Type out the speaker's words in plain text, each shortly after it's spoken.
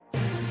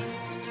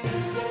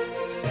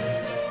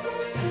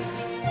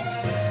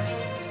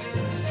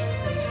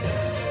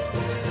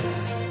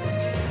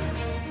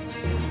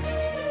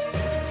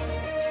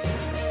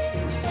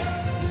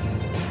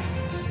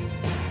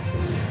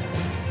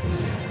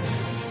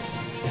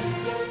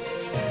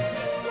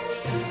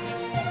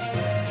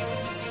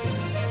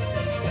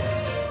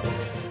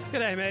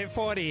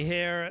8:40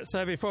 here.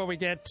 So before we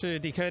get to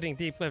decoding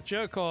deep left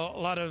JOKL, a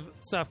lot of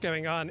stuff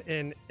going on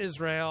in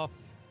Israel.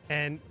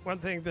 And one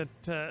thing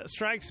that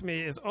strikes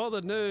me is all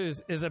the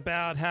news is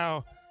about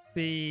how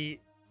the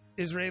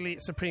Israeli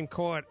Supreme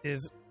Court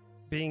is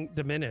being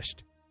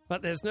diminished.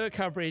 But there's no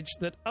coverage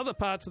that other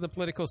parts of the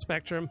political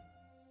spectrum,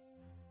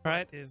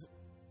 right,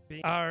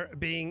 are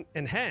being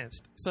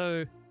enhanced.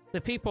 So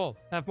the people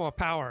have more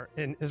power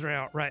in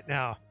Israel right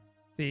now.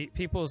 The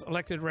people's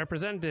elected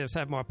representatives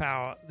have more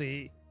power.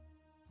 The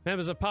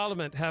members of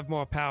parliament have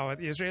more power.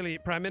 The Israeli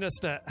prime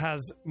minister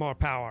has more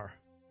power.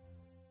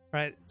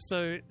 Right?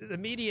 So the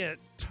media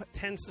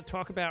tends to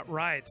talk about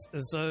rights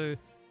as though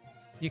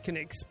you can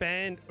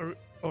expand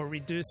or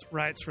reduce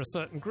rights for a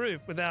certain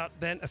group without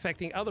then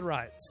affecting other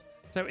rights.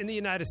 So in the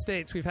United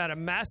States, we've had a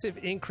massive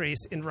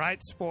increase in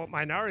rights for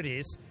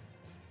minorities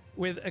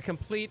with a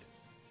complete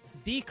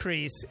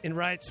decrease in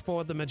rights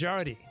for the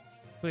majority,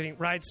 including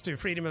rights to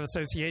freedom of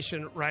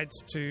association,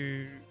 rights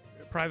to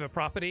private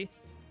property,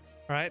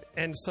 right?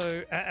 And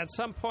so at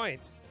some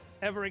point,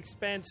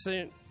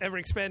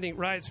 ever-expanding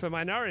rights for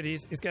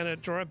minorities is going to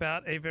draw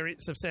about a very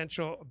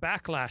substantial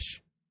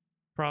backlash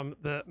from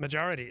the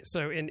majority.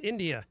 So in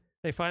India,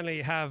 they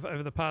finally have,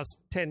 over the past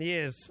 10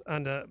 years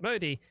under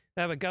Modi,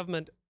 they have a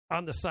government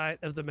on the side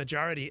of the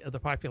majority of the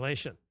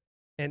population.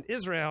 And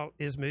Israel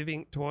is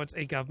moving towards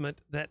a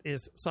government that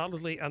is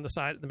solidly on the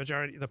side of the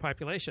majority of the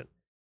population.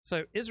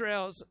 So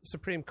Israel's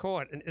Supreme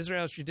Court and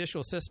Israel's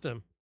judicial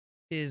system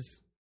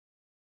is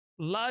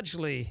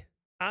largely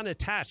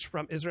unattached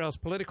from Israel's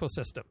political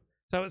system.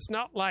 So it's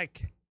not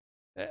like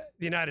the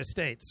United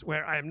States,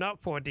 where I am not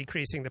for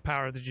decreasing the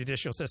power of the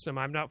judicial system.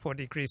 I'm not for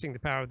decreasing the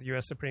power of the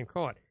U.S. Supreme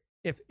Court.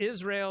 If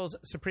Israel's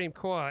Supreme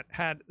Court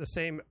had the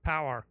same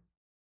power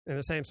and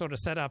the same sort of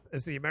setup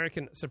as the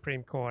American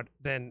Supreme Court,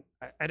 then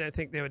I don't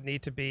think there would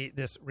need to be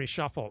this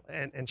reshuffle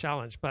and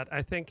challenge. But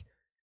I think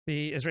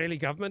the Israeli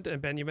government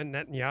and Benjamin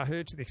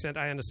Netanyahu, to the extent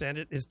I understand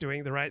it, is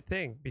doing the right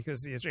thing,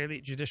 because the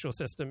Israeli judicial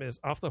system is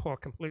off the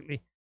hook,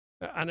 completely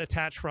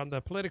unattached from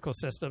the political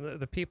system.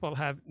 The people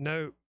have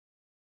no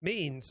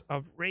means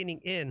of reining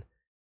in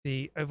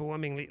the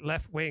overwhelmingly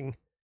left-wing,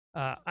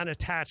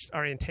 unattached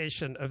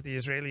orientation of the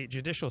Israeli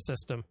judicial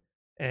system,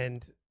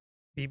 and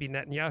Bibi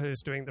Netanyahu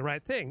is doing the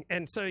right thing.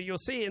 And so you'll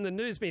see in the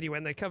news media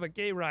when they cover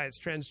gay rights,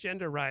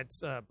 transgender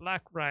rights,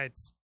 black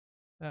rights,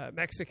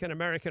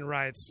 Mexican-American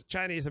rights,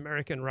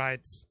 Chinese-American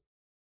rights,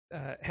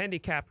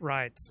 handicapped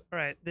rights, all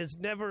right, there's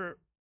never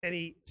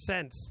any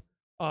sense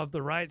of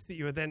the rights that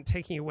you are then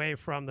taking away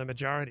from the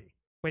majority.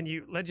 When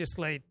you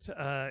legislate,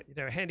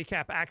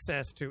 handicap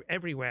access to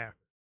everywhere,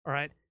 all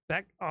right,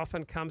 that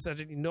often comes at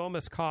an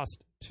enormous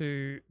cost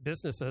to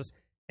businesses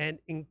and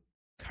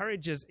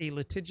encourages a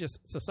litigious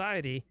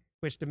society,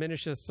 which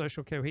diminishes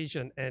social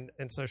cohesion and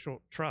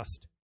social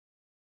trust.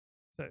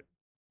 So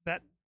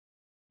that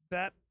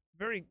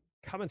very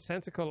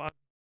commonsensical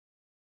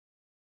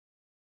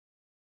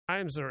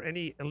Times or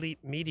any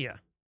elite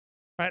media,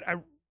 right? I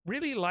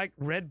really like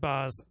Red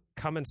Bar's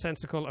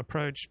commonsensical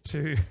approach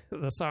to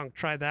the song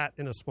 "Try That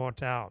in a Small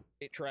Town."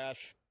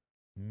 Trash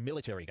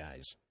military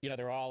guys. You know,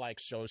 they're all like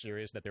so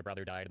serious that their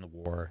brother died in the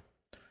war.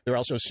 They're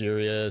also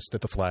serious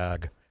that the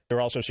flag.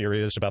 They're also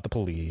serious about the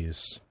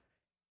police.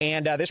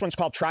 And this one's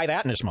called "Try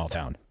That in a Small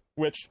Town,"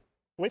 which,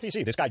 wait till you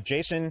see, this guy,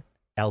 Jason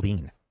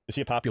Aldean. Is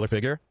he a popular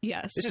figure?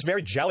 Yes. This is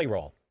very Jelly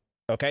Roll.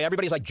 Okay,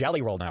 everybody's like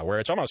Jelly Roll now, where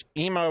it's almost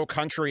emo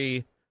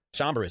country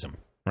somberism,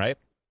 right?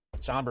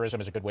 Somberism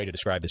is a good way to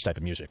describe this type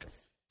of music.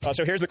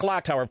 So here's the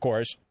clock tower, of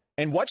course.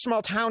 And what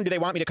small town do they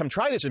want me to come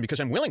try this in? Because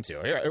I'm willing to.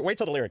 Here, wait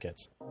till the lyric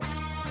hits.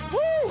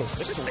 Woo!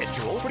 This is lit,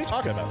 Jules. What are you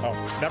talking about?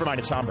 Oh, never mind.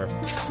 It's somber.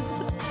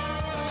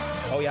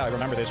 Oh, yeah, I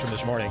remember this from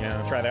this morning.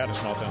 Yeah, try that in a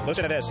small town.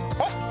 Listen to this.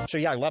 Oh! So,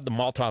 yeah, I love the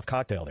Molotov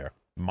cocktail there.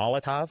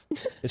 Molotov?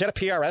 Is that a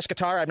PRS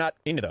guitar? I'm not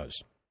into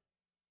those.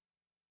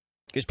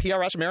 Is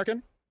PRS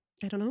American?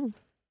 I don't know.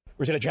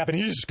 Or is it a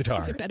Japanese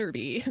guitar? It better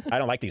be. I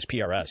don't like these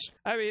PRS.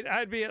 I mean,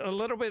 I'd be a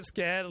little bit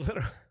scared,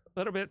 a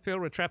little bit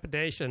filled with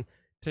trepidation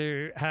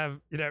to have,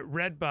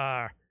 Red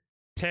Bar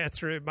tear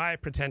through my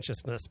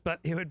pretentiousness, but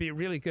it would be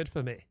really good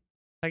for me.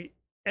 Like,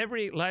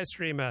 every live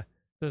streamer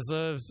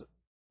deserves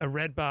a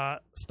Red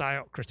Bar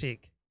style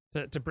critique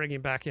to bring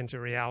him back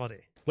into reality.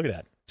 Look at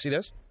that. See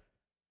this?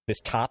 This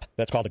top?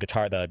 That's called a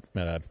guitar.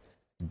 The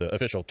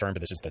official term for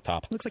this is the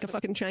top. Looks like a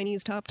fucking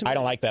Chinese top to me. I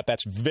don't like that.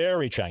 That's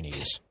very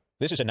Chinese.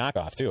 This is a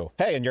knockoff, too.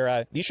 Hey,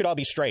 and these should all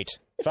be straight.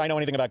 If I know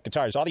anything about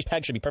guitars, all these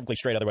pegs should be perfectly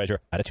straight, otherwise you're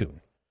out of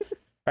tune.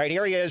 All right,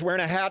 here he is,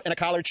 wearing a hat and a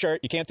collared shirt.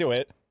 You can't do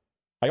it.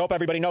 I hope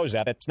everybody knows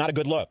that. That's not a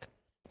good look.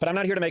 But I'm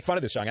not here to make fun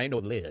of this song. I ain't no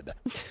lib.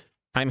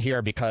 I'm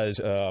here because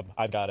I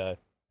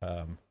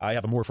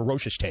have a more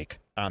ferocious take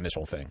on this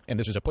whole thing. And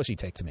this is a pussy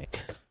take to me.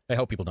 I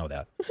hope people know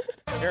that.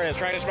 Here it is.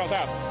 Try to spell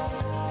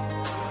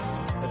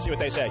out. Let's see what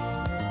they say.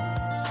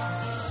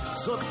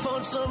 Sucker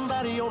punch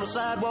somebody on the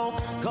sidewalk.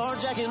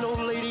 Carjacking old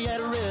lady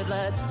at a red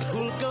light.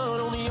 Pull a gun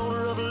on the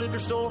owner of a liquor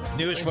store.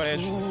 News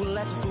footage.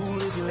 Like the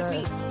fool if you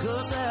like.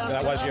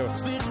 That was you.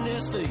 Spit in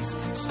his face.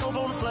 Stomp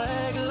on the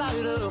flag and light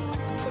it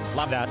up.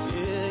 Love that.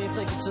 Yeah, you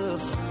think it's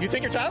tough. You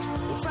think you're tough?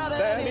 We'll try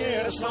that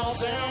in a small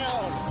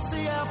town.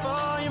 See how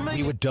far you make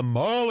We would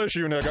demolish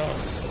you,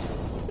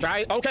 nigga.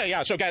 Try. Okay,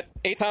 yeah, so get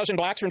 8,000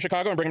 blacks from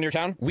Chicago and bring them to your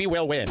town. We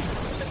will win.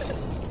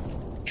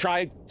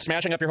 Try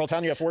smashing up your whole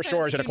town. You have 4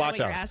 stores and a clock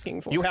tower.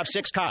 You have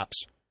 6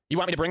 cops. You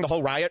want me to bring the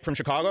whole riot from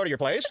Chicago to your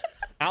place?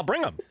 I'll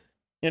bring them.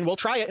 And we'll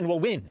try it and we'll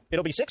win.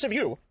 It'll be 6 of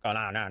you. Oh,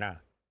 no.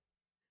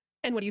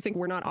 And what do you think?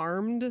 We're not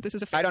armed? This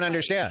is a I don't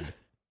understand.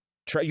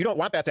 You don't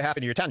want that to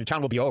happen to your town. Your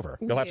town will be over.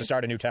 You'll have to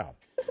start a new town.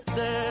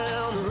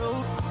 down the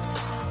road.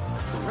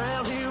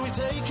 Around here we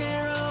take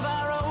care of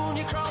our own.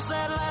 You cross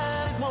that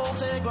line, it won't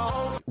take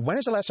long. When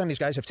is the last time these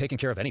guys have taken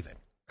care of anything?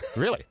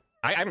 Really?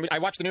 I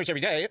watch the news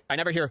every day. I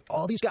never hear,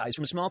 all these guys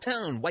from a small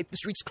town wiped the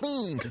streets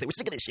clean because they were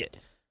sick of this shit.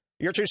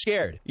 You're too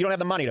scared. You don't have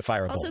the money to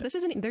fire a bullet.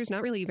 Also, there's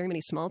not really very many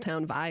small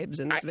town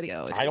vibes in this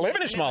video. I live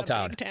in a small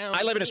town.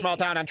 I live in a small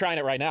town. I'm trying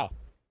it right now.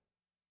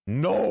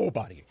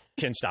 Nobody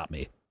can stop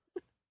me.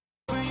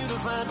 For you to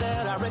find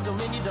that, I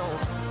recommend you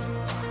don't.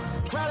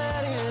 Try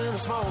that in a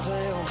small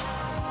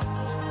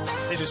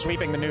town. This is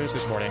sweeping the news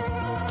this morning.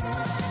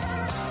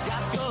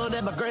 Got a gun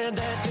that my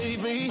granddad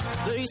gave me.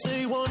 They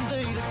say one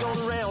day they're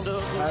gonna round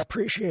up. I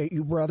appreciate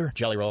you, brother.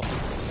 Jelly roll.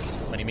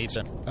 When he meets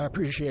him. I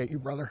appreciate you,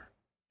 brother.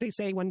 They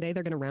say one day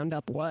they're going to round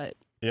up what?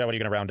 Yeah, what are you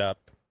going to round up?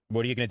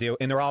 What are you going to do?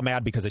 And they're all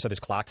mad because they said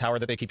this clock tower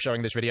that they keep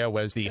showing this video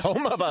was the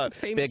home of a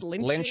famous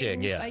big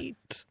lynching. Yeah.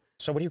 Site.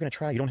 So what are you going to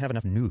try? You don't have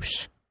enough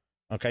noose.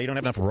 Okay? You don't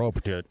have enough rope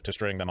to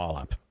string them all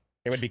up.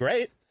 It would be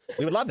great.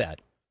 We would love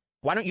that.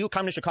 Why don't you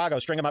come to Chicago,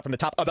 string them up from the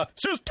top of the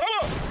system?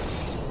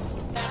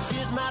 That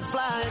shit might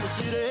fly in the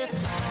city.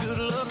 Good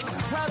luck.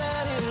 Try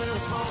that in a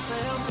small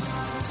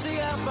town. See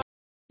how far.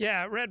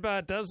 Yeah, Red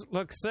Bar does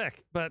look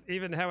sick, but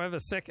even however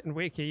sick and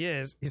weak he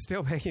is, he's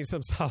still making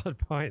some solid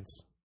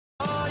points.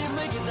 Oh, you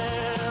make it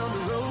down the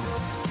road.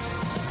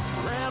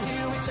 Around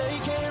here we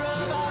take care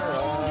of our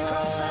own. You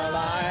cross that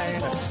line.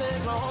 It won't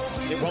take long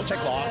for you. It won't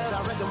take long.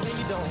 I recommend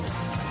you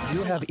don't.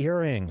 You have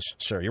earrings,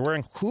 sir. You're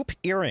wearing hoop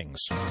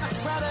earrings. Try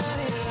that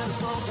in a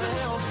small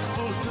town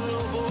full of good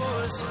old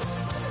boys.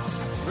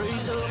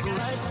 Raised up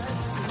right.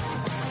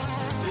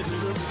 If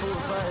you're looking for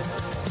a fight,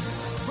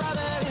 try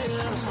that in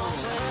a small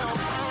town.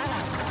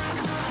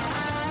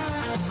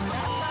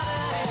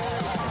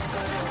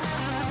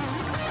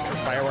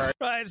 Fireworks.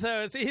 Right,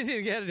 so it's easy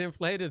to get an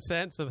inflated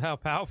sense of how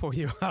powerful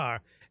you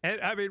are. And,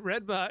 I mean,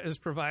 Red Bar is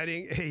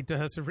providing a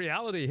dose of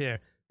reality here.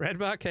 Red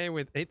Bar came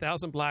with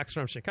 8,000 blacks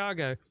from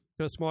Chicago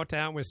to a small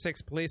town with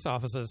 6 police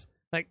officers.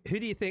 Like, who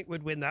do you think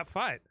would win that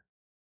fight?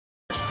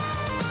 Try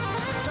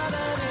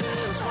that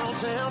in a small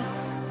town.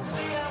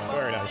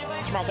 Very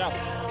nice. Small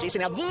town.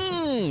 Jason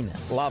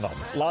Aldean. Love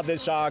him. Love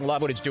this song.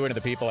 Love what it's doing to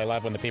the people. I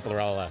love when the people are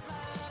all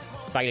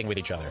fighting with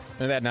each other.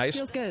 Isn't that nice?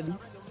 Feels good.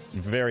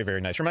 Very,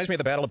 very nice. Reminds me of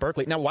the Battle of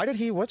Berkeley. Now,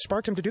 what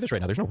sparked him to do this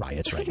right now? There's no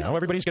riots right now.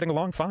 Everybody's getting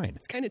along fine.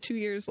 It's kind of 2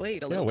 years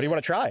late. Yeah, what do you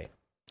want to try?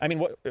 I mean,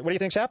 what do you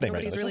think's happening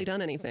Nobody's right now? really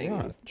done anything.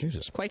 Yeah,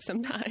 Jesus. Quite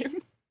some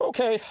time.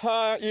 Okay,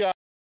 yeah.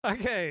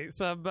 Okay,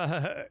 some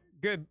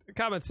good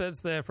common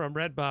sense there from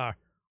Red Bar.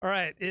 All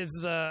right,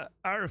 is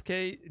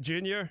RFK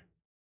Jr.,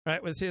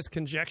 right, was his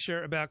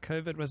conjecture about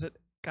COVID, was it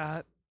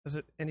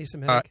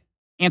anti-Semitic?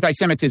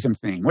 Anti-Semitism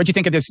thing. What do you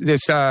think of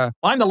this?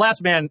 I'm the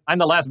last man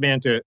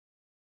to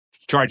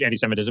charge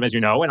anti-Semitism, as you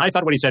know, and I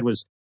thought what he said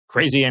was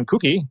crazy and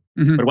kooky,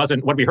 but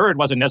what we heard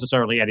wasn't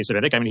necessarily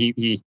anti-Semitic. I mean,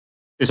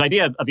 this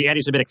idea of the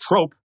anti-Semitic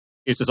trope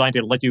is designed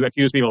to let you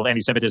accuse people of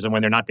anti-Semitism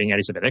when they're not being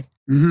anti-Semitic.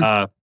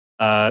 And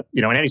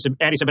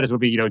anti-Semitism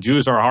would be,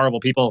 Jews are horrible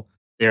people.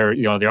 They're,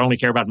 they only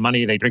care about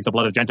money. They drink the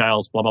blood of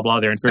Gentiles. Blah blah blah.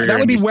 They're inferior. That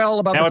would be well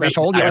above the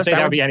threshold. I would say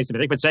that would be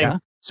anti-Semitic. But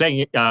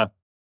saying,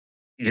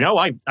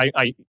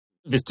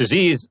 this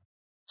disease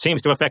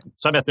seems to affect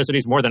some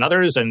ethnicities more than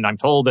others, and I'm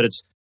told that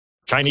it's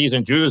Chinese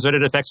and Jews that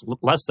it affects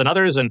less than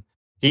others. And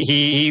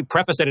he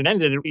prefaced it and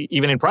ended it,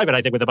 even in private,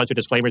 I think, with a bunch of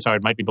disclaimers how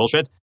it might be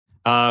bullshit.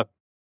 Well,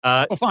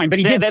 fine, but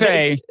he did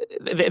say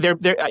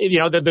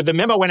the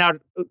memo went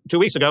out 2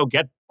 weeks ago.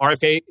 Get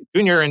RFK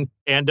Jr.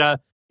 and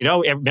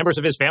members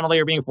of his family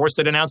are being forced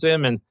to denounce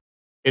him, and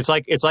it's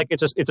a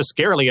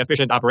scarily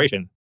efficient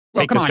operation.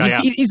 Well, come on,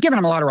 he's given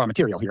him a lot of raw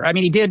material here. I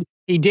mean,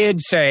 he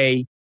did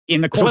say in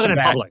the course of that,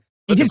 public.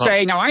 He did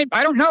say, now I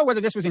don't know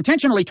whether this was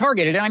intentionally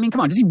targeted. And I mean, come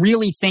on, does he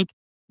really think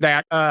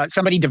that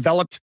somebody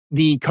developed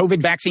the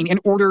COVID vaccine in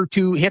order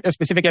to hit a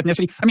specific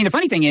ethnicity? I mean, the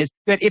funny thing is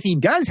that if he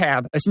does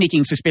have a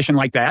sneaking suspicion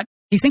like that,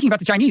 he's thinking about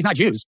the Chinese, not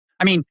Jews.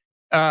 I mean,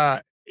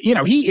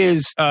 he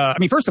is,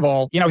 first of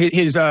all,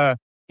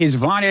 his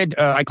vaunted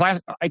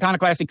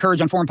iconoclastic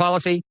courage on foreign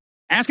policy,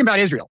 ask him about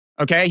Israel,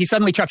 okay? He's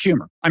suddenly Chuck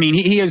Schumer. I mean,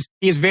 he is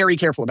very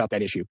careful about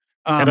that issue.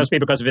 That must be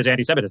because of his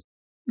anti-Semitism.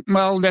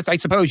 Well, I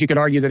suppose you could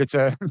argue that it's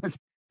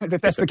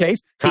that's the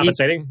case.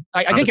 Compensating?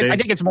 I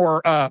think it's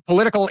more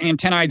political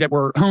antennae that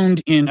were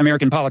honed in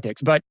American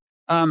politics. But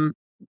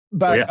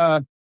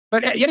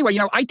But anyway,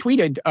 I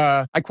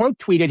quote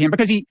tweeted him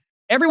because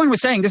everyone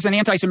was saying this is an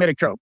anti-Semitic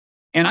trope.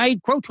 And I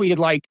quote tweeted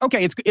like,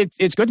 okay,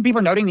 it's good that people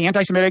are noting the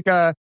anti-Semitic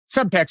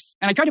subtext.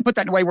 And I tried to put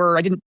that in a way where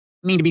I didn't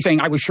mean to be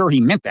saying I was sure he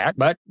meant that,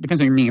 but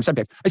depends on your meaning of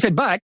subtext. I said,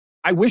 but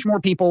I wish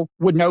more people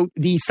would note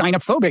the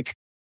xenophobic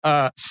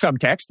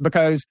subtext,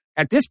 because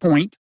at this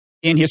point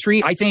in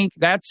history, I think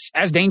that's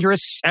as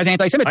dangerous as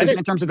anti-Semitism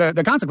in terms of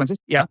the consequences.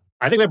 Yeah.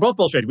 I think they're both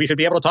bullshit. We should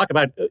be able to talk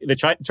about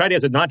China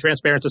is a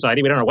non-transparent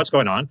society. We don't know what's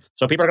going on.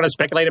 So people are going to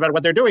speculate about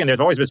what they're doing. And there's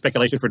always been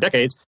speculation for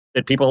decades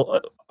that people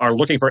are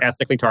looking for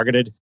ethnically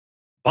targeted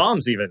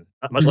bombs, even,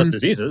 much less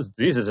diseases.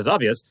 Diseases is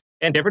obvious.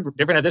 And different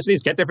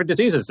ethnicities get different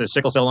diseases. There's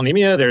sickle cell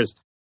anemia. There's,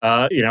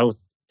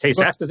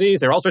 Tay-Sachs disease.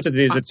 There are all sorts of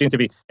diseases that seem to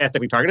be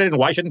ethnically targeted. And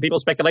why shouldn't people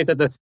speculate that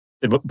the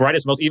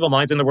brightest, most evil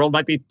minds in the world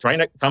might be trying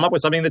to come up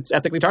with something that's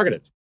ethnically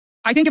targeted?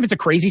 I think if it's a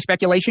crazy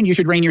speculation, you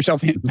should rein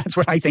yourself in. That's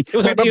what I think. He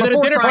was at a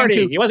dinner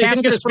party. He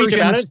didn't give a speech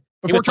about it.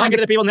 He was talking to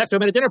the people next to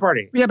him at a dinner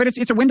party. Yeah, but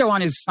it's a window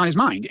on his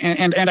mind.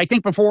 And I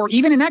think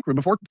even in that group,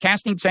 before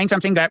saying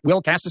something that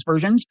will cast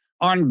aspersions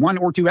on one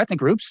or two ethnic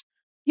groups,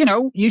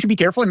 you should be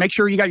careful and make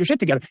sure you got your shit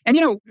together. And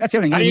that's the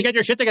other thing. How do you get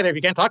your shit together if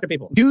you can't talk to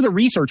people? Do the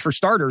research for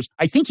starters.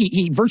 I think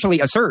he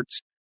virtually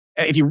asserts,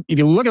 if you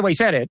look at the way he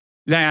said it,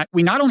 that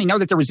we not only know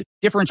that there was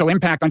differential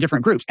impact on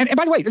different groups. And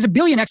by the way, there's a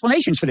billion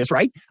explanations for this,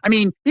 right? I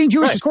mean, being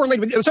Jewish is correlated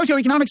with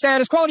socioeconomic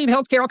status, quality of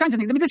healthcare, all kinds of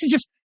things. I mean, this is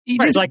just,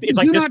 it's like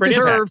do not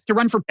deserve to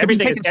run for to be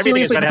taken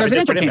seriously as a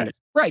presidential candidate.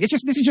 Right. This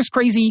is just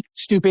crazy,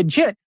 stupid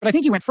shit. But I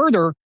think he went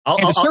further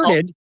and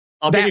asserted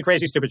I'll give you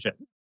crazy, stupid shit.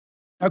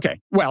 Okay.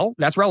 Well,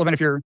 that's relevant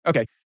if you're,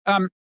 okay.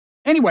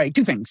 Anyway,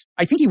 two things.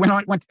 I think he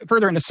went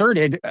further and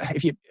asserted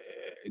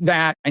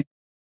that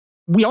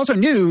we also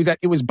knew that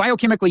it was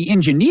biochemically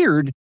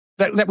engineered,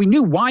 that we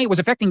knew why it was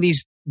affecting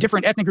these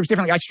different ethnic groups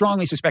differently. I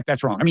strongly suspect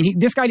that's wrong. I mean,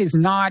 this guy is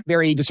not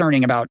very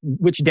discerning about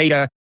which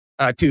data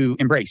to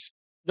embrace.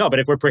 No, but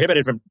if we're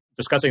prohibited from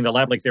discussing the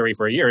lab leak theory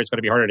for a year, it's going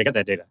to be harder to get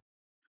that data.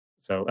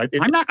 So where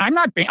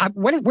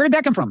did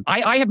that come from?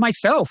 I have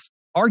myself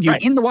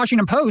argued in the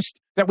Washington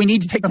Post that we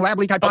need to take the lab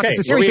leak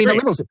hypothesis seriously.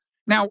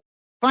 Now,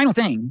 final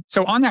thing.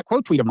 So on that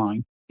quote tweet of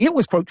mine, it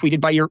was quote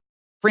tweeted by your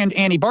friend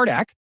Annie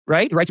Bardak,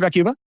 right? Who writes about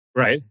Cuba.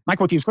 Right. My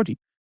quote to you was quote to you.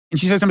 And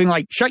she said something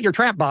like, "Shut your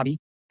trap, Bobby."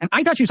 And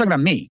I thought she was talking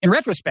about me. In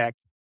retrospect,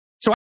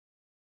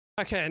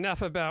 okay,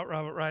 enough about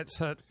Robert Wright's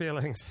hurt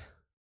feelings.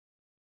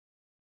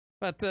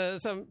 But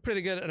some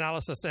pretty good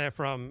analysis there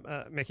from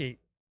Mickey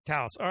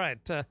Kaus. All right,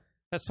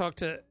 let's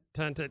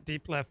turn to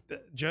deep left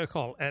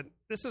JOKL. And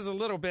this is a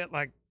little bit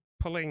like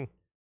pulling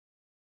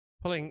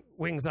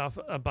wings off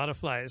a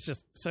butterfly. It's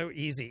just so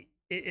easy.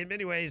 In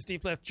many ways,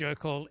 deep left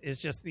JOKL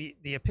is just the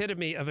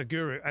epitome of a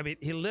guru. I mean,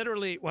 he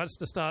literally wants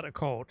to start a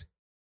cult.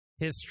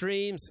 His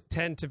streams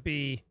tend to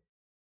be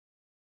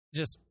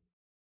just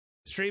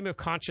stream of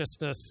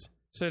consciousness,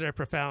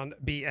 pseudo-profound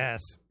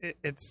BS.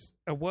 It's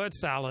a word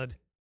salad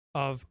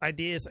of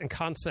ideas and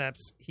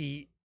concepts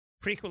he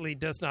frequently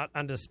does not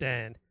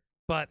understand,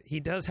 but he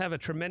does have a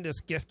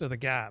tremendous gift of the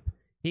gab.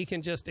 He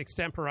can just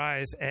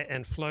extemporize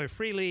and flow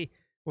freely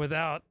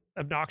without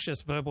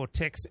obnoxious verbal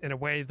tics in a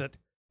way that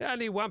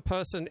only one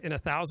person in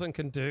 1,000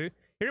 can do.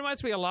 He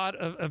reminds me a lot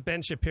of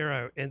Ben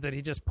Shapiro in that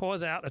he just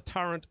pours out a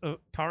torrent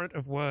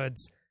of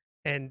words,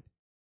 and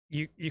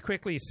you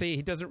quickly see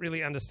he doesn't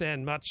really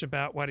understand much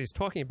about what he's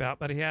talking about,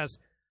 but he has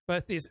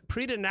both these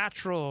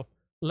preternatural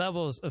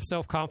levels of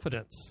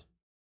self-confidence.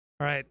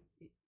 All right.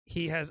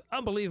 He has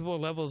unbelievable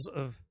levels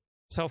of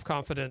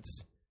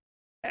self-confidence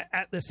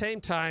at the same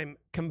time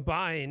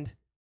combined,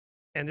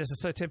 and this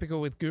is so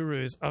typical with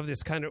gurus, of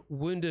this kind of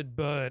wounded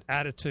bird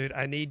attitude.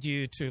 I need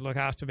you to look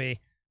after me.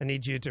 I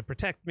need you to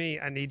protect me.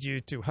 I need you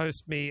to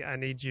host me. I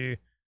need you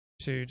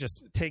to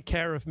just take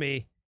care of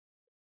me.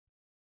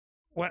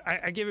 What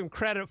I give him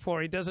credit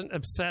for, he doesn't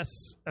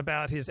obsess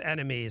about his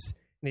enemies,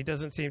 and he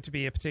doesn't seem to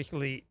be a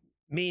particularly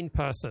mean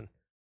person,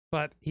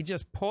 but he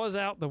just pours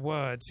out the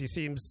words. He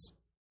seems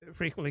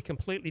frequently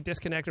completely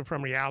disconnected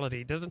from reality.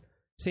 He doesn't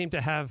seem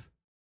to have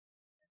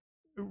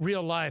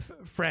real life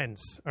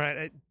friends. All right,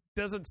 it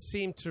doesn't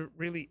seem to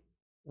really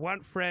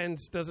want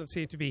friends. Doesn't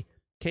seem to be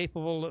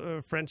capable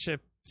of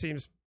friendship.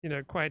 Seems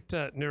quite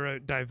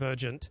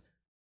neurodivergent.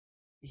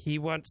 He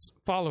wants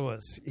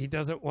followers. He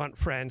doesn't want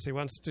friends. He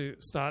wants to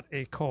start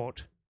a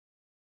cult.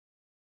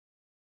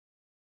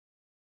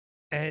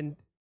 And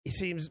he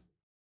seems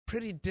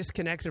pretty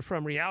disconnected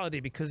from reality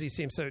because he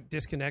seems so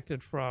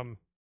disconnected from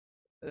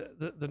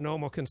the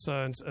normal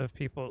concerns of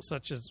people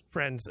such as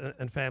friends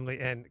and family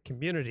and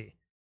community.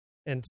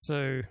 And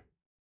so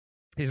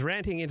he's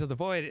ranting into the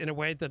void in a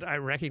way that I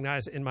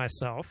recognize in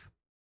myself.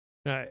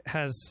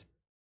 Has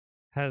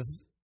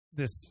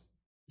this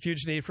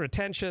huge need for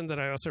attention that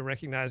I also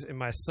recognize in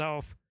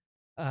myself,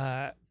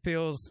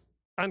 feels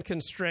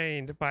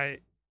unconstrained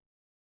by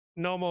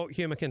normal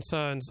human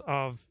concerns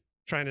of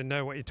trying to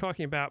know what you're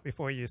talking about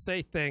before you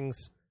say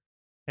things.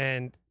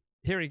 And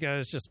here he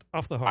goes, just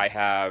off the hook. I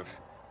have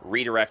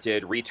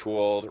redirected,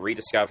 retooled,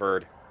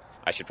 rediscovered.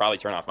 I should probably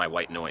turn off my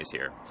white noise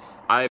here.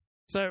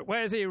 So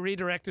where is he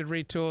redirected,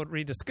 retooled,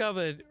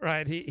 rediscovered?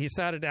 Right, he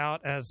started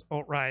out as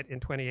alt-right in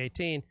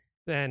 2018.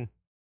 Then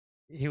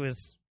he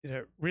was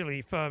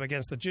really firm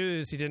against the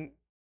Jews. He didn't.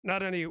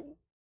 Not only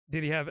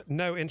did he have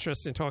no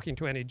interest in talking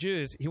to any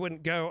Jews, he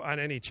wouldn't go on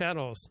any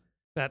channels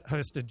that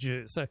hosted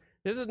Jews. So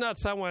this is not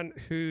someone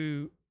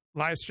who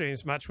live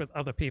streams much with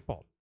other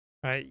people.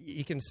 Right,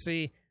 you can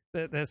see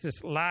that there's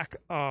this lack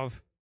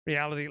of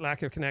reality,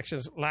 lack of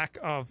connections, lack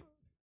of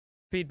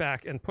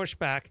feedback and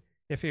pushback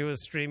if he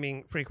was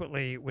streaming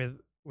frequently with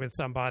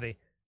somebody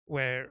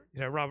where,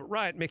 Robert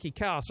Wright, Mickey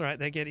Kaus, right,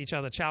 they get each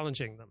other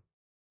challenging them.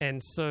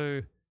 And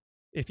so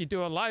if you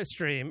do a live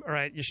stream, all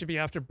right, you should be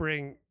able to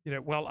bring,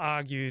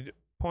 well-argued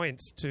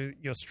points to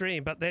your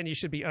stream, but then you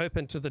should be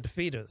open to the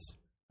defeaters,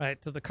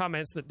 right, to the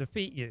comments that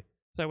defeat you.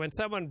 So when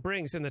someone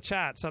brings in the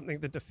chat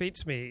something that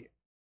defeats me,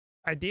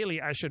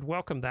 ideally I should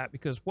welcome that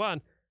because,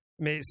 one,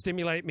 may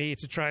stimulate me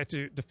to try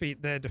to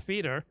defeat their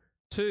defeater.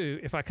 Two,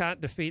 if I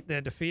can't defeat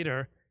their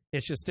defeater,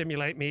 it should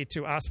stimulate me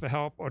to ask for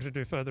help or to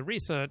do further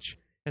research.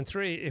 And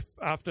three, if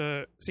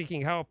after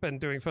seeking help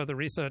and doing further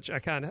research, I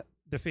can't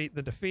defeat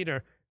the defeater,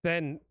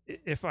 then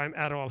if I'm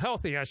at all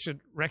healthy, I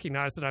should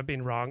recognize that I've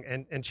been wrong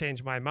and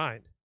change my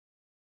mind.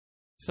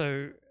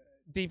 So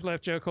Deep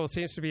Left JOKL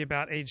seems to be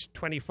about age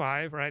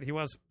 25, right? He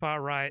was far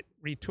right,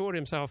 retoured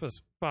himself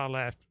as far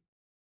left,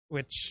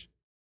 which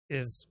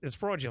is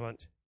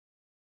fraudulent.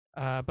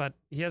 But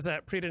he has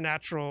that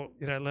preternatural,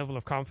 level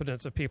of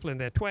confidence of people in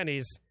their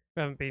 20s who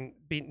haven't been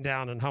beaten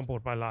down and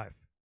humbled by life.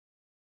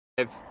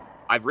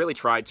 I've really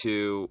tried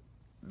to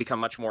become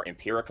much more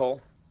empirical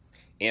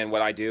in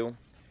what I do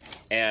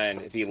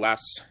and be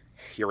less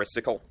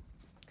heuristical.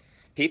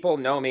 People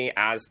know me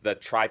as the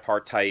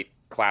tripartite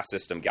class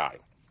system guy.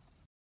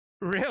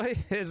 Really?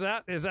 Is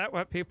that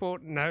what people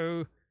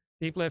know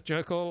Deep Left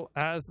JOKL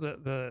as,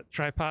 the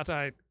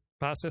tripartite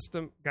class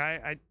system guy?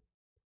 I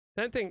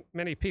don't think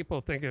many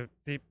people think of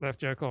Deep Left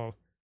JOKL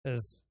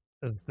as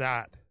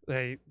that.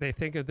 They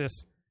think of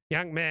this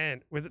young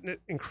man with an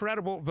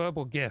incredible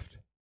verbal gift,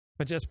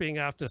 but just being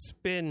able to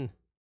spin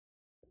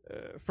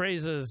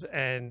phrases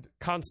and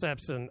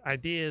concepts and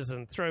ideas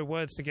and throw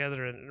words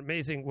together in an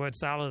amazing word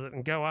salad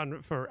and go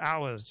on for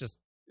hours just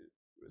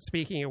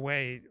speaking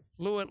away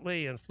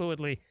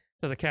fluidly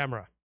to the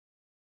camera.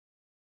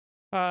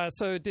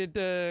 So did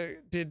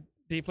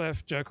Deep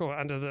Left JOKL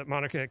under the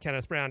moniker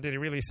Kenneth Brown, did he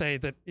really say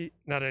that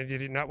not only did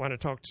he not want to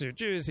talk to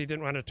Jews, he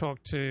didn't want to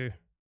talk to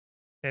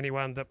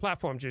anyone that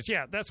platformed Jews?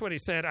 Yeah, that's what he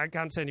said. I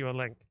can't send you a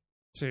link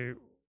to.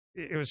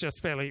 It was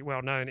just fairly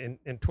well known in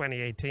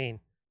 2018,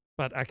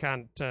 but I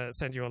can't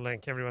send you a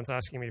link. Everyone's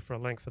asking me for a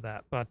link for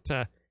that. But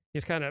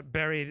he's kind of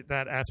buried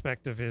that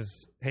aspect of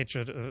his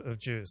hatred of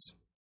Jews.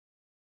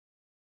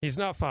 He's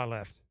not far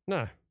left.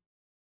 No.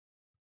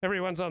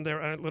 Everyone's on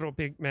their own little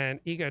big man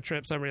ego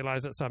trip. Some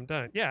realize that some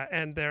don't. Yeah,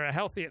 and there are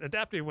healthy and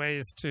adaptive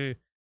ways to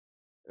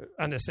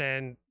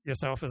understand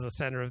yourself as the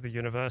center of the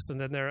universe, and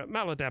then there are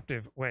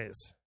maladaptive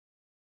ways.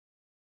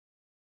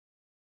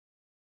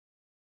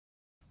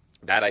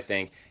 That, I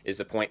think, is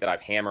the point that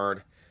I've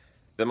hammered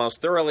the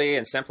most thoroughly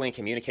and simply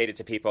communicated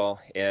to people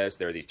is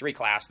there are these three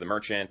classes, the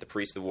merchant, the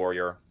priest, the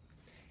warrior.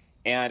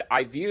 And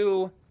I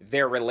view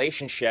their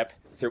relationship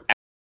through...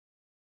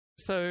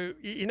 So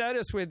you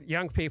notice with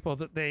young people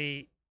that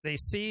they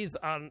seize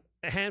on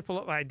a handful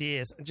of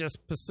ideas and just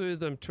pursue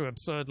them to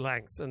absurd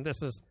lengths. And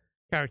this is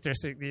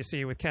characteristic that you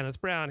see with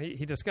Kenneth Brown.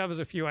 He discovers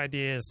a few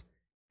ideas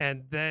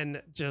and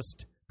then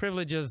just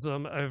privileges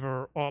them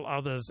over all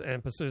others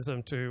and pursues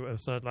them to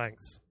absurd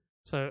lengths.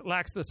 So it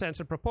lacks the sense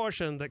of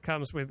proportion that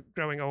comes with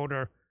growing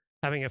older,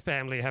 having a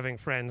family, having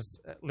friends,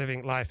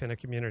 living life in a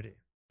community.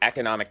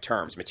 Economic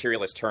terms,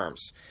 materialist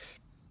terms.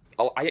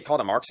 I get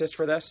called a Marxist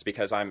for this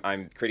because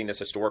I'm creating this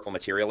historical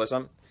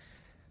materialism.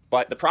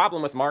 But the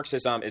problem with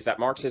Marxism is that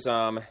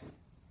Marxism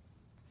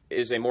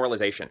is a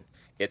moralization.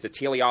 It's a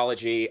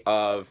teleology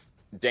of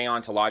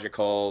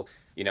deontological,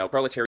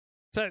 proletarian.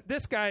 So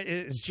this guy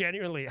is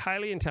genuinely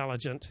highly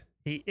intelligent.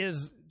 He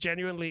is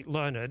genuinely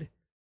learned.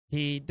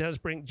 He does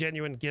bring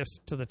genuine gifts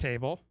to the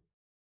table.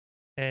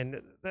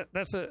 And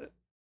that's a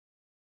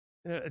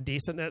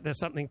decent, there's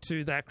something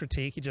to that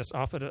critique he just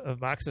offered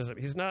of Marxism.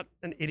 He's not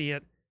an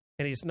idiot,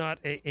 and he's not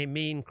a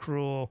mean,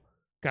 cruel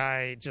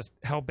guy just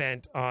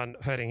hell-bent on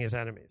hurting his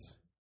enemies.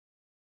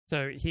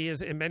 So he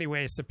is in many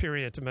ways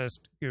superior to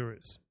most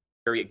gurus.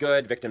 Very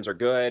good, victims are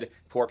good,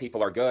 poor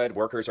people are good,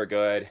 workers are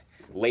good,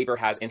 labor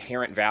has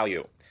inherent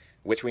value,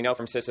 which we know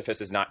from Sisyphus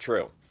is not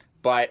true.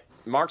 But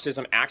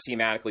Marxism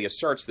axiomatically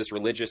asserts this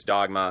religious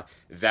dogma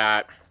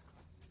that,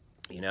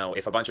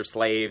 if a bunch of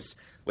slaves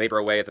labor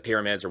away at the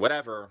pyramids or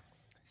whatever,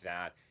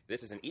 that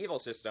this is an evil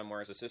system,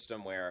 whereas a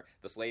system where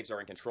the slaves are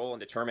in control and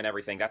determine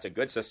everything, that's a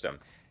good system.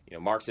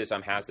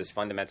 Marxism has this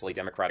fundamentally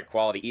democratic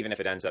quality, even if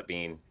it ends up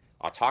being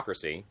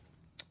autocracy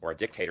or a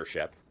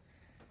dictatorship.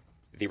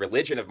 The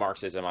religion of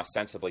Marxism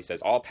ostensibly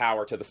says all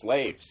power to the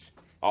slaves,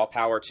 all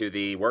power to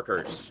the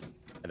workers,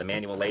 and the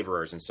manual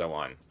laborers, and so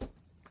on.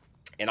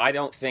 And I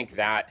don't think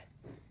that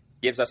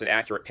gives us an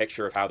accurate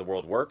picture of how the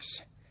world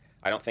works.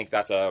 I don't think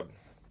that's a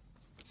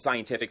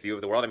scientific view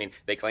of the world. I mean,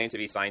 they claim to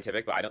be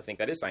scientific, but I don't think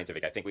that is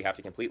scientific. I think we have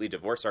to completely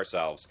divorce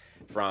ourselves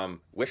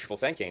from wishful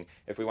thinking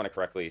if we want to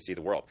correctly see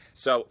the world.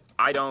 So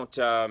I don't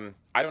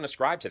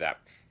ascribe to that.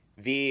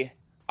 The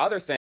other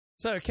thing.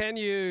 So can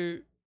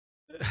you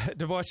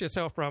divorce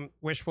yourself from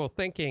wishful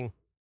thinking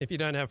if you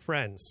don't have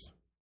friends,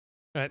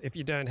 right? If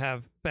you don't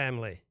have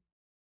family,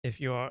 if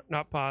you're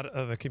not part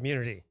of a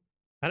community?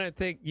 I don't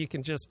think you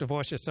can just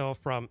divorce yourself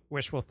from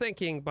wishful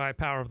thinking by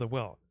power of the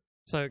will.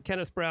 So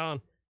Kenneth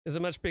Brown is a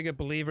much bigger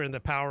believer in the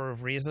power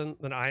of reason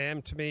than I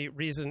am. To me,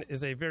 reason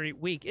is a very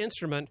weak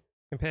instrument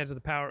compared to the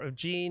power of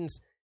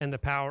genes and the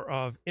power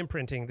of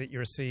imprinting that you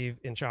receive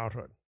in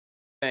childhood.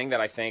 Thing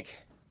that I think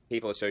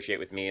people associate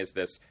with me is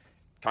this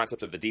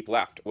concept of the deep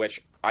left,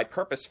 which I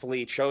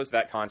purposefully chose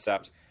that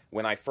concept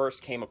when I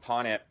first came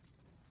upon it.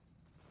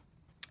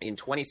 In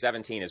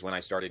 2017 is when I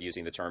started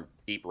using the term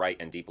deep right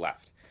and deep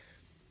left.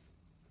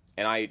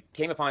 And I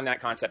came upon that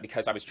concept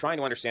because I was trying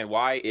to understand,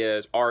 why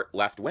is art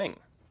left-wing?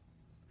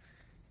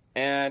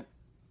 And,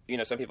 you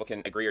know, some people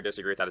can agree or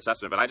disagree with that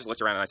assessment, but I just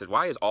looked around and I said,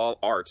 why is all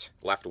art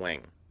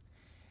left-wing?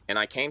 And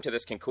I came to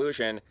this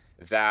conclusion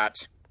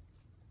that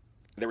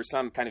there was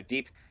some kind of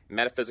deep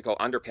metaphysical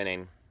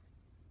underpinning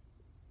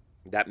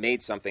that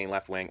made something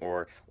left-wing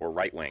or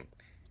right-wing.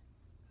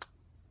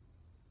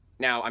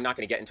 Now, I'm not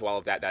going to get into all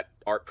of that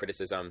art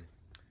criticism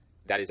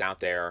that is out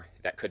there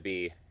that could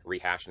be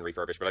rehashed and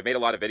refurbished, but I've made a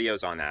lot of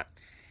videos on that.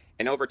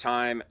 And over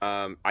time,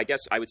 I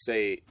guess I would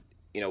say,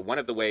 you know, one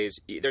of the ways,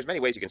 there's many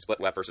ways you can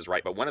split left versus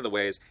right, but one of the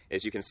ways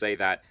is you can say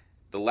that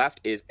the left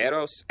is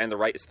eros and the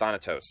right is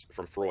thanatos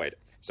from Freud.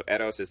 So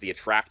eros is the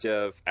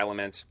attractive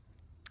element.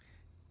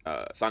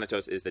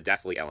 Thanatos is the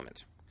deathly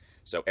element.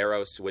 So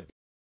eros would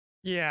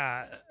be...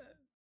 Yeah,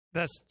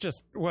 that's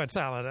just word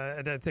salad.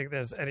 I don't think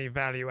there's any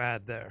value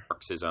add there.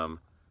 Marxism,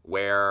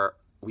 where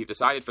we've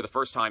decided for the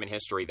first time in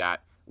history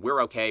that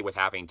we're okay with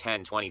having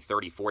 10, 20,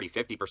 30, 40,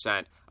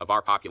 50% of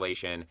our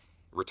population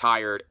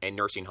retired in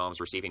nursing homes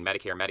receiving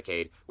Medicare,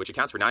 Medicaid, which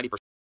accounts for 90%.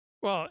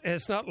 Well,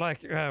 it's not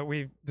like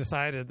we've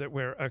decided that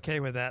we're okay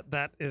with that.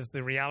 That is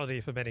the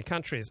reality for many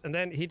countries. And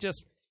then he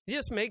just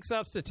makes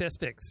up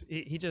statistics.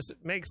 He just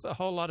makes a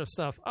whole lot of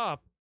stuff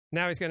up.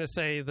 Now he's going to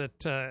say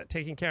that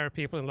taking care of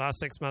people in the last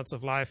 6 months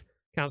of life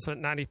counts for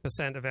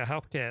 90% of our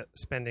healthcare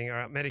spending or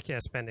our Medicare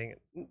spending.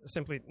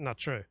 Simply not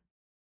true.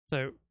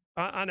 So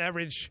on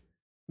average,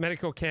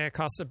 medical care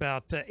costs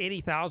about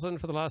 $80,000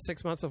 for the last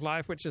 6 months of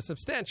life, which is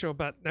substantial,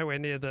 but nowhere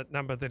near the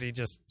number that he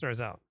just throws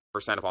out.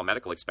 Percent of all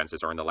medical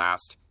expenses are in the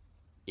last,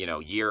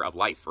 year of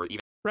life, or even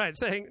right,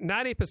 saying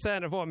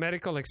 90% of all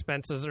medical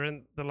expenses are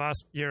in the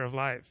last year of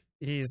life.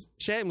 He's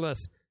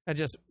shameless at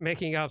just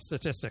making up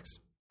statistics.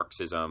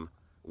 Marxism,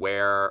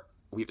 where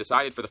we've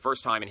decided for the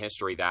first time in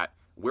history that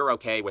we're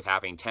okay with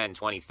having 10,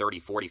 20, 30,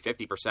 40,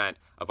 50%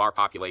 of our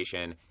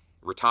population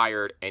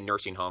retired in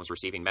nursing homes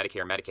receiving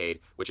Medicare, Medicaid,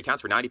 which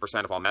accounts for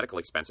 90% of all medical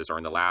expenses are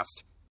in the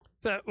last.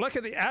 So look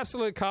at the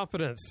absolute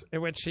confidence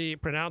in which he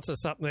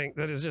pronounces something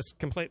that is just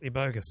completely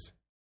bogus.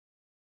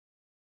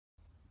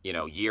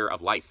 Year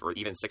of life, or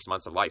even 6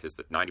 months of life, is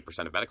the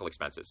 90% of medical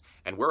expenses.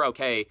 And we're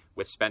okay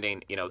with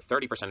spending, 30%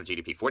 of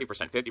GDP,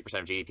 40%, 50%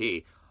 of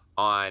GDP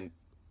on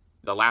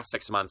the last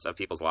 6 months of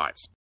people's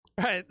lives.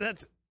 Right.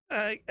 That's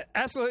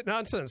absolute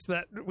nonsense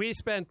that we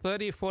spend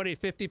 30, 40,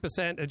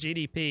 50% of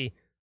GDP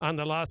on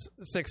the last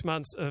 6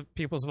 months of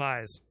people's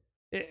lives.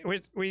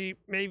 We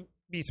may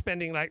be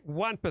spending like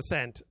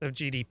 1% of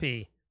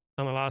GDP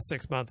on the last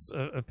 6 months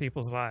of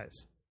people's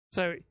lives.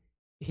 So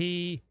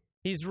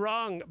he's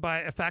wrong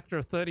by a factor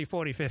of 30,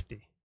 40,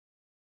 50.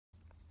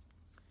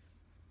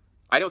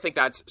 I don't think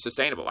that's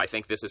sustainable. I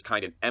think this is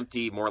kind of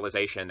empty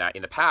moralization that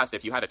in the past,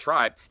 if you had a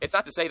tribe, it's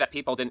not to say that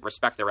people didn't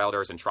respect their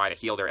elders and try to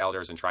heal their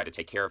elders and try to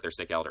take care of their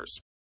sick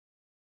elders.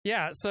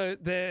 Yeah, so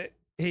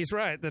he's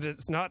right that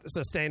it's not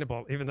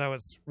sustainable, even though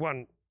it's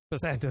 1%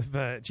 of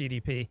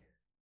GDP.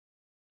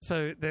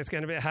 So there's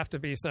going to have to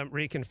be some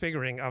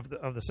reconfiguring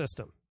of the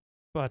system.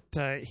 But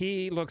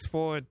he looks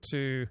forward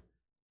to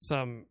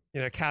some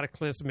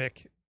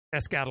cataclysmic,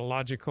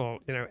 eschatological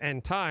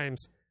end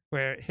times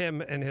where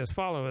him and his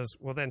followers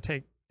will then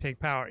take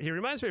power. He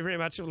reminds me very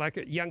much of like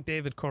a young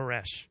David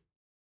Koresh,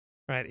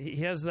 right?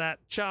 He has that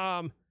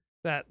charm,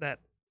 that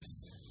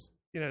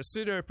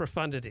pseudo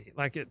profundity.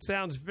 Like it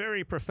sounds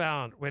very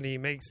profound when he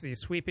makes these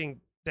sweeping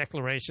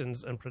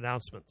declarations and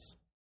pronouncements.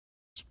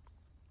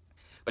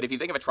 But if you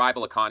think of a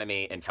tribal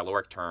economy in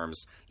caloric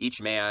terms,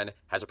 each man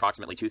has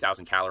approximately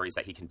 2,000 calories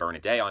that he can burn a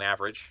day on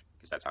average,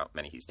 because that's how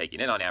many he's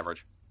taking in on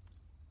average.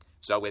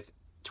 So with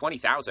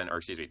 2,000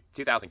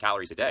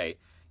 calories a day,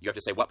 you have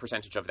to say what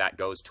percentage of that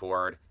goes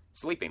toward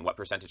sleeping, what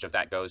percentage of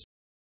that goes.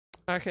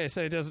 Okay,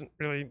 so he doesn't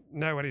really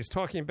know what he's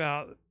talking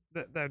about.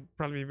 That'd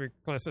probably be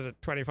closer to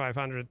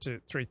 2,500 to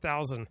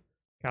 3,000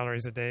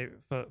 calories a day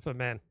for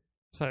men.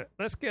 So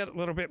let's get a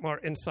little bit more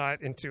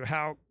insight into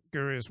how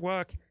gurus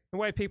work and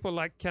why people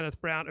like Kenneth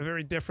Brown are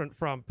very different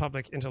from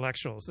public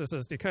intellectuals. This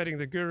is Decoding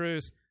the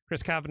Gurus.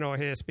 Chris Kavanaugh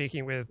here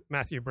speaking with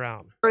Matthew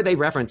Brown. Where they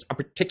reference a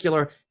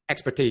particular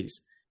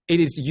expertise,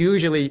 it is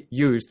usually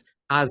used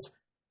as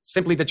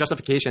simply the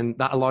justification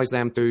that allows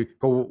them to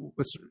go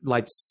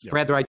like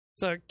spread their ideas.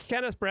 So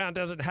Kenneth Brown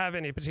doesn't have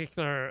any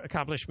particular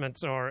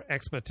accomplishments or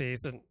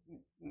expertise, and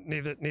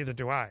neither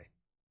do I.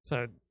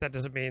 So that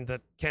doesn't mean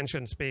that Ken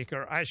shouldn't speak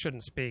or I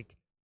shouldn't speak.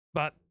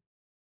 But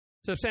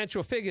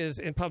substantial figures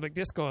in public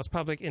discourse,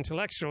 public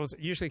intellectuals,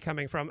 usually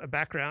coming from a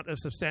background of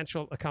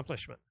substantial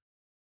accomplishment.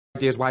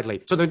 Ideas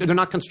widely. So they're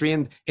not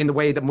constrained in the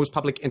way that most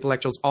public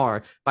intellectuals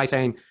are by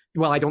saying,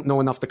 well, I don't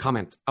know enough to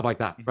comment about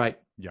that, right?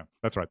 Yeah,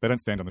 that's right. They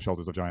don't stand on the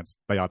shoulders of giants.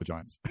 They are the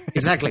giants.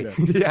 Exactly.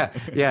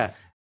 Yeah.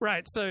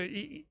 Right. So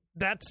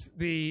that's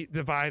the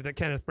vibe that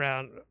Kenneth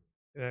Brown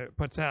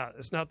puts out.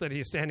 It's not that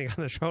he's standing on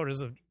the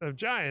shoulders of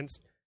giants.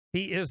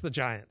 He is the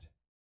giant.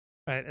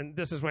 Right. And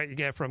this is what you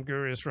get from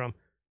gurus from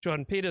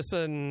Jordan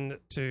Peterson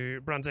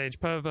to Bronze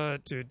Age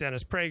Pervert to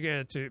Dennis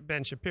Prager to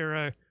Ben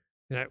Shapiro.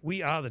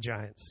 We are the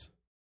giants.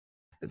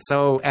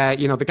 So,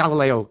 the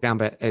Galileo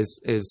gambit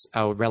is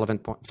a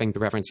relevant thing to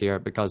reference here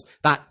because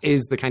that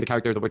is the kind of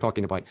character that we're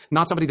talking about.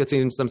 Not somebody that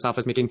sees themselves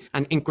as making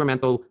an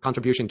incremental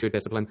contribution to a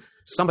discipline.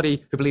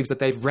 Somebody who believes that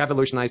they've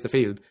revolutionized the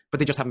field, but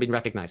they just haven't been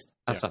recognized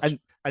as such.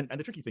 And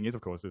the tricky thing is, of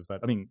course, is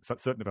that,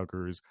 certain of our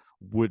gurus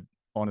would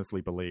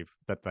honestly believe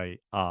that they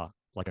are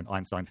like an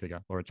Einstein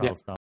figure or a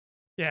Charles Darwin.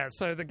 Yeah,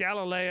 so the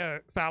Galileo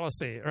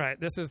fallacy, right?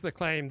 This is the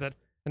claim that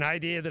an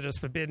idea that is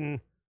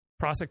forbidden,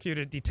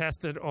 prosecuted,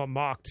 detested, or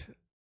mocked,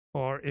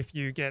 or if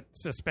you get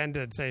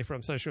suspended, say,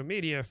 from social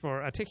media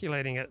for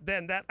articulating it,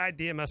 then that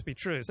idea must be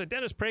true. So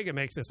Dennis Prager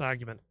makes this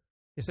argument.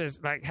 He says,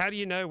 how do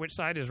you know which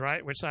side is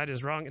right, which side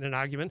is wrong in an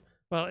argument?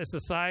 Well, it's the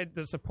side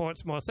that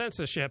supports more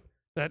censorship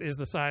that is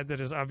the side that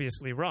is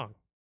obviously wrong.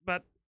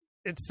 But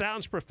it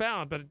sounds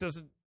profound, but it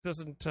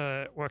doesn't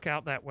work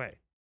out that way.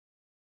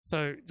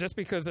 So just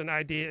because an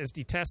idea is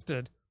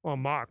detested or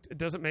mocked, it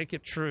doesn't make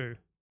it true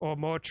or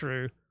more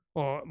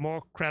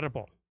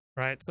credible.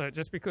 Right, so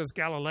just because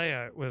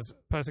Galileo was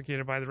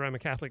persecuted by the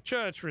Roman Catholic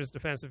Church for his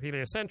defense of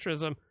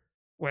heliocentrism,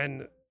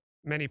 when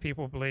many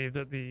people believe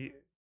that the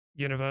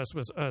universe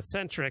was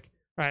Earth-centric,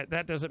 right,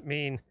 that doesn't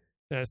mean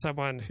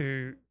someone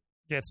who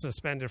gets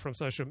suspended from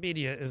social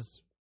media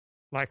is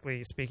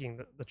likely speaking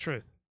the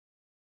truth.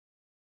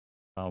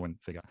 Darwin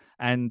figure,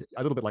 and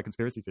a little bit like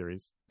conspiracy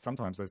theories.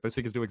 Sometimes those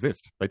figures do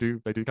exist. They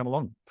do come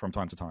along from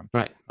time to time.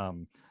 Right.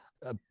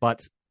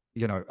 But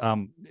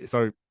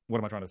so. What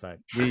am I trying to say?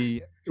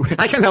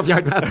 I can help you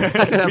out, man.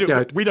 I can help you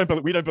out. We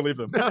don't believe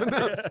them.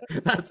 No,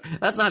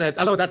 that's not it.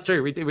 Although that's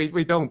true,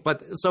 we don't.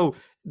 But so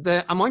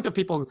the amount of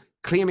people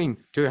claiming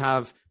to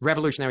have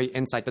revolutionary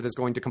insight that is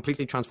going to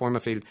completely transform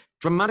a field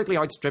dramatically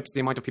outstrips the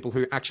amount of people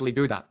who actually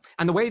do that.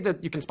 And the way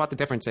that you can spot the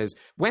difference is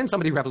when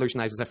somebody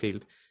revolutionizes a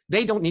field,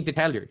 they don't need to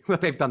tell you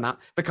that they've done that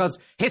because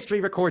history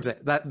records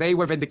it, that they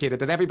were vindicated,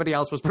 that everybody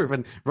else was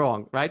proven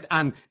wrong, right?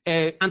 And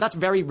that's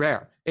very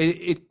rare.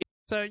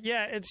 So,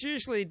 yeah, it's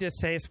usually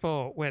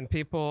distasteful when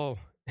people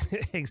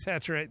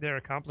exaggerate their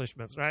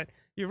accomplishments, right?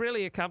 You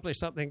really accomplish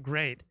something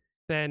great,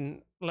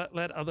 then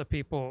let other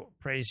people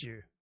praise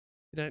you.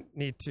 You don't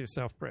need to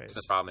self-praise. This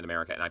is the problem in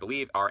America, and I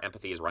believe our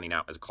empathy is running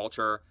out as a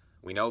culture.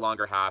 We no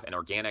longer have an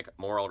organic,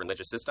 moral,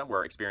 religious system.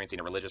 We're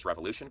experiencing a religious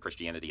revolution.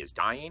 Christianity is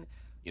dying.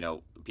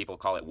 People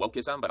call it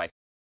wokeism, but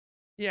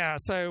Yeah,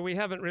 so we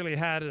haven't really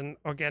had an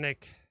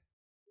organic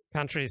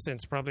country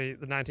since probably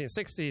the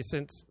 1960s,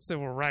 since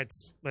civil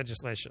rights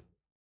legislation.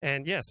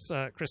 And yes,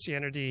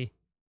 Christianity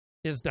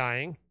is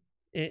dying,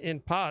 in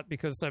part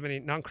because so many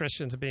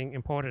non-Christians are being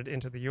imported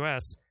into the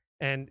U.S.,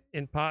 and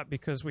in part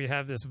because we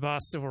have this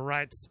vast civil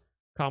rights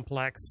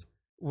complex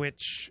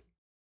which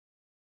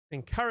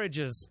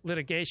encourages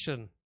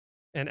litigation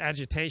and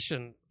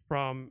agitation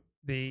from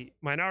the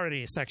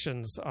minority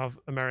sections of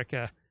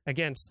America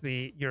against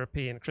the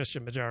European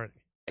Christian majority.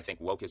 I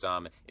think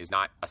wokeism is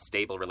not a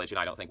stable religion.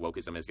 I don't think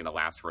wokeism is going to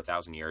last for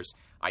 1,000 years.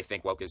 I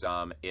think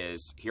wokeism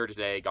is here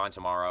today, gone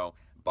tomorrow.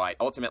 But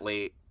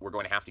ultimately, we're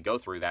going to have to go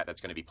through that.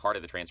 That's going to be part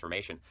of the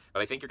transformation.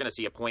 But I think you're going to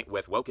see a point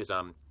with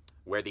wokeism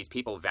where these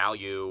people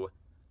value,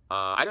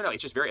 I don't know,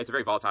 it's a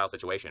very volatile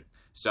situation.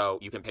 So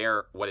you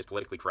compare what is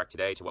politically correct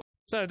today to what.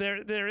 So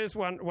there is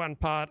one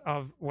part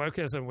of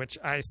wokeism which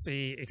I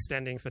see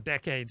extending for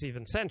decades,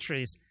 even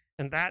centuries,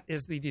 and that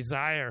is the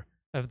desire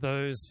of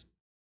those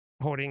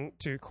holding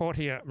to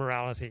courtier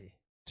morality,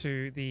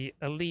 to the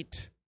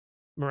elite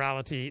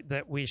morality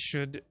that we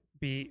should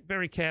be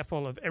very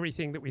careful of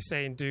everything that we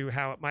say and do,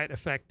 how it might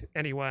affect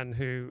anyone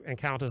who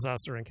encounters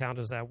us or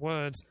encounters our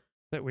words,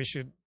 that we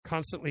should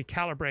constantly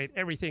calibrate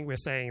everything we're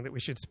saying, that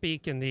we should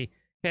speak in the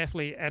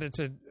carefully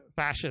edited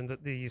fashion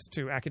that these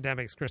two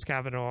academics, Chris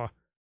Kavanaugh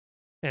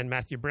and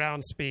Matthew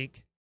Brown,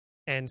 speak.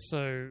 And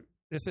so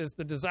this is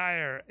the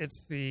desire,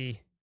 it's the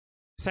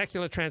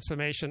secular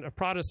transformation of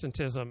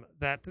Protestantism,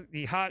 that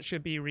the heart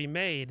should be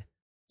remade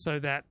so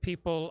that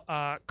people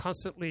are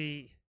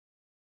constantly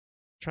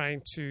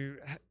trying to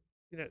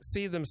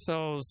see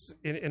themselves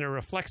in a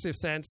reflexive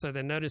sense, so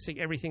they're noticing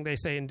everything they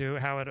say and do,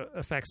 how it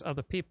affects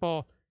other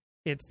people.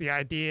 It's the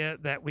idea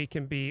that we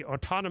can be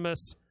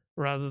autonomous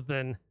rather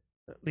than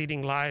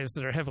leading lives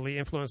that are heavily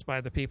influenced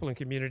by the people and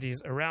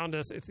communities around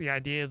us. It's the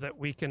idea that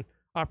we can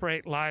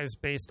operate lives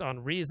based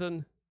on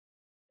reason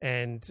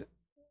and,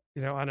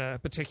 on a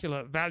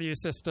particular value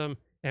system,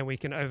 and we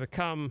can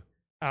overcome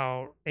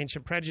our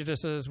ancient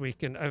prejudices, we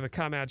can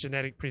overcome our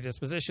genetic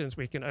predispositions,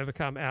 we can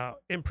overcome our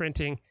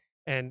imprinting,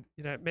 and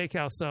make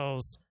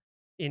ourselves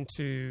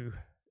into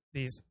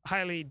these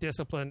highly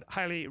disciplined,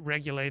 highly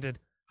regulated,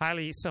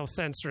 highly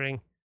self-censoring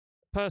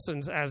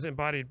persons as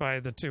embodied by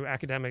the two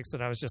academics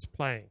that I was just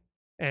playing.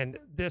 And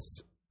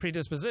this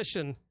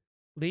predisposition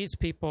leads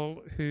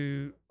people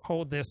who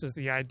hold this as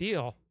the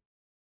ideal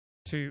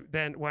to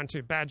then want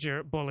to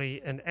badger,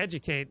 bully, and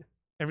educate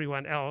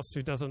everyone else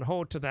who doesn't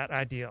hold to that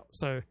ideal.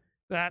 So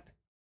that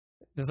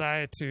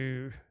desire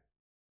to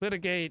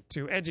litigate,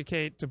 to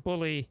educate, to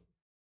bully,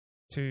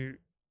 to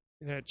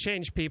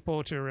change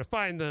people, to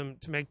refine them,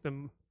 to make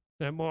them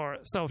more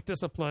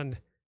self-disciplined,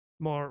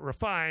 more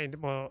refined,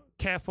 more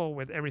careful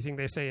with everything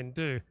they say and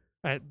do,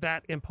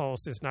 that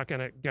impulse is not going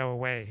to go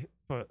away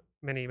for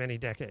many, many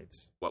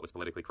decades. What was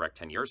politically correct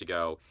 10 years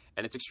ago,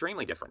 and it's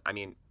extremely different. I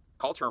mean,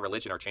 culture and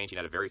religion are changing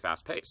at a very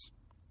fast pace.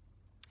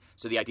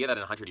 So the idea that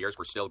in 100 years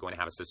we're still going to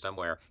have a system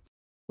where...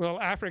 Will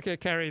Africa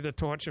carry the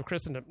torch of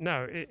Christendom?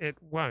 No, it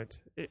won't.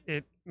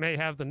 It may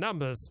have the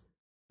numbers,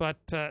 but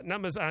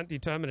numbers aren't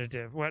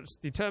determinative. What's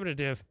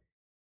determinative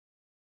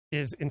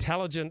is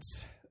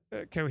intelligence,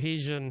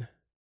 cohesion,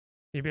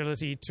 the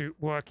ability to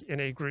work in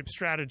a group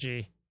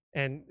strategy,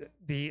 and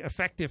the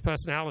effective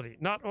personality.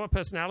 Not all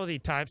personality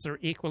types are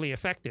equally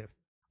effective,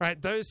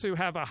 right? Those who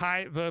have a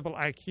high verbal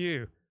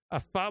IQ are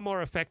far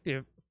more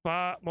effective,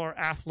 far more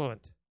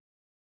affluent,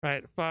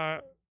 right?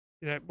 Far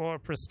more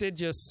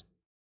prestigious,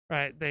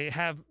 right? They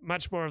have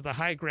much more of the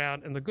high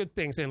ground and the good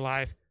things in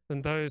life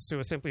than those who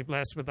are simply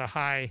blessed with a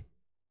high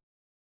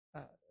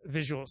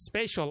visual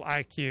spatial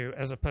IQ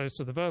as opposed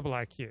to the verbal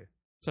IQ.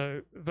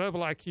 So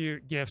verbal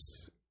IQ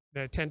gifts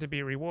tend to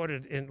be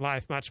rewarded in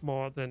life much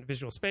more than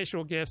visual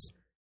spatial gifts.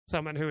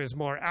 Someone who is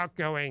more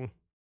outgoing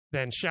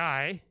than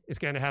shy is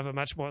going to have a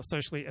much more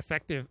socially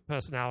effective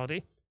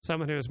personality.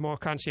 Someone who is more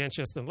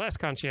conscientious than less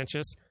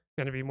conscientious is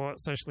going to be more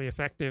socially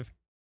effective.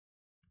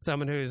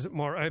 Someone who's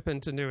more open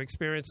to new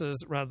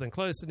experiences rather than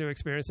closed to new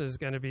experiences is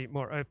going to be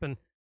more open.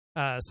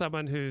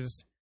 Someone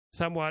who's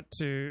somewhat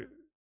to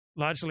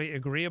largely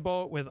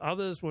agreeable with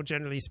others will,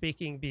 generally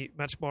speaking, be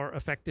much more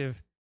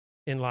effective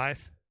in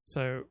life.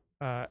 So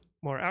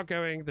more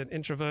outgoing than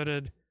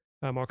introverted,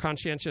 more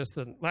conscientious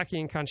than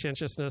lacking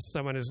conscientiousness.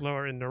 Someone who's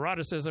lower in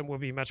neuroticism will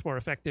be much more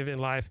effective in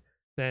life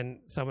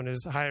than someone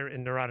who's higher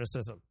in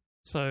neuroticism.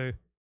 So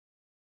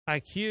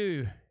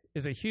IQ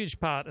is a huge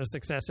part of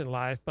success in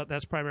life, but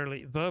that's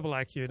primarily verbal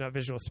IQ, not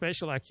visual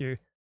spatial IQ.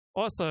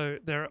 Also,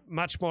 there are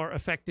much more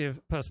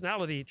effective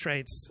personality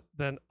traits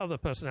than other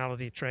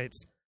personality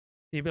traits.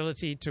 The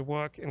ability to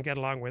work and get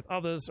along with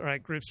others, all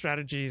right, group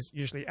strategies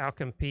usually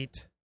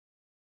outcompete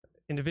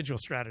individual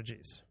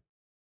strategies.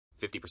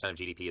 50% of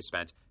GDP is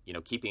spent,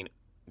 keeping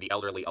the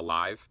elderly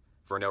alive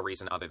for no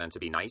reason other than to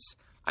be nice.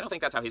 I don't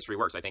think that's how history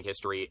works. I think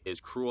history is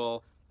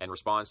cruel and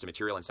responds to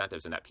material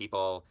incentives, and that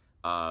people,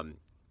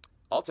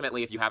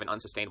 ultimately, if you have an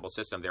unsustainable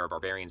system, there are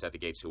barbarians at the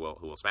gates who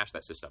will smash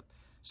that system.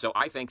 So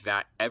I think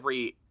that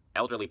every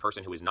elderly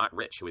person who is not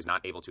rich, who is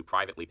not able to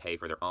privately pay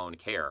for their own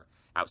care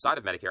outside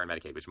of Medicare and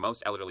Medicaid, which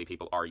most elderly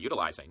people are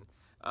utilizing,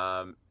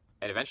 and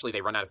eventually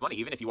they run out of money.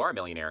 Even if you are a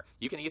millionaire,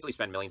 you can easily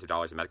spend millions of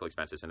dollars in medical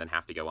expenses and then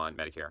have to go on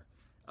Medicare.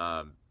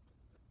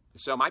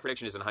 So my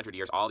prediction is in 100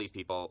 years, all these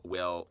people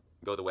will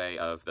go the way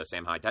of the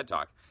Sam Hyde TED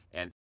Talk.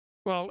 And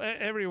well,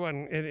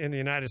 everyone in the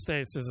United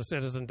States as a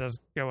citizen does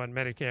go on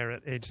Medicare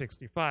at age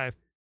 65.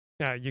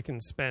 Now, you can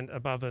spend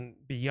above and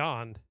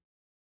beyond.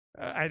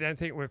 I don't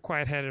think we're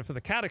quite headed for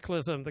the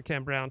cataclysm that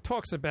Ken Brown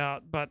talks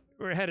about, but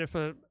we're headed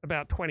for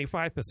about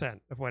 25%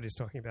 of what he's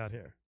talking about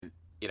here.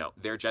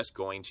 They're just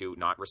going to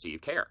not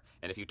receive care.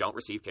 And if you don't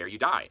receive care, you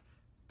die.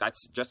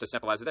 That's just as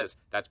simple as it is.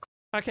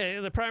 Okay,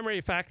 the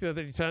primary factor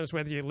that determines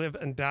whether you live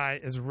and die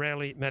is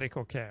rarely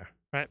medical care,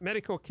 right?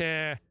 Medical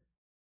care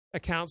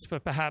accounts for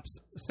perhaps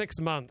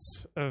 6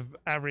 months of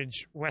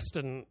average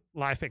Western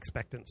life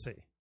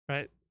expectancy,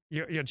 right?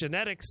 Your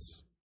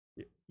genetics,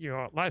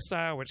 your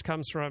lifestyle, which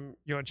comes from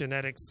your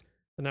genetics,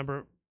 the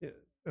number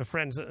of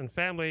friends and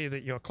family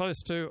that you're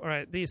close to, all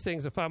right, these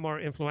things are far more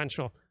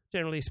influential,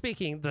 generally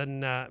speaking,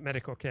 than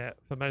medical care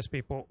for most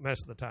people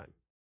most of the time.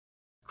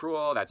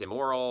 Cruel, that's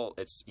immoral.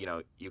 It's,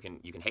 you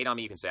can hate on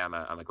me. You can say I'm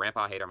a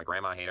grandpa hater, I'm a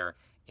grandma hater,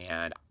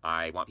 and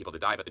I want people to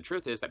die. But the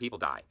truth is that people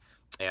die.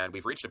 And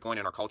we've reached a point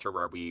in our culture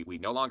where we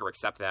no longer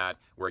accept that.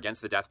 We're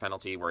against the death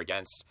penalty. We're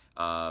against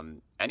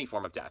any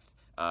form of death.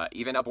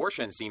 Even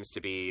abortion seems to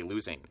be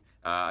losing.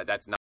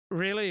 That's not...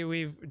 Really?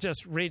 We've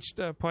just reached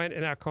a point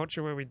in our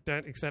culture where we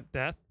don't accept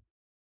death?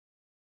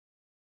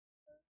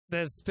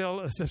 There's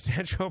still a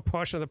substantial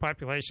portion of the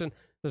population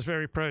that's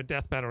very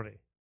pro-death penalty.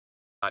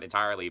 Not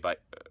entirely,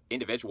 but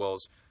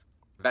individuals,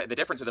 the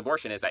difference with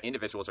abortion is that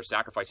individuals are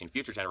sacrificing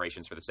future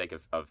generations for the sake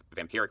of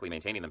vampirically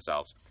maintaining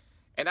themselves.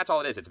 And that's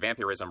all it is. It's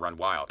vampirism run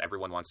wild.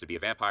 Everyone wants to be a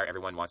vampire.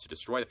 Everyone wants to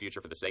destroy the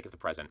future for the sake of the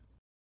present.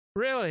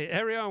 Really?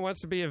 Everyone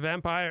wants to be a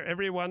vampire?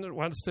 Everyone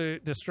wants to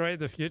destroy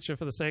the future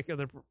for the sake of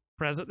the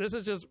present. This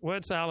is just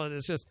word salad.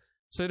 It's just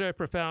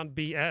pseudo-profound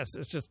BS.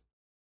 It's just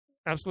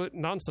absolute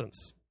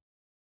nonsense.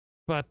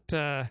 But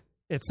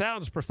it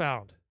sounds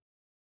profound.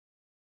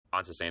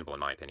 Unsustainable, in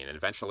my opinion. And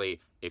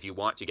eventually, if you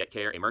want to get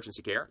care,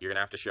 emergency care, you're going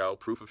to have to show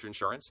proof of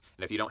insurance.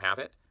 And if you don't have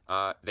it,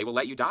 they will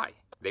let you die.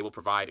 They will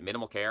provide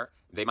minimal care.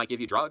 They might give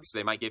you drugs.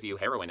 They might give you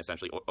heroin,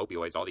 essentially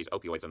opioids. All these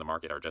opioids on the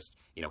market are just,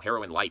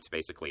 heroin light,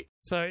 basically.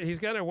 So he's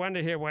going to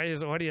wonder here why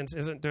his audience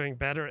isn't doing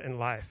better in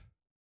life.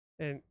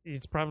 And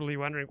he's probably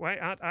wondering, why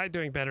aren't I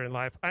doing better in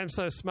life? I'm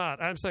so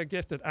smart. I'm so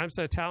gifted. I'm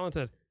so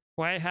talented.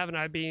 Why haven't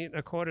I been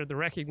accorded the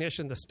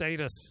recognition, the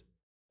status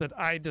that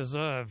I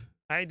deserve?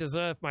 I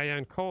deserve my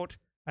own cult.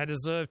 I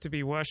deserve to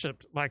be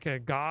worshipped like a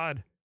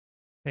god,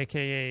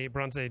 a.k.a.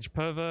 Bronze Age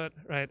pervert,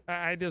 right?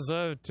 I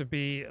deserve to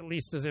be at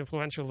least as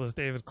influential as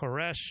David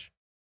Koresh.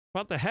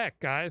 What the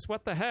heck, guys?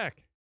 What the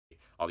heck?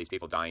 All these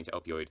people dying to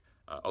opioid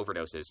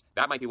overdoses,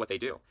 that might be what they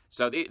do.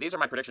 So these are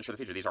my predictions for the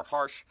future. These are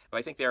harsh, but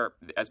I think they're,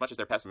 as much as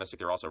they're pessimistic,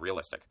 they're also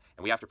realistic.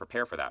 And we have to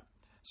prepare for that.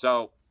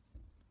 So,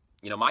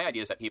 my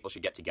idea is that people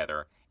should get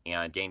together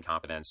and gain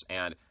competence.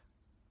 And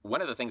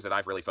one of the things that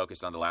I've really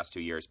focused on the last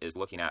 2 years is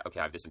looking at, okay,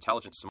 I have this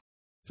intelligent, smart.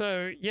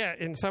 So, yeah,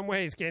 in some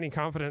ways, gaining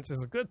confidence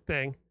is a good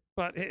thing,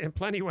 but in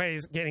plenty of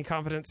ways, gaining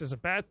confidence is a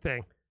bad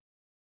thing.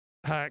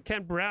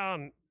 Ken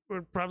Brown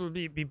would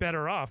probably be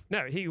better off.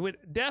 No, he would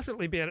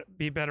definitely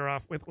be better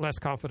off with less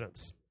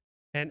confidence.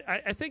 And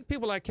I think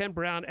people like Ken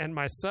Brown and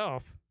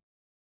myself,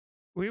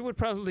 we would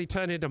probably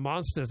turn into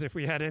monsters if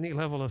we had any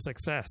level of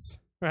success,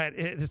 right?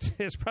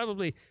 It's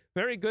probably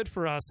very good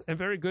for us and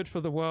very good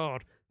for the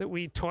world that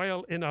we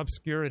toil in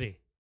obscurity,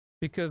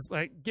 because,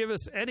 give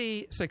us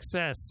any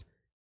success,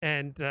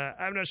 and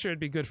I'm not sure it'd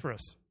be good for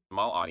us.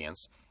 Small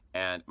audience.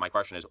 And my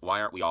question is,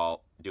 why aren't we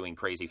all doing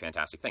crazy,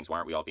 fantastic things? Why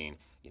aren't we all being,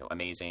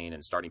 amazing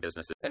and starting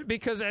businesses?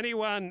 Because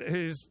anyone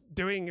who's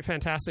doing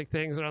fantastic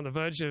things or on the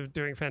verge of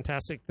doing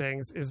fantastic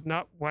things is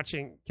not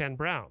watching Ken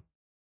Brown.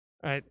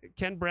 Right?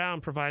 Ken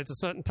Brown provides a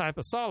certain type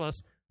of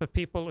solace for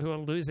people who are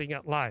losing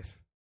at life.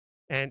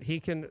 And he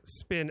can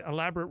spin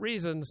elaborate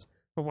reasons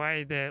for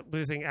why they're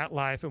losing at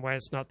life and why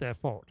it's not their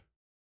fault.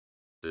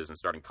 And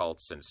starting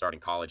cults and starting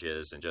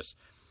colleges and just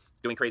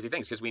doing crazy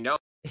things, because we know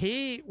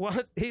he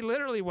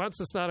literally wants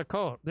to start a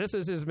cult. This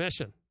is his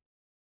mission.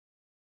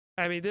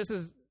 I mean, this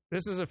is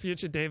a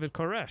future David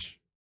Koresh.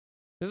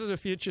 This is a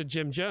future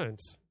Jim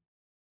Jones.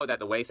 That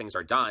the way things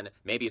are done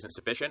maybe isn't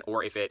sufficient,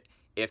 or if it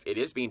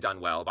is being done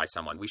well by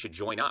someone, we should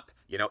join up.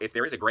 If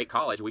there is a great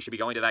college, we should be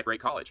going to that great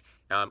college.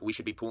 We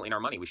should be pooling our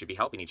money. We should be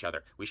helping each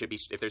other. We should be,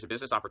 if there's a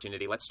business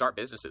opportunity, let's start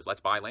businesses.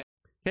 Let's buy land.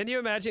 Can you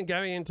imagine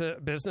going into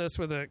business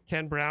with a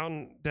Ken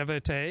Brown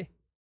devotee?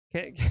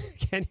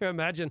 Can you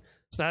imagine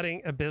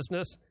starting a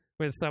business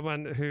with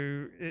someone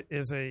who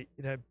is a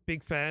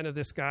big fan of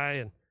this guy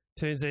and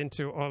tunes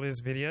into all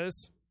his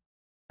videos?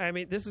 I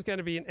mean, this is going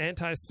to be an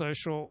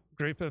antisocial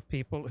group of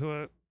people who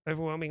are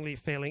overwhelmingly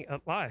failing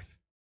at life.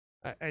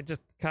 I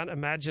just can't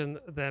imagine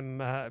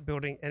them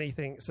building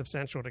anything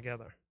substantial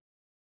together.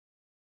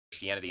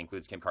 Christianity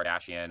includes Kim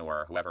Kardashian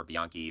or whoever,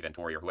 Bianchi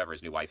Ventori, or whoever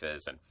his new wife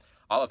is, and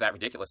all of that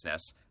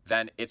ridiculousness,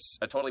 then it's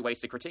a totally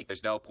wasted critique.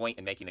 There's no point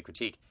in making the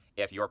critique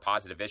if your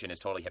positive vision is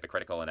totally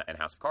hypocritical in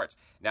House of Cards.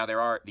 Now, there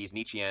are these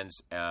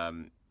Nietzscheans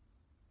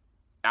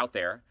out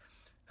there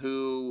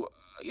who,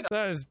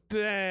 those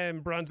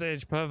damn Bronze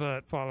Age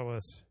pervert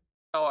followers.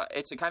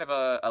 It's a kind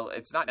of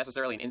it's not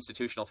necessarily an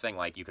institutional thing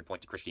like you could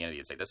point to Christianity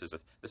and say this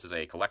is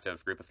a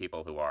collective group of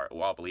people who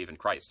all believe in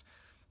Christ.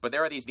 But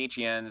there are these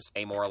Nietzscheans,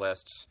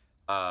 amoralists,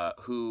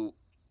 who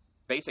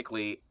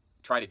basically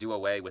try to do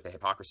away with the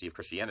hypocrisy of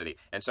Christianity.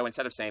 And so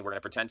instead of saying we're going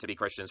to pretend to be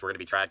Christians, we're going to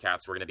be trad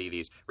cats, we're going to be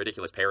these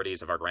ridiculous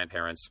parodies of our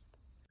grandparents.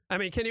 I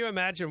mean, can you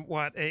imagine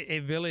what a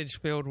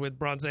village filled with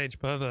Bronze Age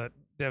pervert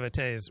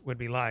devotees would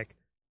be like?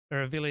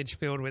 Or a village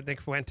filled with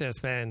Nick Fuentes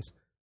fans?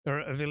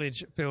 Or a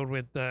village filled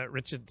with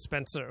Richard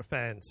Spencer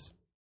fans?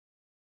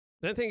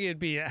 I don't think it'd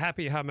be a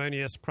happy,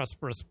 harmonious,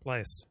 prosperous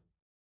place.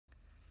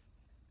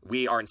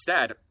 We are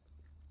instead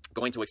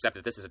going to accept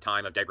that this is a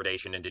time of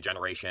degradation and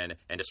degeneration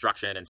and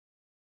destruction. And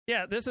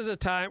yeah, this is a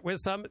time with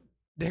some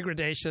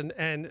degradation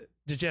and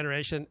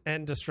degeneration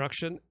and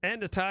destruction,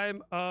 and a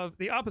time of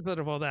the opposite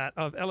of all that,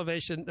 of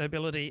elevation,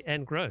 nobility,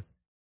 and growth.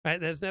 Right?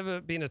 There's never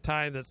been a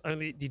time that's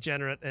only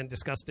degenerate and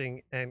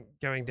disgusting and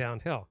going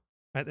downhill.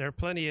 Right? There are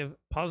plenty of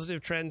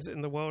positive trends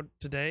in the world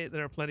today.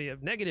 There are plenty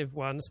of negative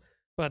ones,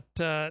 but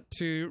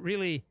to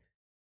really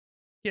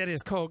get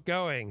his cult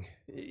going,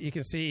 you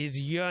can see he's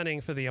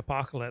yearning for the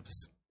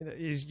apocalypse.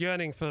 He's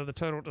yearning for the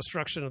total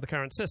destruction of the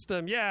current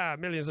system. Yeah,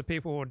 millions of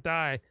people will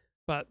die,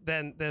 but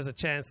then there's a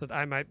chance that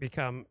I might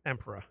become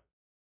emperor.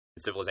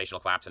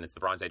 Civilizational collapse, and it's the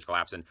Bronze Age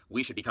collapse, and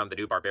we should become the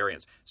new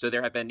barbarians. So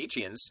there have been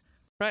Nietzscheans.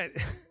 Right.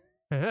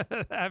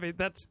 I mean,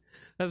 that's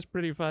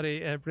pretty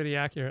funny and pretty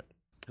accurate.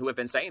 Who have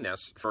been saying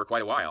this for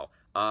quite a while.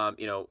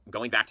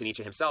 Going back to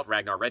Nietzsche himself,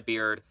 Ragnar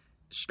Redbeard,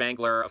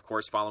 Spengler, of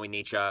course, following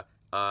Nietzsche.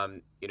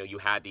 You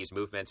had these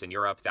movements in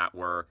Europe that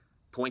were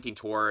pointing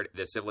toward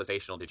this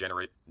civilizational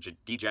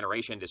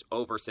degeneration, this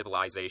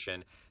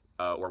over-civilization,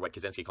 or what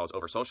Kaczynski calls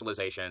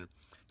over-socialization.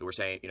 We're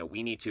saying,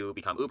 we need to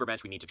become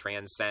Ubermensch, we need to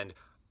transcend,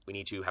 we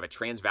need to have a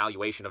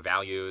transvaluation of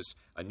values,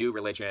 a new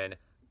religion,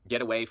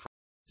 get away from...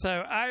 So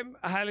I'm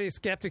highly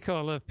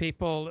skeptical of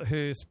people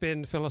who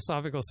spin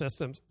philosophical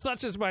systems,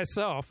 such as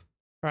myself,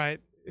 right,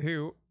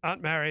 who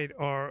aren't married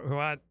or who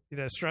aren't,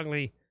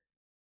 strongly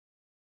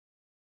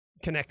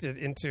connected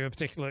into a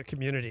particular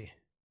community,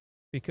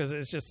 because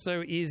it's just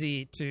so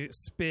easy to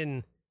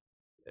spin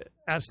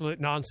absolute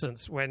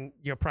nonsense when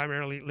you're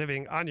primarily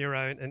living on your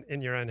own and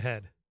in your own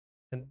head.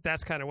 And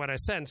that's kind of what I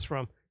sense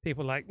from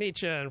people like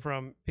Nietzsche and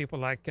from people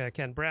like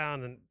Ken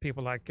Brown and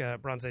people like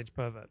Bronze Age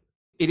Pervert.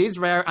 It is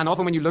rare, and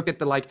often when you look at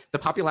the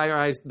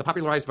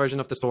popularized version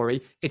of the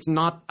story, it's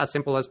not as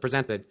simple as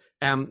presented.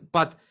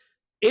 But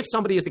if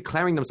somebody is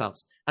declaring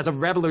themselves as a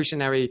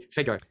revolutionary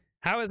figure,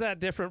 how is that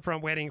different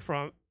from waiting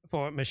for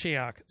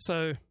Mashiach?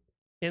 So,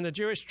 in the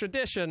Jewish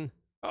tradition,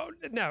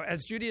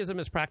 as Judaism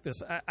is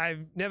practiced,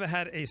 I've never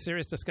had a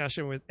serious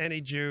discussion with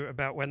any Jew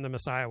about when the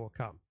Messiah will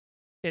come.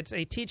 It's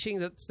a teaching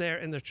that's there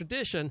in the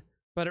tradition,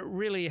 but it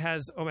really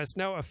has almost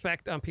no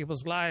effect on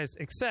people's lives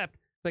except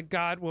that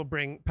God will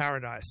bring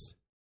paradise.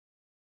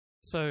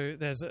 So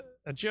there's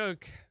a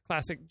joke,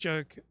 classic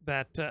joke,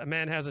 that a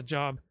man has a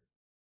job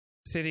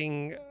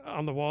sitting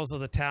on the walls of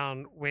the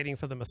town waiting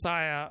for the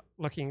Messiah,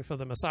 looking for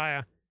the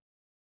Messiah,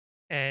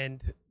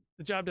 and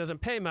the job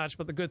doesn't pay much,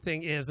 but the good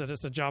thing is that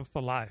it's a job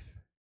for life.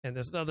 And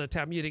there's another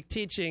Talmudic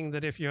teaching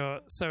that if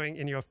you're sowing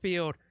in your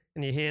field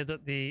and you hear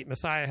that the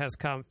Messiah has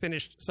come,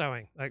 finish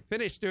sowing, like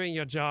finish doing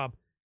your job,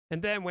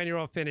 and then when you're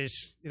all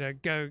finished,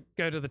 go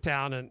to the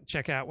town and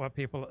check out what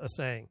people are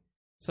saying.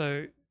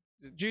 So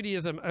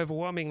Judaism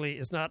overwhelmingly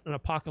is not an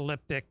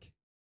apocalyptic,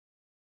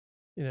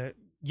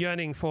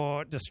 yearning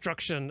for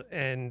destruction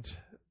and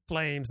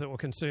flames that will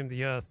consume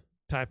the earth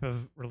type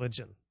of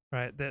religion,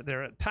 right?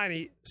 There are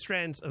tiny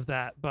strands of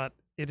that, but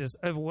it is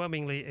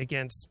overwhelmingly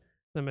against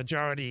the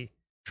majority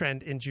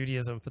trend in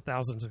Judaism for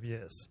thousands of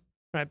years.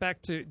 Right,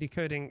 back to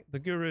Decoding the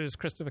Gurus.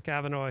 Christopher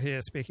Cavanaugh here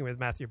speaking with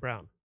Matthew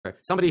Brown.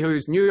 Somebody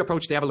whose new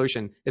approach to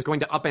evolution is going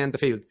to upend the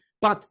field,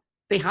 but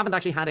they haven't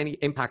actually had any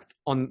impact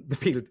on the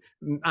field.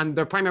 And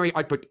their primary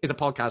output is a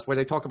podcast where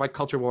they talk about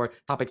culture war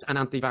topics and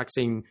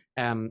anti-vaccine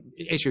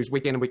issues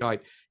week in and week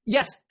out.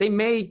 Yes, they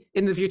may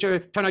in the future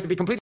turn out to be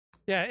completely...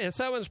 Yeah, if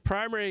someone's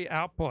primary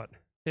output,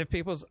 if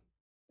people's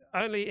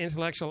only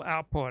intellectual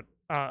output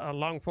are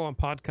long-form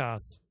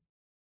podcasts,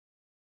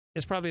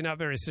 it's probably not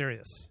very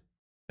serious.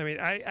 I mean,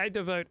 I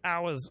devote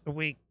hours a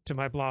week to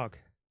my blog,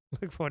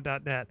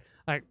 lookfor.net,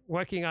 like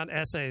working on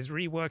essays,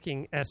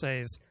 reworking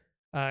essays,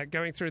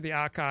 going through the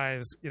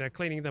archives,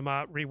 cleaning them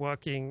up,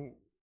 reworking,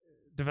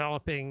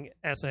 developing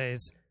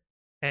essays,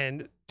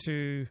 and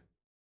to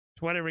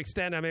whatever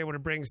extent I'm able to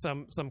bring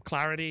some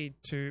clarity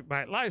to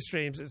my live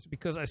streams is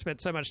because I spent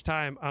so much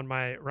time on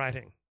my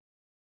writing.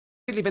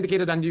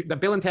 Vindicated on the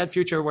Bill and Ted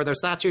future where there's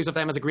statues of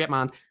them as a great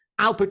man.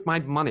 I'll put my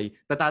money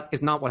that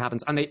is not what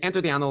happens. And they enter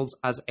the annals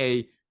as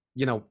a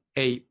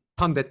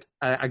pundit,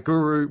 a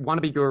guru,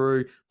 wannabe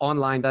guru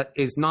online that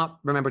is not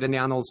remembered in the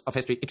annals of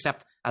history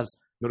except as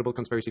notable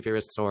conspiracy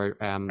theorists or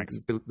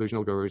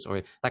delusional gurus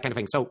or that kind of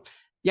thing. So,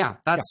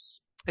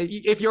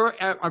 if you're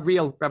a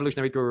real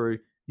revolutionary guru,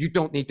 you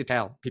don't need to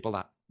tell people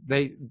that.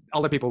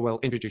 Other people will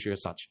introduce you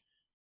as such.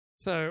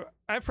 So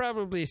I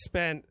probably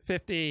spent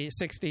 50,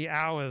 60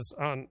 hours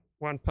on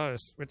one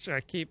post, which I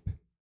keep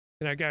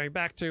going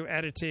back to,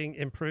 editing,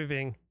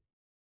 improving.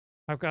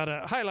 I've got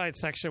a highlight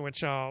section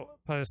which I'll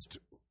post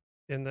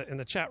in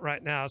the chat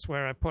right now. It's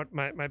where I put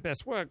my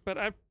best work. But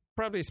I've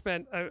probably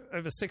spent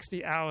over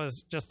 60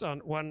 hours just on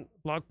one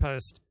blog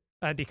post,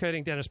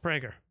 decoding Dennis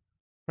Prager,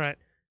 right?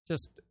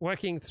 Just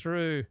working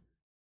through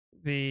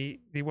the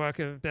work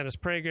of Dennis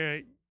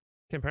Prager,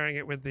 comparing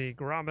it with the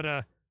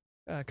Gurometer,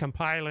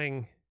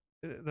 compiling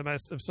the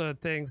most absurd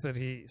things that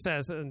he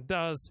says and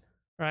does,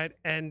 right?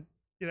 And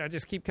I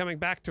just keep coming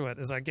back to it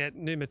as I get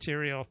new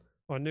material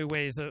or new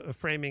ways of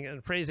framing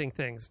and phrasing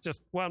things.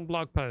 Just one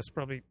blog post,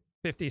 probably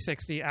 50,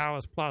 60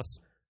 hours plus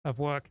of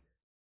work.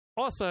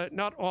 Also,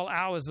 not all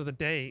hours of the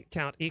day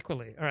count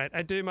equally, all right?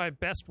 I do my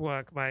best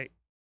work, my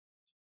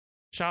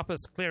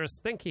sharpest,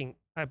 clearest thinking,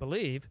 I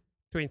believe,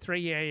 between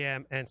 3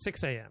 a.m. and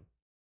 6 a.m.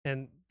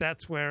 And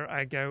that's where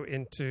I go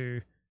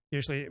into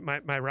usually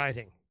my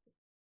writing.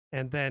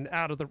 And then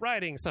out of the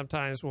writing,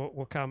 sometimes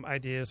will come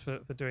ideas for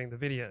doing the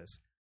videos.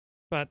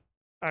 But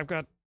I've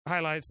got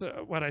highlights,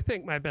 what I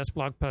think my best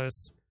blog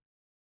posts,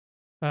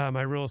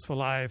 my rules for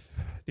life,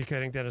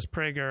 decoding Dennis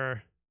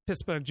Prager,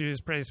 Pittsburgh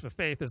Jews praised for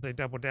faith as they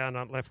double down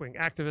on left-wing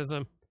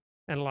activism,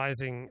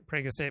 analyzing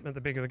Prager's statement,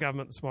 the bigger the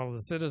government, the smaller the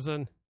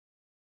citizen,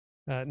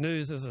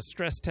 news as a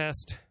stress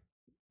test,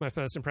 my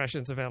first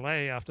impressions of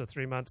LA after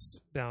 3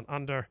 months down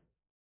under,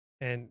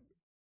 and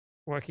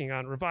working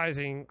on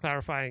revising,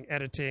 clarifying,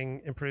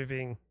 editing,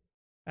 improving,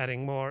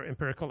 adding more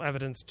empirical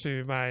evidence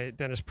to my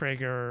Dennis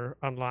Prager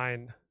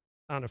online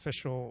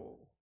unofficial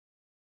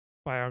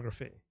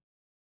biography.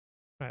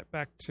 Right,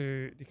 back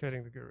to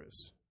Decoding the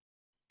Gurus.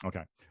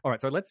 Okay. All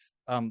right. So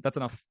that's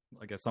enough,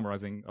 I guess,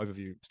 summarizing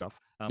overview stuff.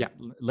 Yeah.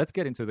 Let's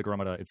get into the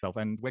garometer itself.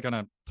 And we're going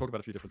to talk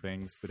about a few different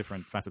things, the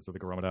different facets of the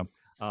garometer.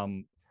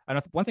 And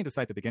one thing to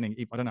say at the beginning,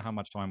 I don't know how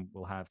much time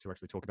we'll have to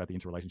actually talk about the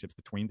interrelationships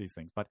between these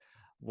things, but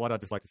what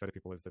I'd just like to say to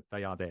people is that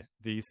they are there.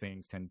 These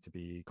things tend to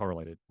be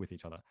correlated with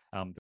each other.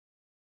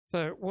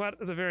 So what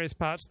are the various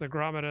parts of the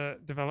garometer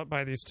developed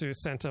by these two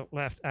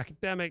center-left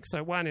academics?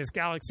 So one is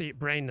galaxy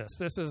brainness.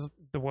 This is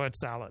the word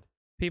salad.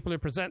 People who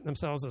present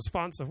themselves as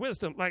fonts of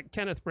wisdom, like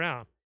Kenneth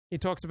Brown. He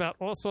talks about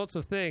all sorts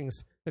of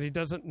things that he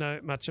doesn't know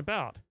much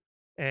about.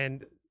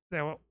 And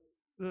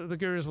the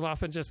gurus will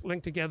often just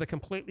link together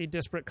completely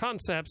disparate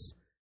concepts.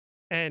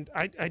 And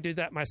I do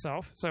that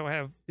myself. So I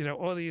have,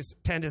 all these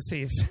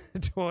tendencies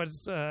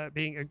towards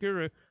being a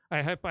guru.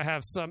 I hope I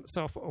have some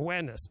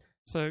self-awareness.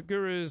 So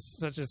gurus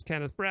such as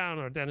Kenneth Brown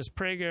or Dennis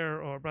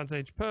Prager or Bronze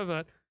Age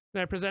Pervert,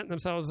 they present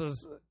themselves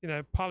as,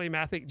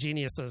 polymathic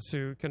geniuses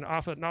who can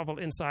offer novel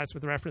insights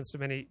with reference to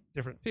many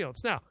different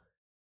fields. Now,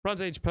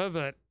 Bronze Age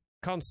Pervert,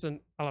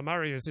 Constant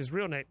Alamari is his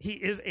real name. He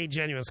is a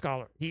genuine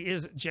scholar. He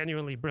is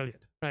genuinely brilliant.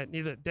 Right?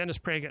 Neither Dennis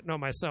Prager nor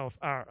myself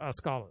are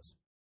scholars.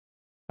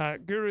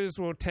 Gurus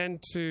will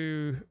tend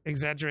to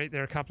exaggerate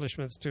their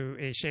accomplishments to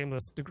a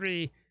shameless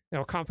degree.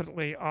 They'll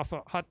confidently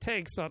offer hot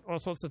takes on all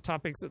sorts of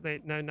topics that they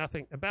know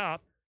nothing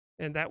about,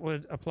 and that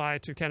would apply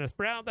to Kenneth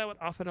Brown. That would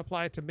often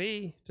apply to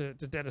me, to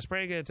Dennis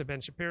Prager, to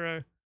Ben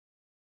Shapiro.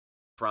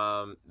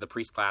 From the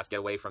priest class, get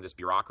away from this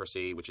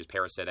bureaucracy, which is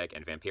parasitic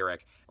and vampiric,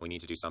 and we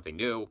need to do something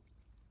new.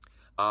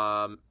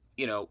 Part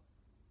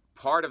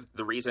of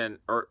the reason,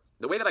 or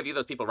the way that I view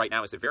those people right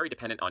now, is they're very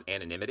dependent on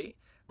anonymity.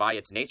 By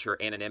its nature,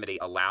 anonymity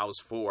allows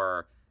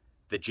for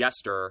the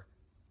jester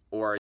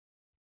or...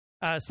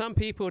 Some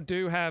people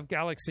do have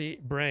galaxy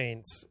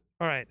brains.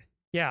 All right.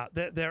 Yeah,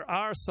 there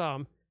are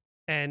some,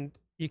 and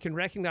you can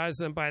recognize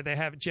them by they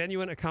have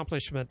genuine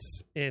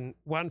accomplishments in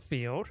one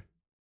field,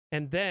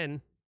 and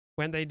then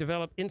when they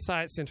develop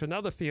insights into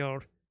another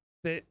field,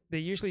 they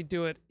usually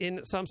do it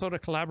in some sort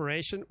of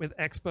collaboration with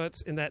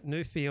experts in that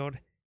new field,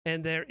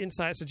 and their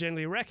insights are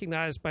generally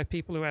recognized by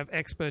people who have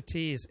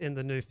expertise in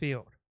the new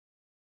field.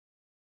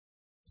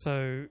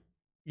 So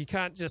you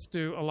can't just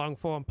do a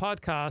long-form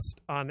podcast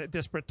on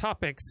disparate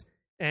topics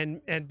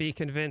and be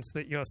convinced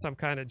that you're some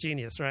kind of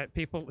genius, right?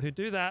 People who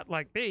do that,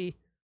 like me,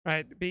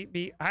 right,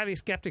 be highly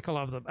skeptical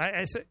of them.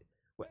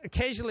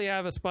 Occasionally I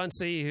have a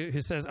sponsee who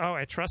says, "Oh,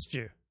 I trust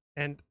you."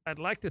 And I'd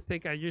like to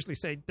think I usually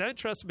say, "Don't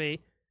trust me.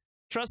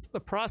 Trust the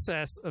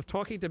process of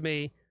talking to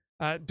me,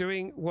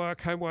 doing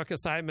homework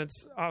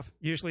assignments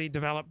usually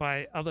developed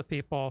by other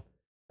people.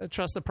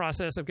 Trust the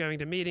process of going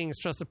to meetings.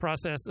 Trust the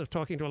process of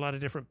talking to a lot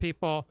of different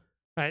people.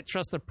 Right?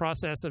 Trust the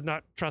process of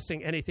not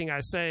trusting anything I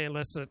say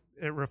unless it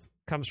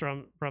comes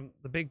from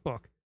the big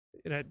book.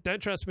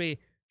 Don't trust me.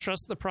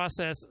 Trust the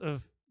process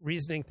of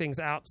reasoning things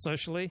out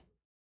socially.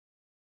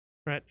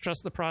 Right?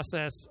 Trust the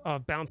process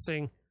of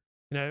bouncing,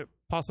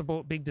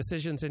 possible big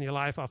decisions in your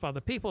life off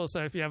other people.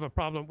 So if you have a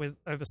problem with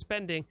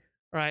overspending,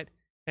 right,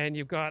 and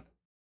you've got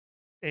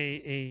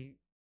a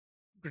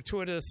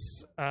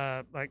gratuitous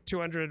like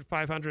 $200,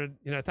 $500,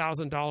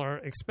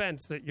 $1,000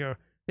 expense that you're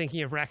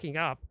thinking of racking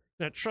up,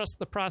 trust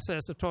the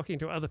process of talking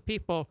to other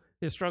people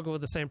who struggle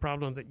with the same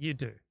problem that you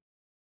do.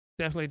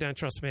 Definitely don't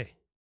trust me.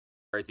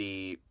 Or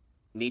the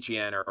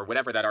Nietzschean or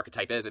whatever that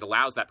archetype is, it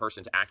allows that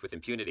person to act with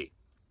impunity.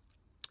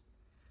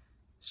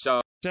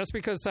 So just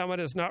because someone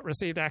has not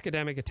received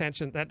academic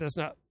attention, that does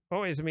not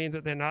always mean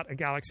that they're not a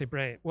galaxy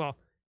brain. Well,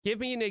 give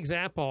me an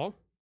example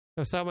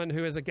of someone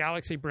who is a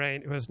galaxy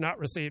brain who has not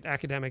received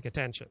academic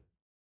attention.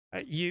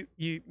 You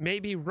may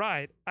be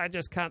right. I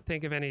just can't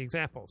think of any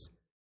examples.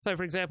 So,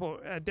 for example,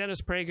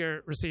 Dennis Prager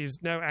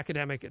receives no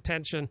academic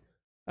attention.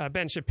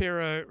 Ben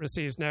Shapiro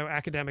receives no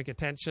academic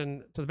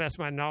attention. To the best of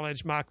my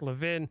knowledge, Mark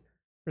Levin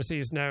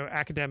receives no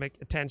academic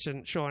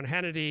attention. Sean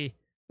Hannity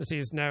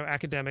receives no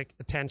academic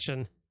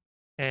attention.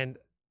 And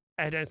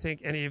I don't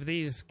think any of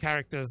these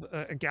characters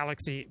are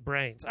galaxy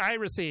brains. I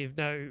received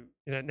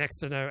next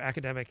to no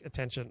academic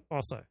attention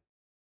also.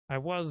 I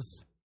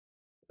was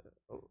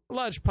a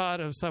large part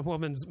of some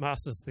woman's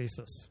master's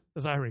thesis,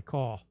 as I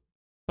recall.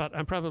 But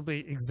I'm probably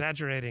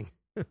exaggerating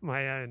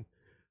my own.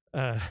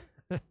 I'm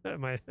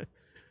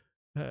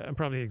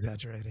probably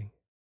exaggerating.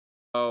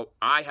 So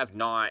I have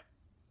not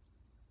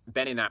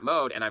been in that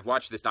mode, and I've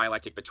watched this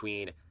dialectic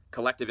between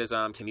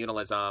collectivism,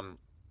 communalism.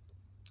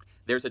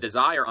 There's a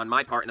desire on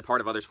my part and the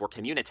part of others for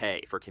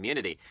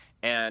community.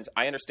 And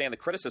I understand the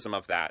criticism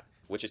of that,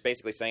 which is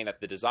basically saying that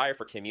the desire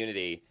for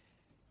community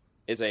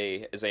is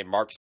a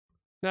Marxist.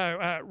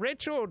 No,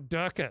 Rachel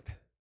Durkett.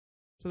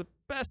 So the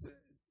best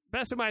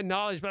of my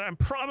knowledge, but I'm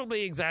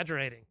probably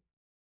exaggerating.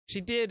 She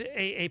did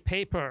a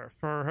paper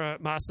for her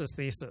master's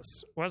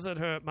thesis. Was it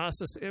her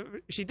master's?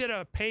 She did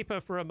a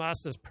paper for a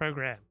master's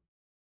program,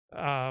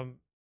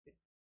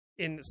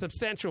 in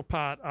substantial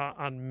part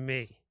on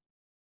me.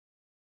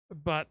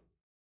 But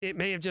it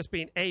may have just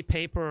been a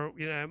paper,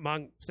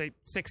 among, say,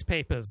 6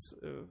 papers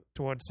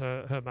towards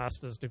her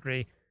master's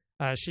degree.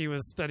 She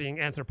was studying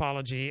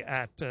anthropology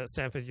at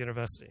Stanford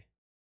University.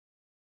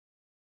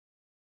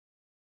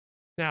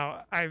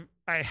 Now, I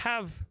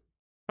have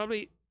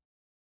probably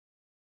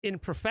in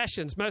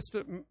professions, most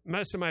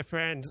of my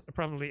friends are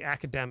probably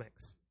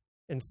academics.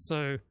 And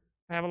so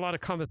I have a lot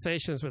of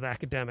conversations with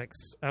academics.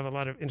 I have a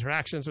lot of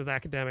interactions with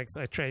academics.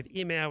 I trade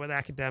email with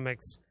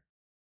academics.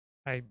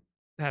 I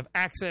have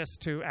access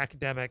to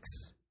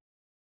academics.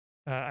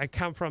 I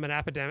come from an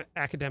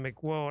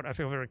academic world. I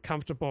feel very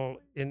comfortable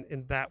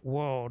in that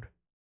world.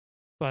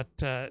 But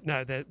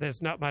no,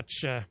 there's not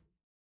much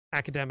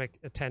academic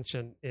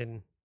attention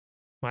in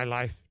my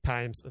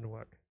lifetimes and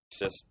work.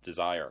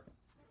 Desire.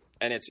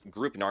 And it's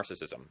group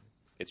narcissism.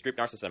 It's group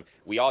narcissism.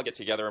 We all get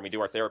together and we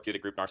do our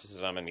therapeutic group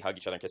narcissism and we hug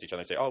each other and kiss each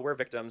other and say, oh, we're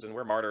victims and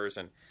we're martyrs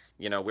and,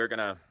 we're going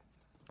to...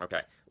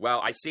 Okay.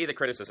 Well, I see the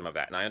criticism of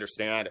that and I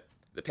understand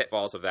the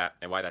pitfalls of that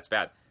and why that's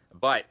bad.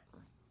 But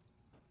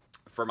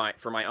for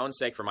my own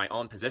sake, for my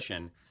own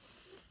position,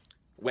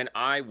 when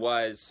I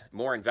was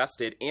more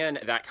invested in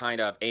that kind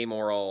of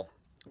amoral,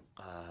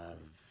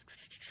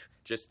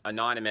 just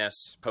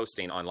anonymous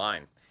posting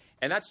online,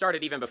 and that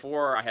started even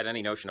before I had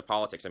any notion of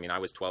politics. I mean, I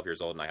was 12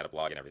 years old and I had a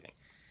blog and everything.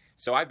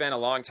 So I've been a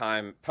long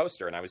time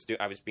poster, and I was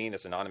being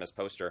this anonymous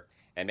poster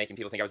and making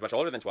people think I was much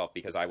older than 12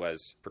 because I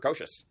was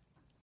precocious.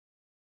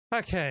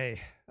 Okay,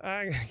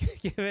 I'm going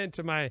to give in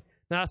to my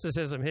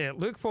narcissism here.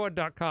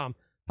 LukeFord.com,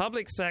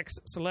 Public Sex,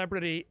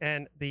 Celebrity,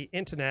 and the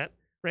Internet.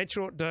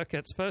 Rachel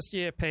Durkett's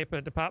first-year paper,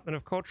 Department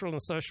of Cultural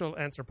and Social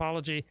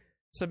Anthropology,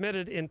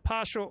 submitted in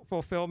partial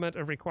fulfillment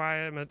of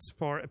requirements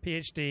for a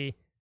PhD,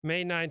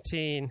 May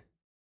 19,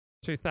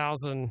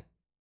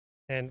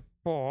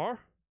 2004.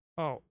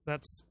 Oh,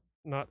 that's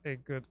not a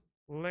good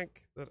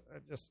link that I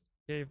just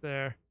gave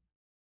there.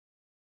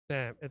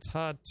 Damn, it's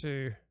hard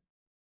to...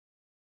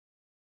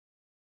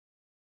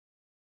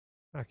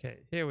 Okay,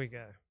 here we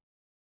go.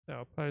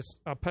 So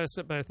I'll post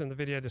it both in the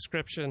video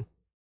description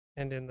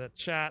and in the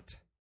chat.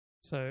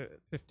 So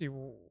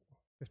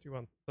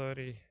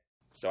 5130.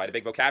 So I had a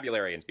big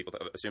vocabulary and people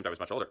assumed I was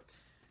much older.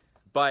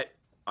 But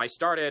I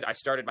started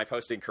my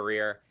posting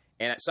career,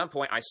 and at some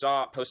point I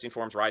saw posting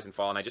forums rise and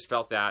fall, and I just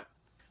felt that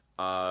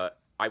I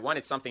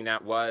wanted something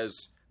that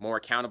was more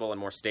accountable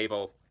and more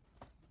stable.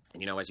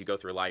 And, as you go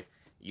through life,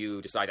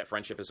 you decide that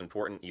friendship is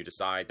important. You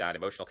decide that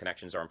emotional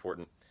connections are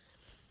important.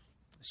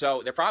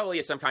 So there probably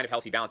is some kind of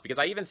healthy balance, because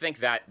I even think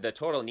that the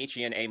total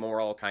Nietzschean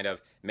amoral kind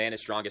of man is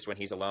strongest when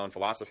he's alone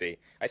philosophy,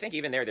 I think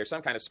even there's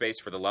some kind of space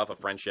for the love of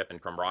friendship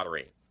and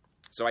camaraderie.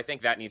 So I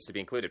think that needs to be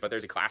included. But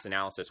there's a class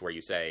analysis where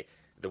you say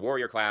the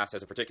warrior class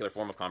has a particular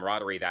form of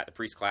camaraderie that the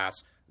priest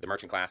class, the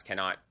merchant class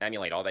cannot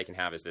emulate. All they can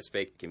have is this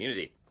fake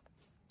community.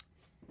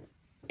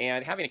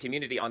 And having a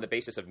community on the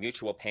basis of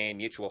mutual pain,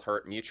 mutual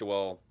hurt,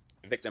 mutual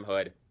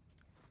victimhood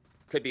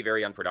could be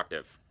very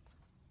unproductive.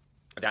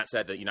 That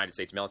said, the United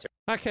States military...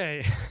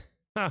 Okay,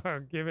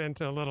 I'll give in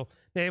to a little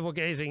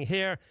navel-gazing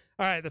here.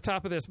 All right, the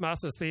top of this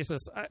master's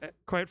thesis,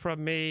 quote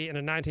from me in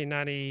a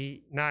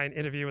 1999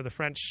 interview with a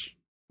French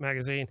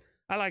magazine.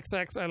 I like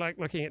sex. I like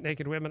looking at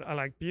naked women. I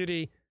like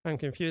beauty. I'm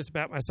confused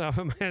about myself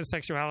and my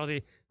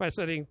sexuality. By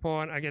studying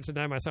porn, I get to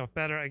know myself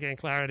better. I gain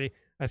clarity.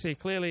 I see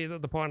clearly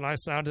that the porn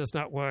lifestyle does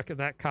not work, and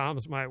that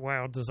calms my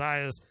wild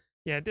desires.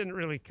 Yeah, it didn't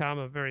really calm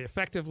them very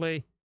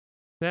effectively.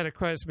 Then it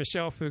quotes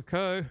Michel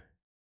Foucault.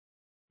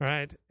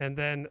 Right, and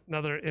then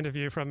another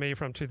interview from me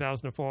from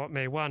 2004,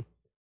 May 1.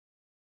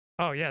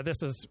 Oh, yeah,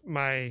 this is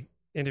my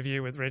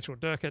interview with Rachel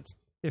Durkett.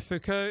 If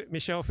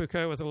Michel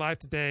Foucault was alive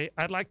today,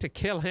 I'd like to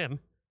kill him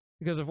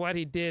because of what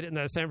he did in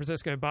those San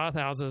Francisco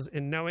bathhouses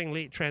in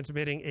knowingly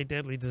transmitting a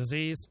deadly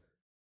disease.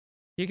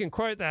 You can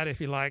quote that if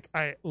you like.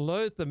 I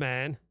loathe the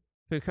man.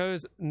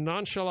 Foucault's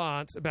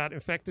nonchalance about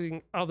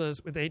infecting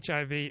others with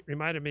HIV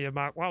reminded me of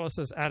Mark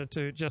Wallace's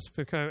attitude, just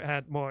Foucault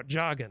had more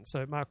jargon.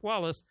 So Mark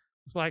Wallace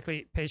was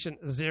likely patient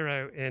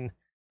zero in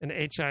an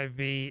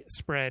HIV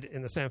spread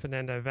in the San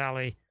Fernando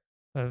Valley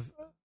of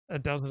a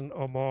dozen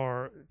or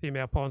more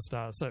female porn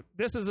stars. So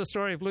this is the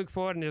story of Luke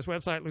Ford and his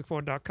website,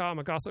 lukeford.com,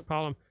 a gossip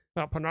column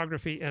about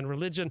pornography and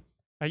religion.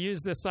 I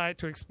use this site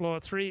to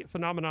explore three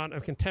phenomena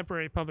of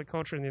contemporary public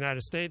culture in the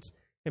United States: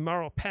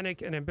 immoral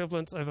panic and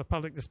ambivalence over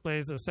public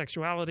displays of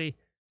sexuality,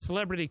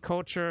 celebrity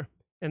culture,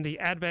 and the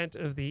advent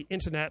of the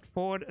internet.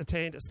 Ford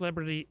attained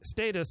celebrity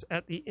status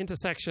at the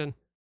intersection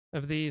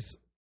of these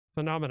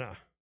phenomena.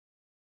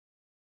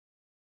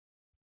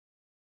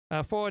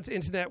 Ford's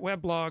internet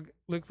weblog,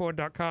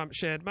 lukeford.com,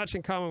 shared much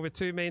in common with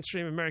two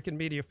mainstream American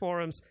media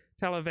forums,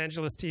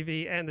 Televangelist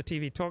TV and the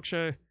TV talk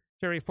show.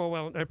 Jerry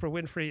Falwell and Oprah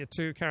Winfrey are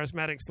two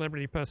charismatic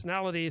celebrity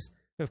personalities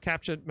who have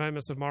captured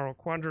moments of moral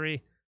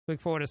quandary. Luke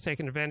Ford has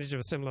taken advantage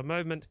of a similar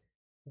moment.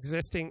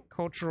 Existing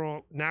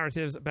cultural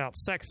narratives about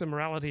sex and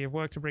morality have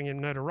worked to bring him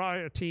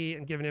notoriety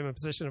and given him a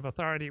position of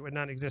authority where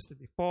none existed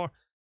before.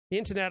 The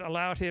internet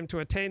allowed him to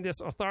attain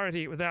this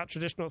authority without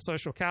traditional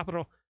social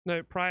capital,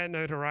 no prior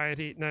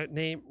notoriety, no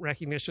name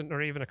recognition,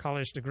 or even a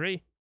college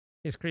degree.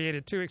 He's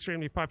created two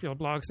extremely popular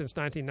blogs since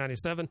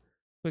 1997.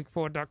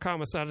 LukeFord.com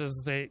was started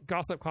as a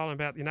gossip column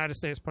about the United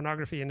States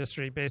pornography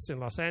industry based in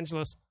Los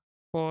Angeles.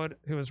 Ford,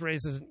 who was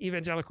raised as an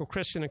evangelical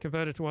Christian and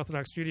converted to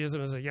Orthodox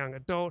Judaism as a young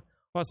adult,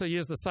 Also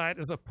used the site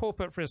as a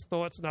pulpit for his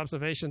thoughts and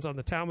observations on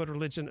the Talmud,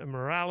 religion, and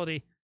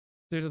morality.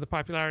 Due to the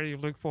popularity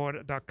of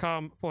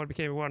LukeFord.com, Ford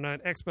became a well-known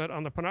expert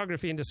on the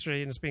pornography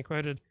industry and has been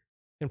quoted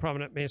in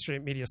prominent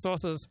mainstream media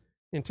sources.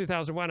 In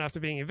 2001, after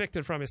being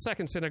evicted from his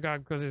second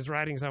synagogue because of his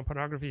writings on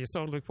pornography, he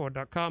sold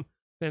LukeFord.com,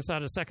 then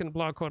started a second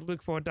blog called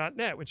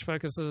LukeFord.net, which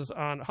focuses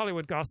on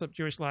Hollywood gossip,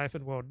 Jewish life,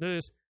 and world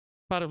news.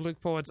 Part of Luke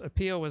Ford's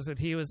appeal was that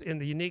he was in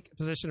the unique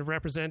position of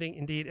representing,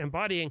 indeed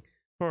embodying,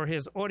 for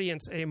his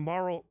audience a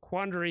moral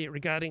quandary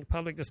regarding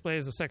public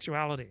displays of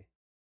sexuality.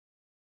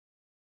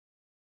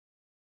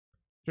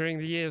 During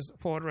the years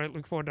Ford wrote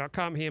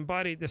LukeFord.com, he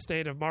embodied the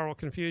state of moral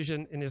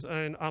confusion in his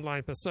own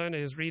online persona.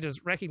 His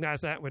readers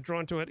recognized that, were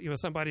drawn to it. He was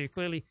somebody who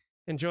clearly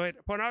enjoyed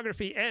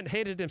pornography and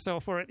hated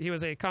himself for it. He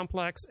was a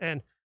complex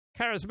and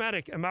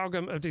charismatic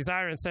amalgam of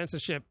desire and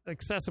censorship,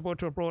 accessible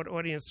to a broad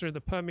audience through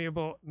the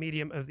permeable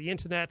medium of the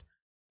internet.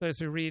 Those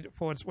who read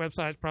Ford's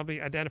website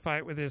probably identify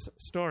it with his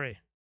story.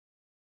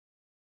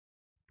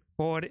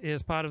 Ford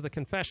is part of the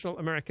confessional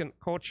American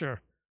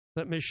culture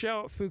that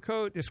Michel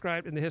Foucault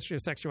described in The History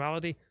of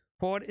Sexuality.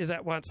 Ford is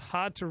at once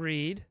hard to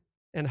read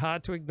and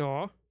hard to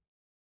ignore,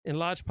 in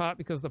large part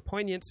because the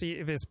poignancy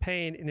of his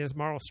pain in his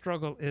moral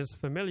struggle is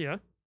familiar.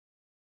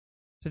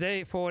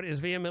 Today, Ford is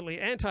vehemently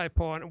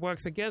anti-porn and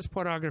works against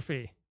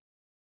pornography.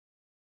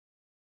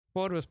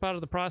 Ford was part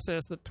of the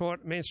process that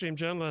taught mainstream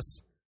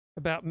journalists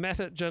about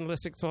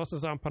meta-journalistic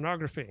sources on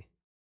pornography.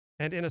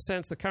 And in a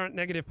sense, the current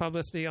negative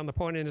publicity on the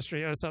porn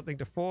industry owes something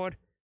to Ford.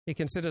 He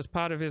considers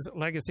part of his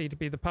legacy to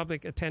be the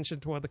public attention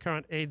toward the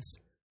current AIDS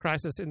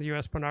crisis in the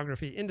U.S.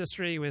 pornography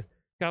industry, with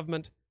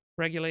government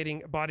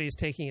regulating bodies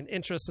taking an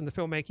interest in the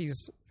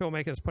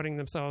filmmakers putting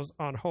themselves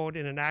on hold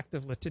in an act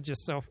of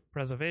litigious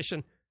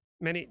self-preservation.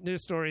 Many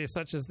news stories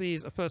such as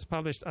these are first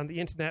published on the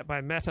internet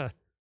by meta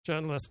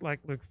journalists like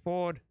Luke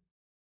Ford.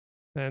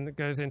 Then it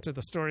goes into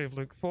the story of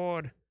Luke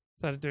Ford.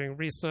 Started doing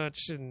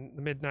research in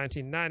the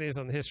mid-1990s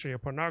on the history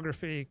of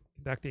pornography,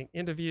 conducting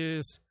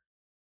interviews.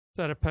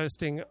 Started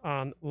posting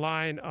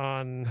online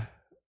on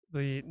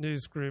the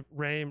news group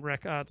RAIM,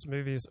 Rec Arts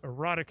Movies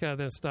Erotica,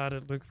 then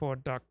started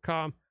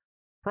LukeFord.com.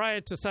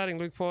 Prior to starting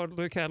Luke Ford,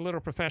 Luke had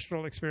little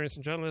professional experience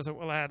in journalism.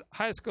 Well, I had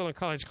high school and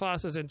college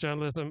classes in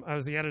journalism. I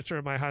was the editor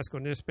of my high school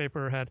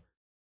newspaper, had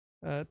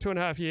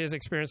 2.5 years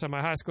experience on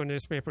my high school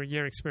newspaper, a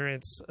year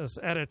experience as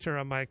editor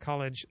on my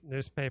college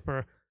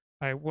newspaper.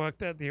 I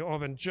worked at the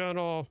Auburn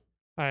Journal.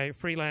 I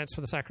freelanced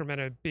for the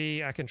Sacramento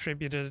Bee. I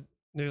contributed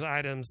news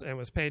items and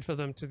was paid for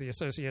them to the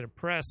Associated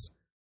Press.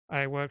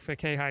 I worked for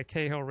K-High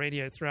Cahill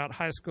Radio throughout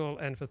high school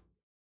and for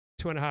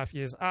 2.5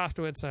 years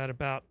afterwards. I had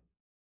about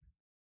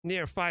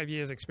near 5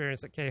 years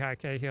experience at K-High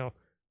Cahill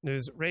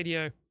News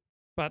Radio,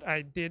 but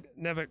I did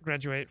never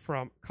graduate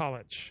from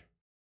college.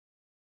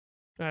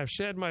 I have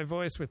shared my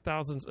voice with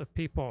thousands of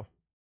people.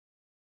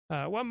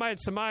 One might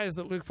surmise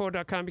that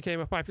LukeFord.com became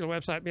a popular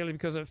website merely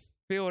because it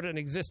filled an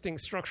existing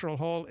structural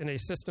hole in a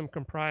system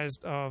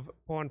comprised of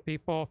porn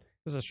people.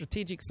 It was a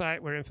strategic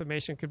site where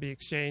information could be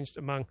exchanged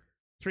among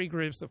three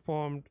groups that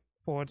formed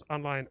Ford's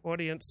online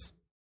audience.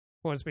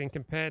 Ford has been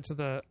compared to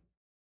the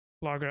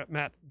blogger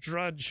Matt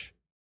Drudge.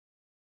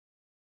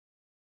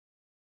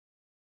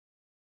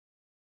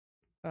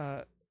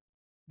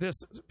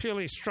 This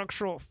purely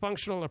structural,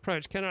 functional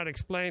approach cannot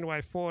explain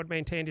why Ford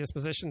maintained his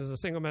position as the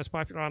single most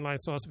popular online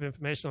source of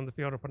information on the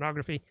field of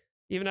pornography.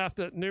 Even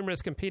after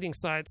numerous competing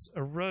sites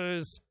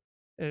arose,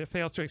 it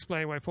fails to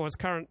explain why Ford's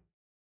current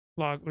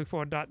blog,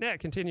 LukeFord.net,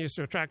 continues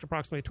to attract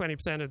approximately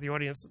 20% of the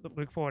audience that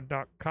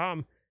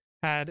LukeFord.com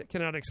had. It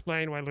cannot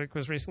explain why Luke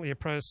was recently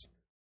approached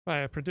by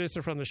a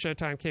producer from the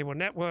Showtime cable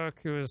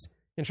network who was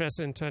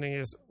interested in turning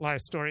his life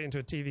story into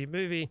a TV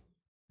movie.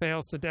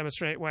 Fails to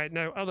demonstrate why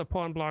no other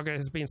porn blogger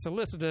has been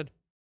solicited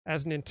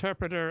as an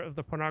interpreter of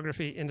the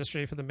pornography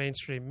industry for the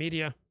mainstream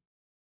media.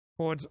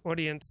 Ford's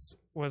audience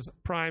was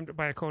primed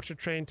by a culture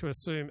trained to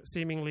assume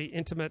seemingly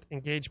intimate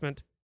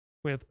engagement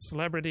with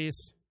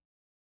celebrities.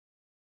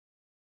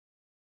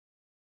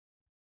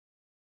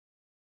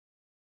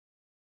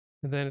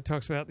 And then it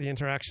talks about the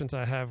interactions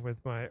I have with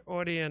my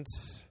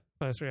audience,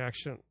 close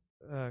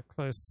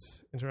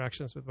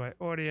interactions with my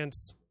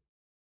audience.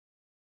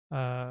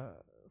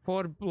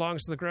 Ford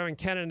belongs to the growing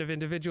canon of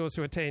individuals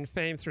who attain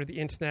fame through the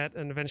internet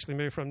and eventually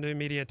move from new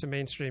media to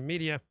mainstream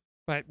media.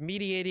 By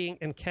mediating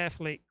and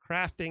carefully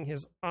crafting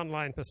his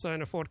online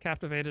persona, Ford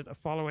captivated a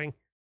following.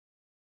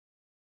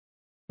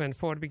 When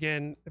Ford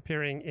began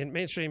appearing in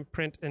mainstream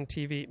print and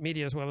TV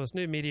media as well as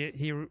new media,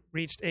 he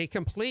reached a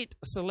complete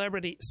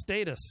celebrity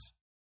status.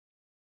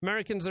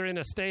 Americans are in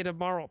a state of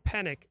moral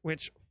panic,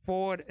 which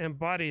Ford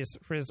embodies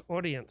for his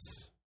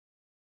audience.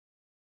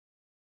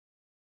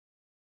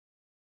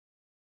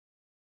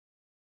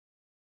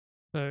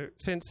 So,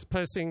 since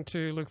posting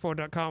to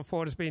LukeFord.com,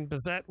 Ford has been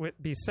beset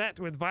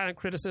with violent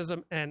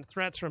criticism and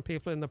threats from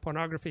people in the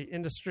pornography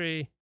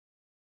industry.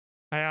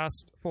 I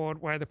asked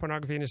Ford why the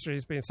pornography industry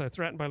is being so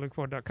threatened by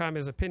LukeFord.com.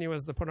 His opinion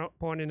was the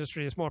porn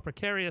industry is more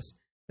precarious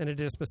than it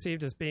is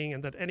perceived as being,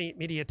 and that any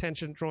media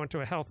attention drawn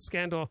to a health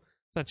scandal,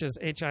 such as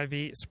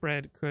HIV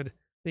spread, could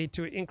lead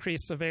to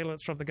increased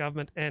surveillance from the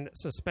government and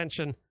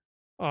suspension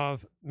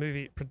of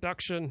movie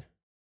production.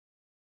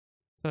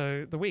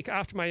 So the week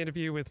after my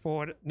interview with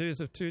Ford,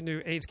 news of 2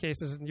 new AIDS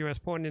cases in the U.S.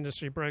 porn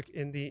industry broke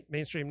in the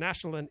mainstream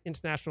national and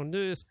international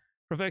news,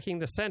 provoking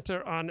the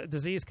Center on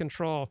Disease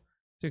Control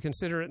to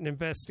consider an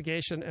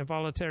investigation and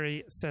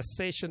voluntary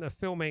cessation of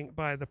filming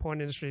by the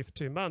porn industry for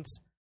 2 months.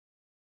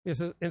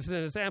 This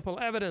incident is ample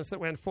evidence that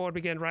when Ford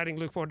began writing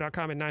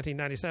LukeFord.com in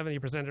 1997, he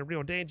presented a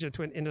real danger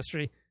to an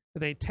industry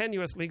with a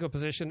tenuous legal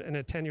position and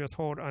a tenuous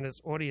hold on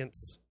its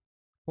audience.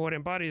 Ford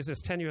embodies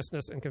this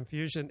tenuousness and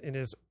confusion in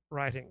his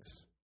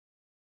writings.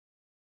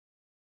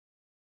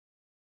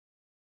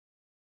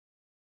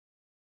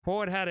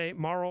 Ford had a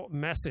moral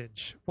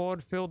message.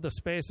 Ford filled the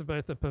space of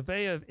both the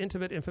purveyor of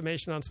intimate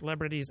information on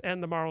celebrities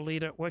and the moral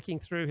leader, working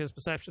through his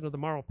perception of the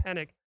moral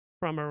panic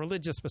from a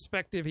religious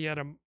perspective. He had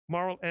a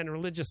moral and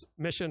religious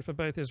mission for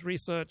both his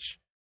research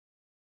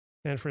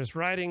and for his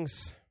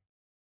writings.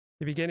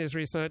 He began his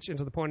research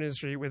into the porn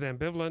industry with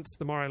ambivalence.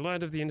 The more I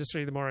learned of the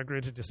industry, the more I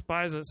grew to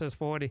despise it, says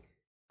Ford. He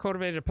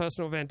cultivated a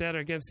personal vendetta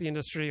against the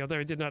industry, although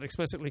he did not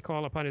explicitly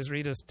call upon his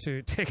readers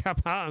to take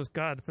up arms,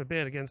 God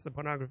forbid, against the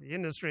pornography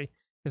industry.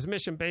 His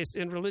mission, based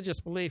in religious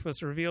belief, was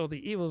to reveal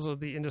the evils of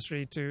the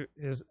industry to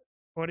his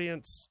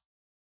audience.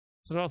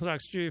 As an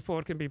Orthodox Jew,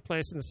 Ford can be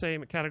placed in the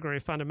same category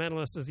of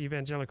fundamentalists as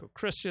evangelical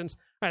Christians.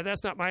 All right,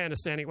 that's not my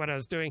understanding of what I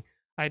was doing.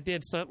 I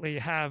did certainly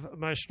have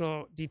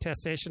emotional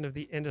detestation of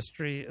the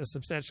industry a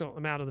substantial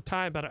amount of the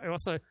time, but I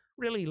also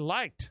really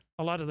liked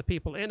a lot of the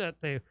people in it.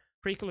 They were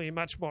frequently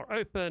much more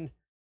open,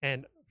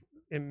 and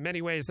in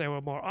many ways they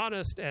were more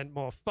honest and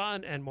more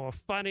fun and more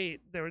funny.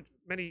 There were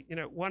many,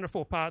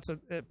 wonderful parts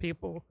of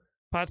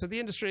parts of the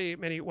industry,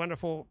 many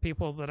wonderful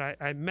people that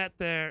I met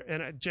there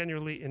and I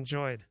genuinely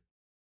enjoyed.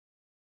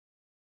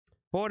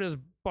 Ford has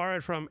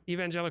borrowed from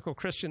evangelical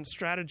Christian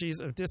strategies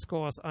of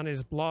discourse on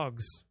his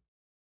blogs.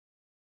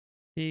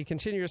 He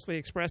continuously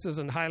expresses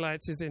and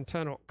highlights his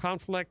internal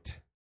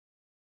conflict.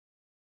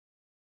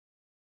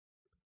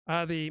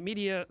 Are the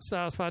media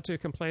stars far too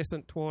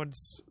complacent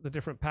towards the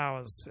different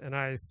powers? And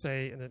I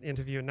say in an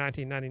interview in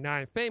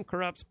 1999, fame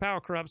corrupts,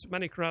 power corrupts,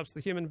 money corrupts the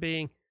human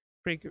being,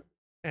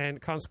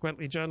 and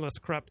consequently journalists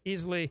corrupt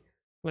easily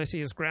unless he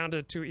is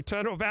grounded to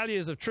eternal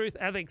values of truth,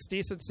 ethics,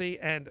 decency,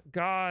 and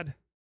God.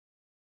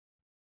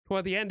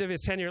 Toward the end of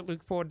his tenure at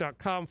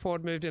LukeFord.com,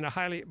 Ford moved in a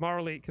highly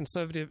morally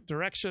conservative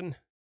direction.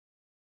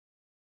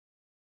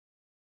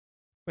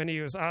 When he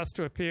was asked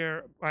to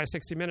appear by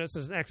 60 Minutes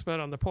as an expert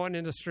on the porn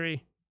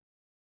industry,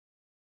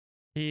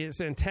 his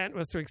intent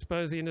was to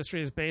expose the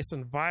industry as base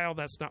and vile.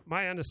 That's not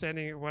my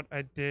understanding of what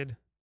I did.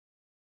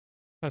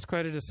 I was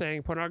quoted as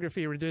saying,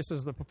 pornography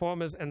reduces the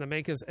performers and the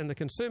makers and the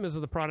consumers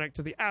of the product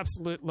to the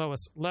absolute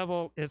lowest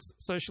level. Its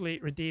socially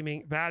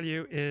redeeming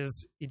value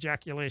is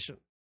ejaculation.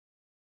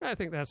 I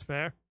think that's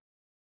fair.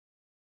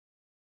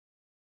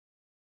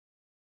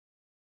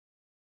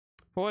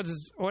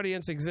 Ford's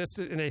audience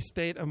existed in a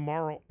state of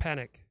moral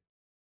panic.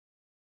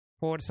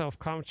 Ford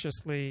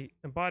self-consciously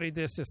embodied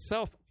this as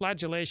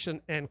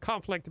self-flagellation and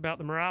conflict about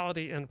the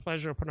morality and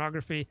pleasure of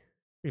pornography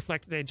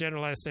reflected a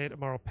generalized state of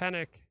moral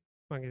panic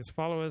among his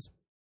followers.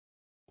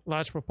 A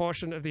large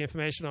proportion of the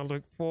information on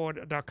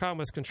LukeFord.com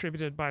was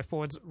contributed by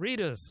Ford's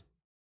readers.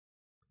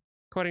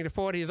 According to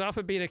Ford, he has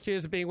often been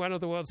accused of being one of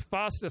the world's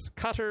fastest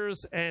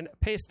cutters and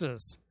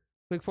pasters.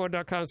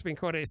 LukeFord.com has been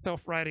called a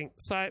self-writing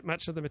site.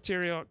 Much of the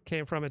material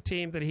came from a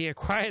team that he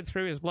acquired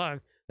through his blog.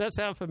 Does that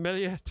sound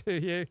familiar to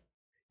you?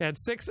 He had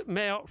 6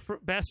 male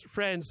best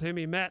friends whom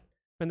he met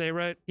when they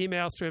wrote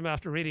emails to him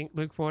after reading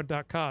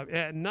LukeFord.com.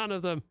 None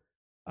of them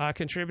are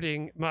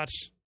contributing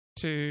much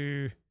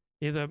to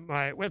either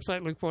my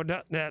website,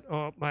 LukeFord.net,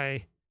 or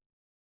my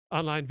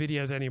online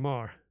videos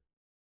anymore.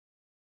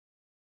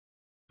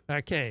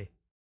 Okay.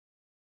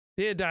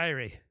 Dear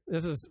Diary,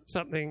 this is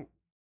something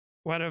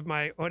one of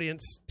my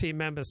audience team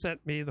members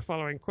sent me the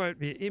following quote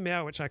via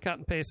email, which I cut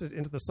and pasted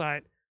into the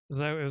site as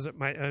though it was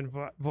my own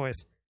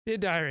voice. Dear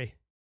Diary,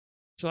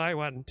 July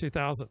 1,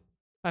 2000.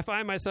 I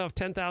find myself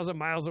 10,000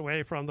 miles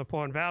away from the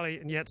Porn Valley,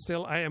 and yet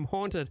still I am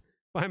haunted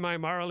by my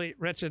morally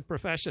wretched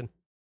profession.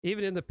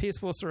 Even in the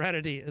peaceful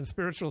serenity and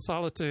spiritual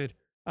solitude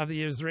of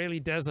the Israeli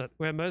desert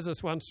where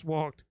Moses once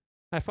walked,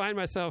 I find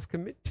myself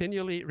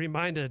continually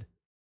reminded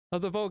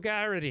of the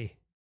vulgarity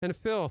and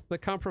filth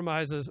that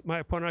compromises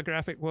my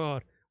pornographic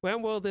world.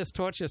 When will this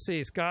torture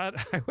cease? God,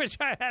 I wish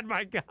I had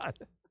my God.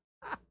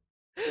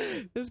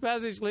 This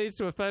passage leads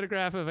to a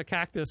photograph of a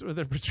cactus with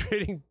a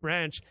protruding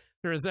branch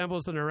that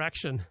resembles an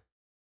erection.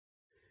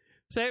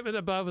 The statement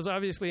above was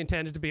obviously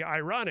intended to be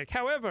ironic.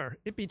 However,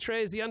 it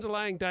betrays the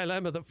underlying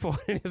dilemma that Ford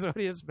and his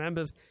audience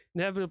members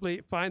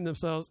inevitably find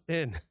themselves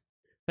in.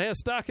 They are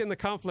stuck in the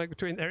conflict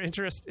between their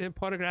interest in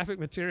pornographic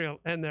material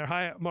and their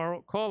higher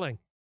moral calling.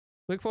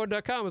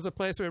 LukeFord.com was a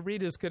place where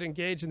readers could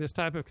engage in this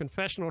type of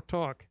confessional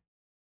talk,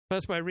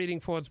 first by reading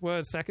Ford's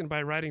words, second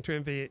by writing to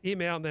him via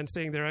email, and then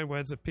seeing their own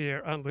words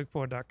appear on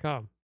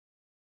LukeFord.com.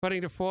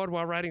 According to Ford,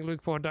 while writing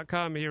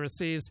LukeFord.com, he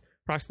receives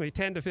approximately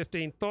 10 to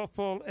 15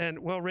 thoughtful and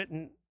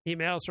well-written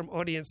emails from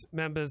audience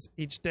members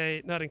each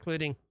day, not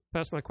including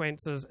personal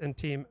acquaintances, and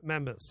team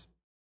members.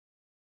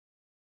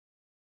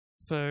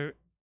 So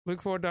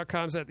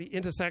LukeFord.com is at the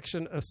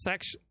intersection of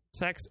sex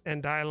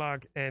and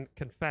dialogue and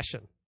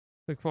confession.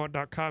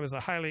 LukeFord.com is a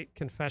highly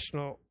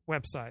confessional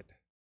website.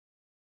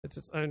 It's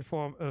its own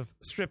form of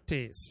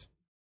striptease.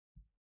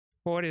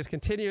 Ford is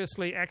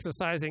continuously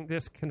exercising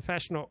this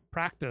confessional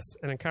practice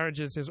and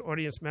encourages his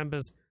audience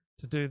members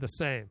to do the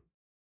same.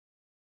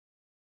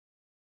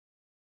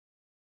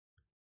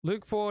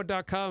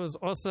 LukeFord.com is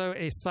also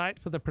a site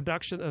for the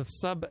production of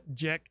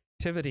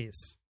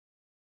subjectivities.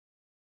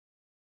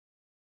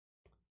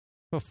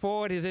 For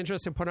Ford, his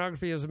interest in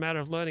pornography was a matter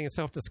of learning and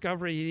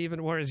self-discovery. He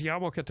even wore his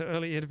yarmulke to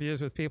early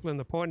interviews with people in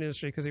the porn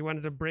industry because he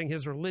wanted to bring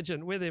his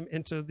religion with him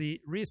into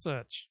the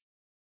research.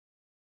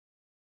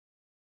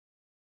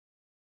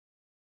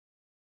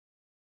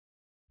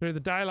 Through the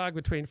dialogue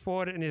between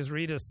Ford and his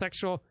readers,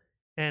 sexual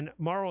and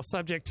moral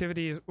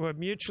subjectivities were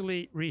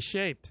mutually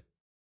reshaped.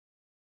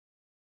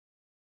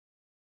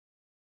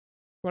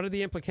 What are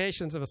the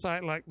implications of a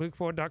site like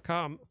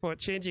LukeFord.com for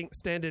changing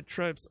standard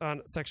tropes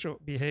on sexual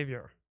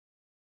behavior?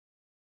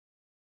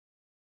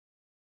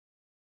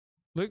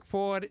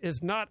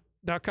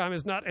 LukeFord.com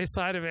is not a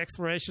site of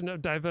exploration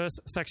of diverse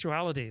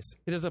sexualities.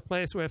 It is a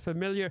place where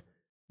familiar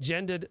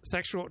gendered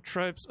sexual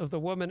tropes of the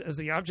woman as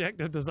the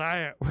object of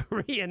desire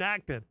were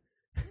reenacted.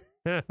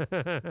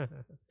 The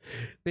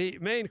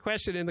main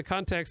question in the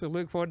context of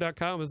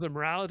LukeFord.com is the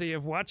morality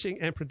of watching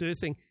and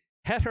producing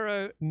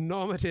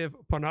heteronormative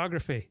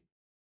pornography.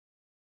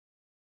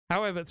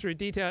 However, through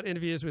detailed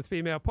interviews with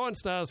female porn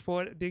stars,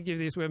 Ford did give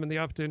these women the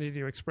opportunity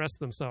to express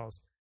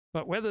themselves.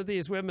 But whether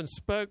these women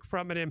spoke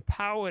from an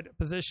empowered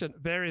position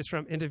varies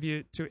from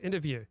interview to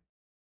interview.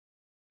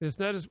 It is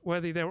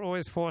noteworthy they were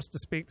always forced to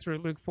speak through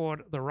Luke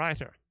Ford, the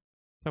writer.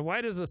 So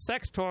why does the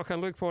sex talk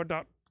on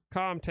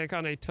LukeFord.com take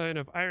on a tone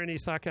of irony,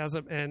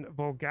 sarcasm, and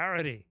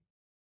vulgarity?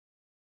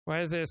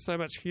 Why is there so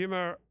much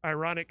humor,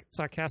 ironic,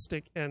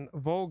 sarcastic, and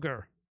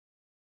vulgar?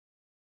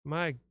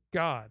 My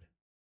God.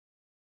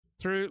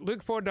 Through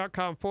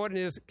LukeFord.com, Ford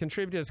and his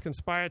contributors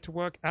conspire to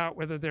work out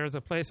whether there is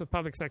a place for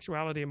public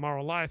sexuality and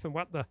moral life and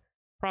what the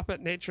proper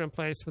nature and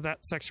place for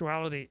that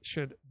sexuality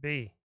should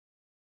be.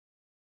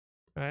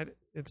 Right?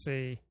 It's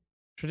a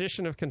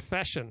tradition of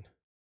confession,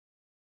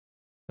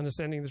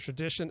 understanding the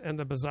tradition and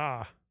the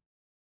bizarre.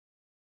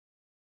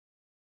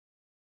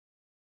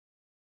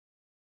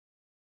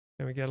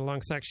 And we get a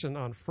long section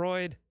on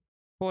Freud.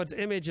 Ford's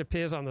image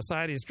appears on the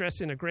side. He's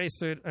dressed in a gray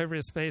suit. Over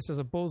his face is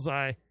a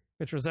bullseye,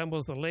 which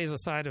resembles the laser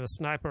sight of a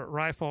sniper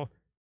rifle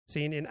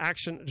seen in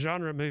action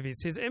genre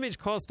movies. His image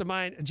calls to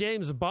mind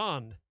James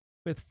Bond,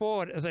 with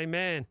Ford as a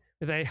man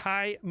with a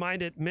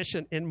high-minded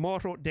mission in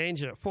mortal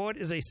danger. Ford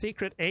is a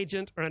secret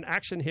agent or an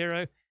action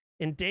hero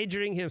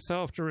endangering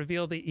himself to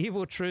reveal the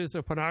evil truths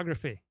of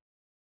pornography.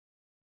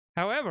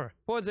 However,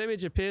 Ford's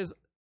image appears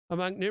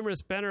among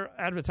numerous banner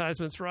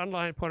advertisements for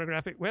online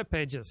pornographic web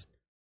pages.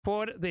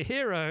 Ford, the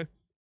hero,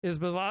 is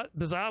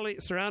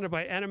bizarrely surrounded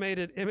by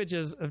animated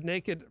images of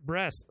naked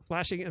breasts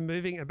flashing and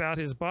moving about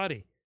his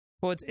body.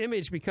 Ford's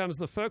image becomes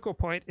the focal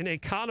point in a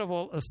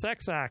carnival of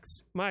sex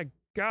acts. My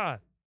God.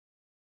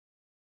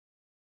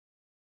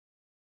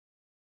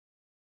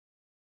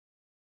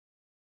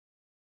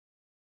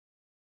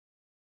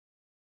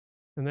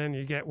 And then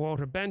you get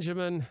Walter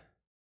Benjamin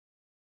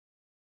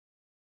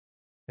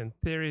and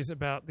theories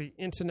about the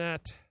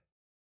internet.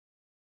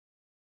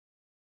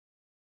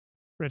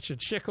 Richard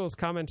Schickel's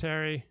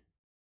commentary.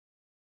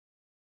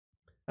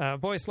 A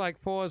voice like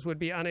Ford's would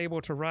be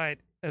unable to write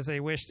as they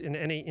wished in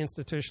any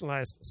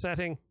institutionalized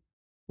setting.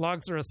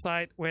 Blogs are a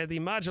site where the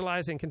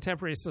marginalized in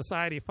contemporary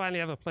society finally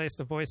have a place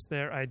to voice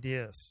their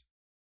ideas.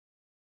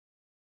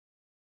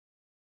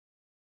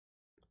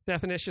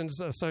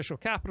 Definitions of social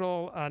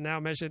capital are now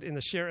measured in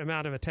the sheer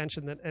amount of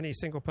attention that any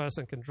single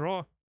person can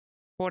draw.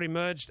 Ford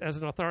emerged as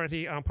an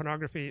authority on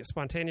pornography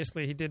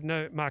spontaneously. He did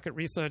no market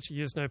research. He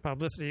used no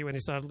publicity when he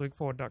started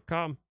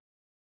LukeFord.com.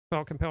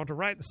 Felt compelled to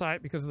write the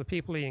site because of the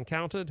people he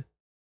encountered.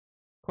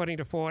 According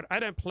to Ford, I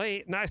don't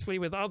play nicely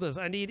with others.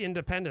 I need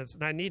independence,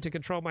 and I need to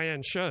control my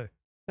own show.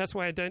 That's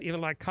why I don't even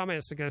like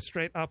comments to go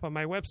straight up on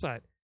my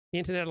website. The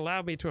internet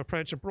allowed me to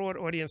approach a broad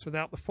audience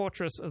without the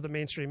fortress of the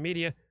mainstream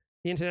media.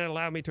 The internet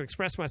allowed me to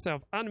express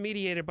myself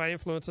unmediated by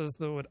influences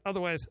that would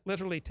otherwise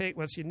literally take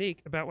what's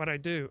unique about what I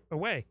do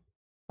away.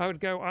 I would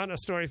go on a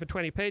story for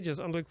 20 pages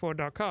on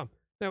LukeFord.com.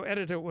 No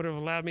editor would have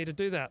allowed me to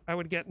do that. I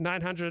would get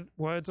 900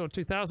 words or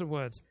 2,000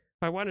 words.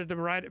 If I wanted to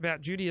write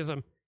about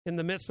Judaism in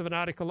the midst of an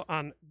article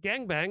on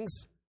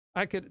gangbangs,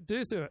 I could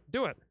do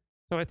it.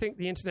 So I think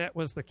the internet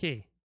was the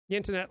key. The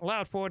internet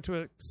allowed Ford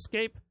to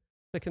escape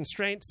the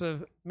constraints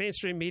of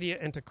mainstream media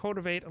and to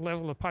cultivate a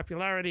level of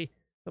popularity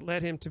that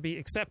led him to be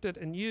accepted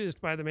and used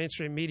by the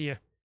mainstream media,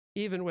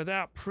 even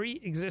without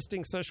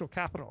pre-existing social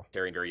capital.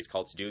 Various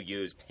cults do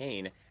use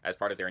pain as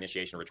part of their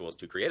initiation rituals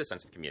to create a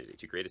sense of community,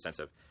 to create a sense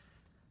of,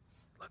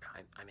 look,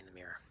 I'm in the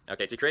mirror.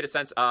 Okay, to create a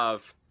sense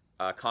of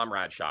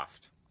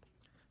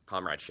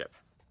comradeship.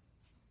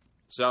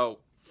 So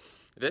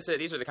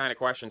These are the kind of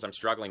questions I'm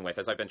struggling with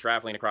as I've been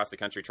traveling across the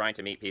country trying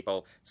to meet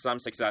people, some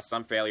success,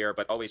 some failure,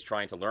 but always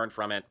trying to learn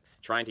from it,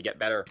 trying to get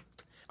better.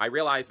 I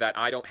realize that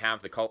I don't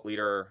have the cult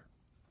leader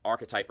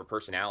archetype or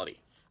personality.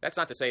 That's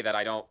not to say that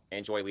I don't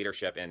enjoy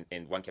leadership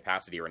in one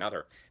capacity or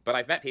another, but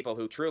I've met people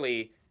who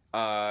truly,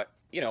 I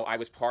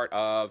was part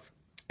of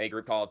a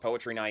group called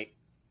Poetry Night,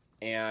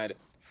 and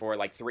for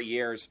like 3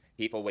 years,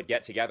 people would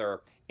get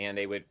together and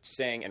they would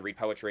sing and read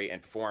poetry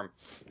and perform.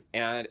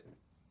 And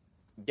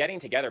getting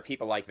together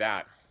people like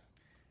that,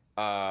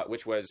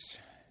 which was,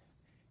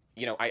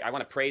 I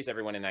want to praise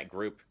everyone in that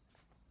group,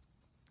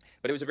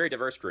 but it was a very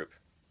diverse group.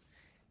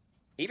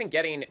 Even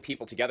getting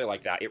people together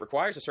like that, it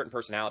requires a certain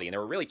personality. And there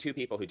were really 2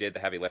 people who did the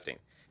heavy lifting.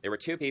 There were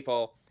 2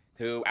 people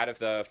who, out of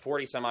the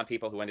 40-some-odd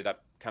people who ended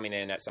up coming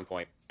in at some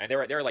point, and there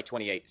were like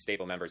 28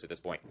 stable members at this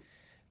point,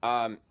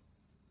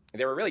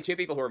 there were really 2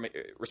 people who were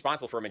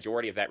responsible for a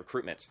majority of that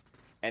recruitment.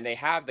 And they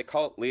have the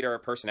cult leader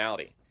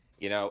personality,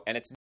 and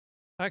it's...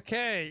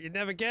 Okay, you'd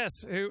never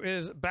guess who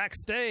is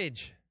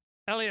backstage.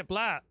 Elliot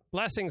Blatt,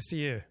 blessings to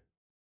you.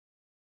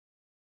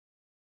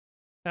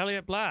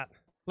 Elliot Blatt,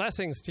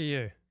 blessings to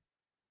you.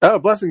 Oh,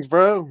 blessings,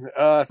 bro.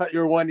 I thought you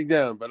were winding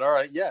down, but all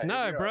right, yeah.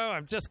 No, bro,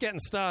 I'm just getting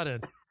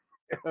started.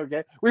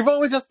 Okay. We've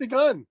only just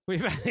begun.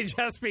 We've only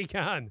just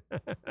begun.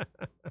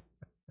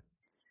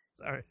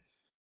 Sorry.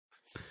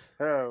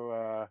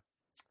 Oh,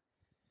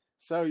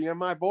 so you're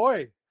my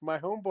boy, my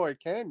homeboy,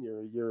 Ken.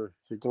 You're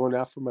going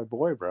out for my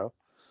boy, bro.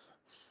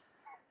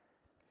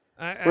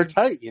 We're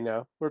tight,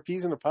 We're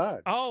peas in a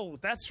pod. Oh,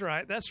 that's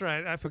right.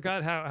 I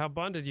forgot how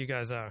bonded you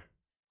guys are.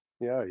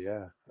 Yeah.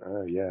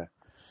 Yeah.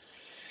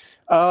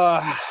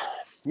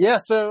 Yeah,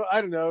 so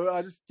I don't know.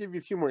 I'll just give you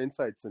a few more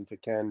insights into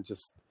Ken,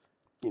 just,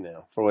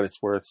 for what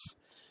it's worth.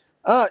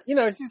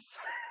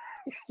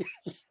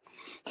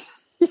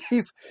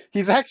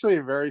 He's actually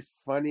a very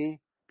funny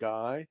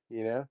guy,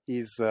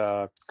 He's,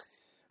 I'll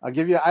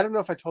give you, I don't know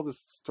if I told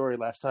this story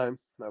last time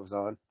I was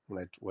on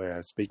where I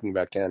was speaking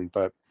about Ken,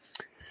 but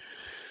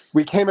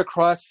we came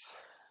across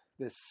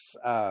this,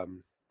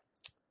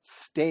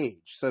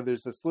 stage. So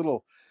there's this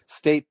little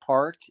state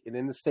park, and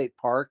in the state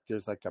park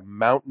there's like a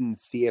mountain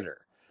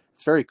theater.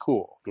 It's very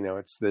cool.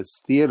 It's this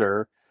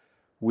theater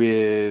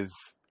with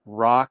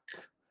rock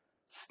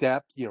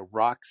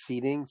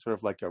seating, sort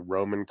of like a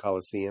Roman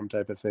Colosseum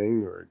type of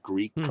thing, or a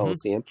Greek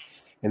Colosseum.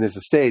 And there's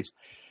a stage.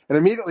 And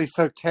immediately,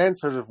 so Ken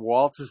sort of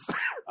waltzes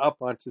up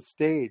onto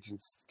stage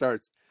and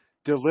starts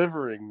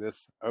delivering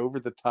this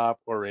over-the-top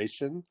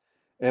oration.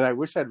 And I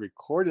wish I'd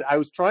recorded. I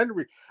was trying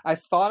to. I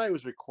thought I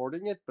was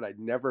recording it, but I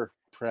never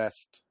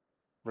pressed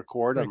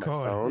record on my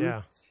phone.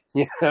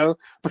 Yeah.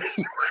 But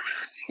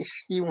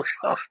he went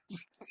on.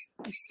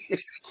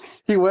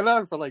 He went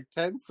on for like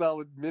 10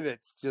 solid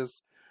minutes,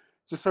 just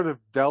sort of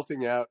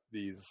belting out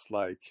these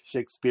like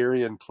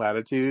Shakespearean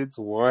platitudes,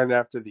 one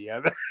after the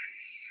other,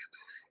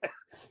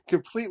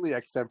 completely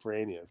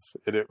extemporaneous,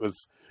 and it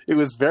was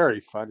very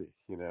funny,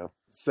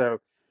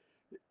 So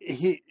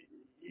he,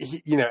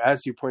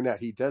 as you point out,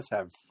 he does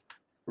have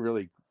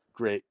really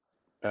great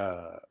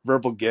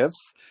verbal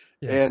gifts,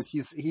 and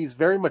he's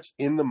very much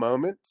in the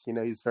moment.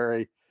 He's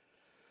very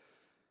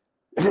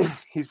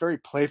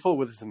playful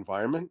with his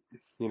environment,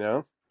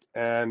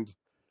 and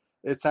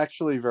it's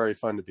actually very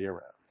fun to be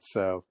around.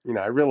 So,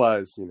 I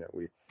realize,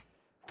 we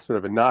sort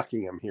of been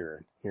knocking him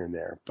here and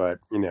there, but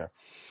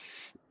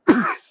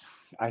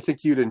I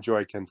think you'd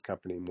enjoy Ken's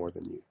company more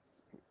than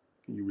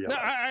you realize.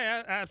 No,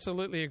 I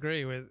absolutely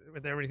agree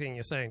with everything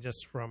you're saying,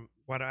 just from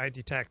what I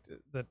detect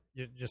that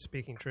you're just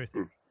speaking truth.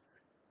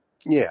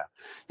 Yeah.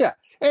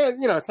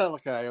 And, it's not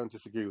like I don't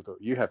disagree with what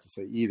you have to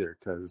say either,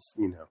 because,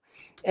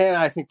 and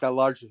I think that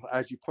largely,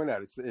 as you point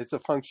out, it's a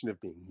function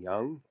of being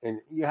young,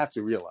 and you have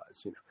to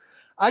realize,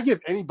 I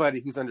give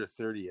anybody who's under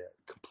 30 a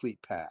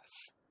complete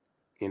pass,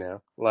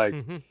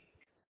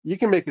 you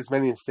can make as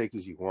many mistakes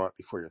as you want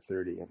before you're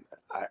 30, and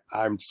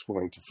I'm just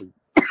willing to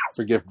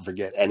forgive and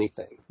forget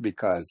anything,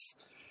 because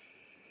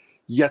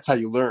that's how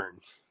you learn.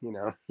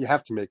 You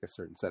have to make a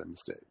certain set of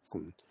mistakes,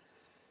 and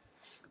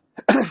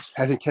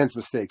I think Ken's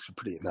mistakes are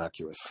pretty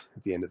innocuous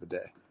at the end of the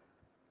day.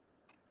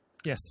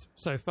 Yes,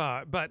 so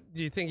far. But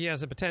do you think he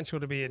has the potential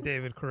to be a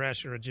David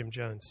Koresh or a Jim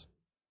Jones?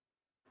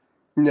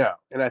 No,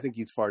 and I think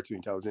he's far too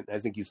intelligent. I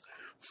think he's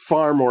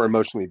far more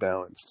emotionally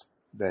balanced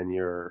than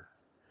your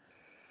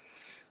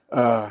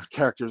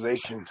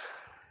characterization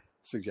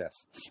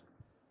suggests.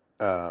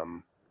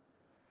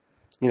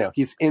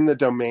 He's in the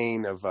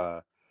domain of,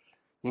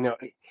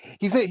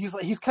 he's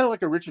kind of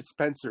like a Richard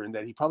Spencer in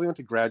that he probably went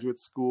to graduate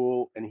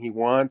school and he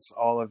wants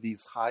all of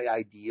these high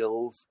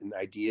ideals and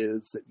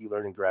ideas that you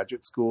learn in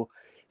graduate school.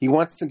 He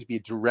wants them to be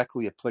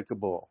directly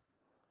applicable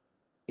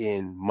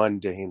in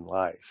mundane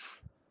life.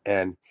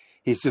 And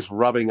he's just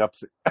rubbing up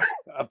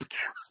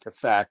against the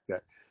fact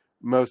that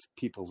most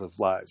people live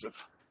lives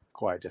of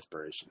quiet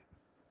desperation,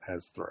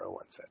 as Thoreau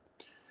once said.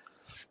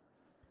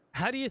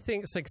 How do you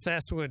think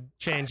success would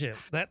change it?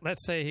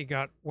 Let's say he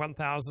got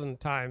 1,000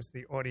 times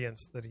the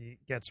audience that he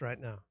gets right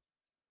now.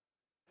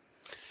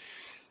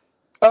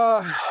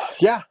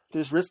 Yeah,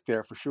 there's risk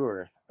there for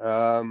sure.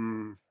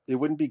 It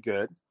wouldn't be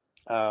good.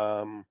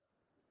 I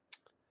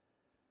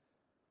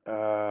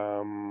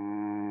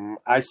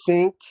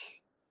think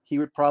he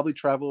would probably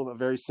travel a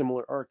very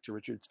similar arc to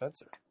Richard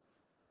Spencer,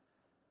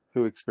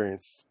 who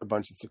experienced a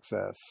bunch of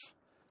success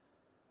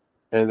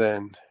and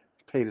then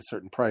paid a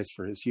certain price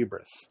for his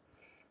hubris.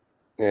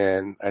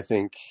 And I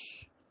think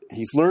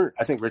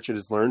I think Richard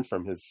has learned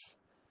from his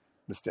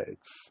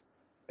mistakes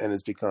and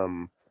has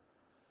become,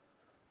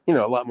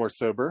 a lot more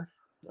sober,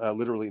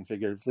 literally and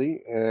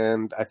figuratively.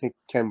 And I think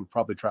Ken would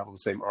probably travel the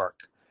same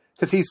arc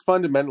because he's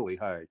fundamentally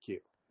high IQ.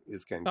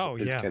 Is Ken Brown,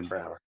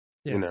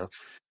 yes.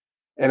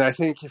 And I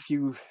think if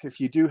you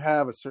do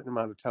have a certain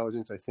amount of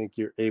intelligence, I think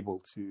you're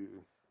able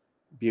to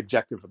be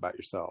objective about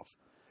yourself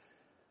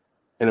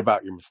and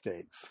about your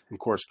mistakes and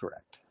course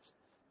correct.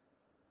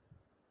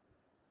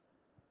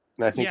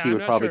 And I think he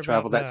would probably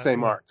travel that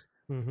same arc.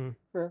 Mm-hmm.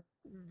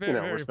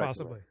 Very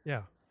possibly.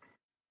 Yeah.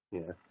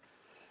 Yeah.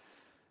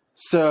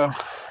 So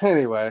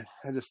anyway,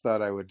 I just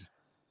thought I would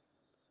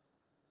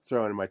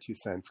throw in my 2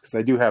 cents because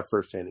I do have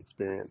firsthand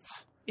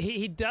experience.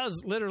 He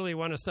does literally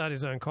want to start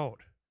his own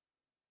cult,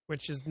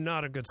 which is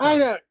not a good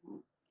sign.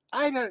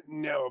 I don't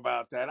know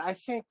about that. I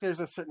think there's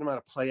a certain amount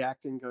of play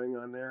acting going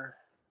on there.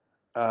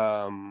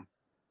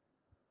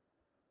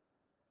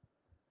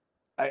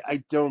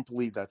 I don't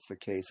believe that's the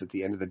case at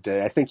the end of the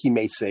day. I think he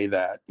may say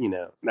that, and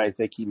I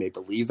think he may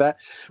believe that,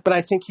 but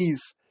I think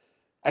he's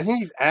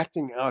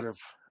acting out of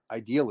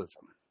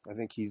idealism. I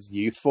think he's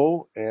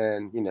youthful,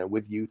 and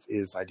with youth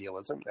is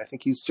idealism. I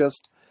think he's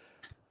just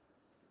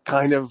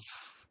kind of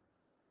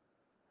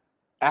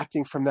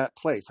acting from that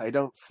place. I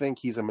don't think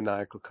he's a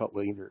maniacal cult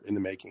leader in the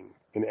making,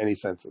 in any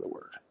sense of the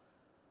word.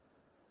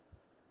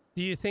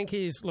 Do you think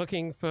he's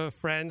looking for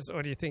friends,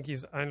 or do you think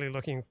he's only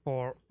looking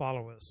for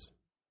followers?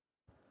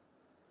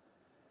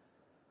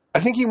 I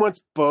think he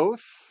wants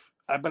both,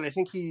 but I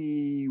think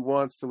he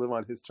wants to live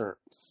on his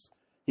terms.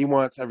 He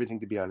wants everything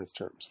to be on his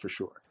terms, for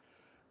sure.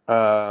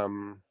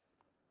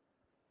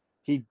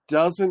 He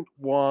doesn't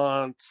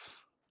want...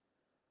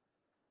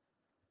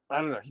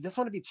 I don't know. He doesn't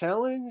want to be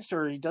challenged,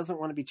 or he doesn't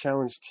want to be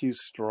challenged too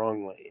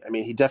strongly. I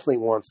mean, he definitely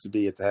wants to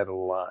be at the head of the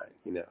line.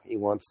 He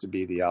wants to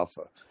be the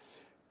alpha.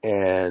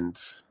 And,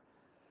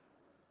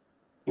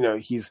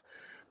 he's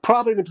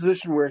probably in a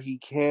position where he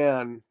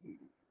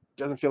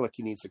doesn't feel like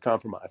he needs to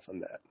compromise on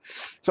that.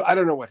 So I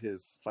don't know what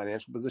his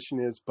financial position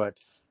is, but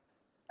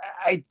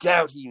I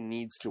doubt he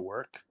needs to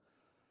work.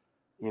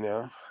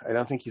 I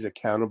don't think he's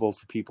accountable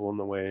to people in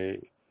the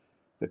way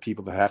that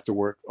people that have to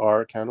work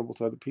are accountable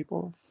to other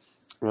people.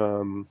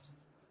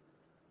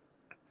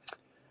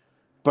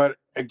 But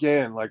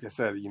again, like I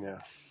said, he's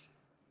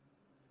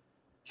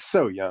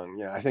so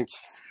young. I think,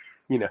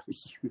 I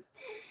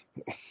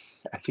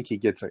think he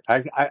gets it.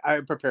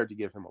 I'm prepared to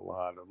give him a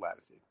lot of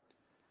latitude.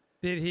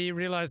 Did he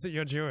realize that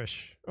you're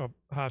Jewish or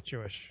half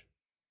Jewish?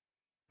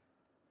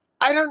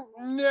 I don't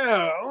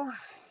know.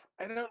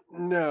 And to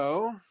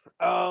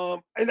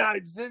tell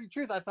you the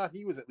truth, I thought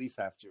he was at least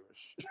half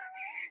Jewish.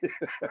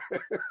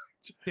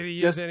 Did he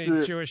use any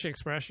Jewish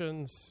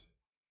expressions?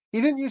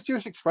 He didn't use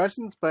Jewish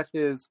expressions, but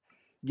his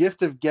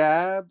gift of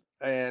gab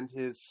and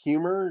his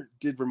humor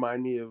did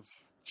remind me of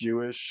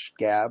Jewish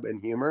gab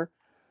and humor.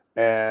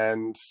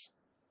 And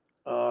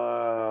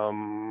so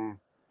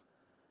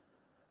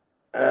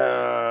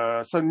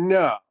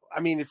no. I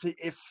mean, if he's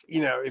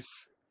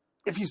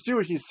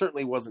Jewish, he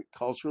certainly wasn't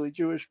culturally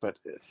Jewish, but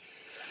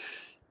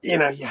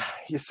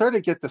you sort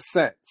of get the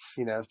sense,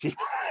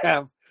 people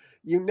have,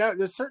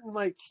 there's certain,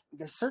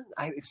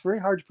 it's very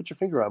hard to put your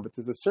finger on, but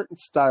there's a certain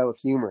style of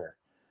humor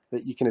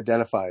that you can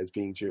identify as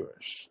being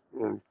Jewish.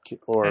 And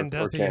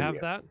does he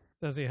have that?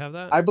 Does he have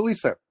that? I believe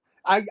so.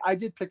 I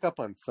did pick up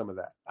on some of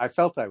that. I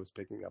felt I was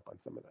picking up on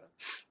some of that.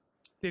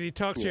 Did he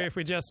talk to you if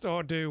we just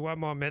all do one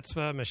more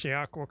mitzvah,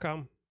 Mashiach will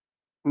come?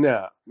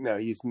 No,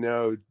 he's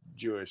no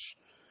Jewish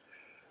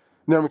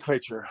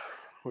nomenclature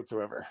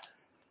whatsoever.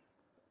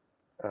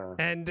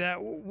 And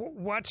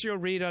what's your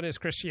read on his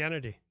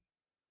Christianity?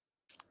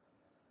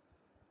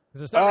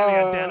 Because it's not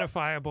really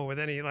identifiable with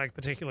any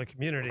particular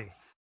community.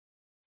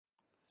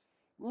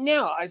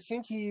 No, I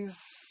think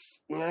he's,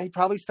 he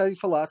probably studied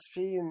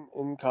philosophy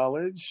in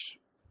college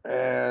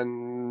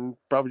and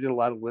probably did a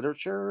lot of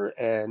literature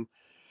and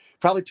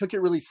probably took it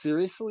really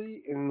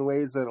seriously in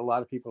ways that a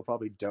lot of people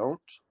probably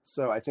don't.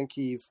 So I think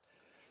he's,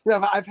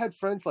 I've had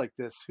friends like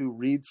this who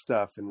read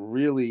stuff and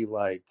really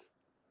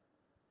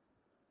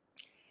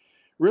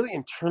really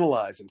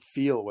internalize and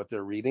feel what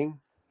they're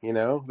reading.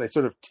 They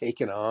sort of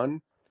take it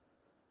on.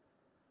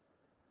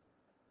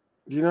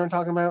 Do you know what I'm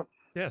talking about?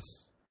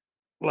 Yes.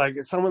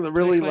 Someone that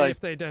really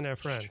if they don't have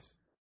friends.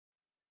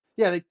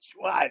 Yeah, I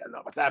don't know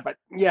about that, but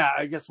yeah,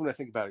 I guess when I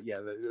think about it, yeah,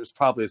 there's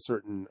probably a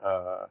certain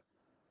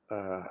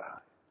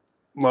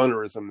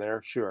lonerism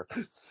there, sure.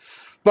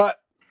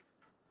 But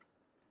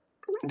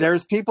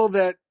there's people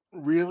that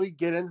really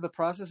get into the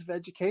process of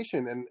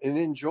education and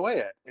enjoy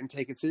it and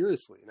take it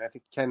seriously. And I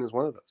think Ken is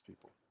one of those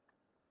people.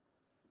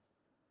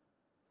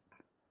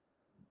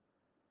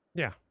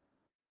 Yeah.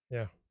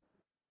 Yeah.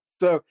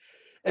 So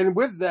And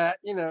with that,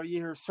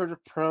 you're sort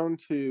of prone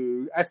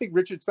to. I think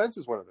Richard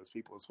Spencer's one of those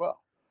people as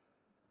well.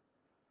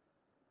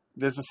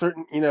 There's a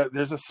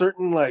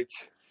certain like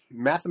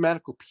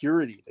mathematical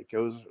purity that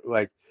goes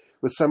like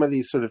with some of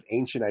these sort of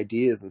ancient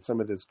ideas and some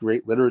of this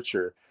great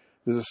literature.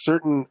 There's a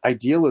certain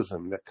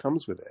idealism that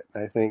comes with it.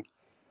 And I think,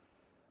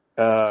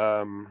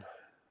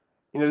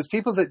 there's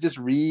people that just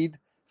read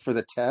for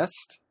the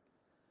test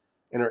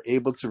and are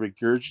able to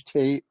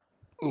regurgitate,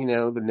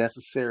 the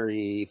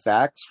necessary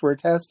facts for a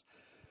test.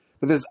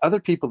 But there's other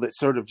people that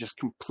sort of just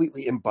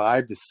completely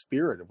imbibe the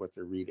spirit of what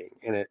they're reading,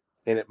 and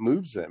it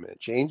moves them and it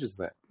changes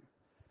them.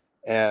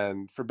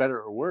 And for better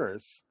or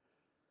worse,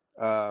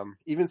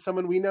 even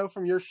someone we know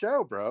from your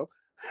show, bro,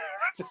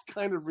 just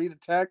kind of read a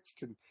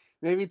text and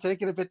maybe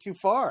take it a bit too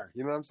far.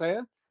 You know what I'm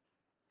saying?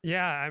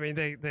 Yeah, I mean,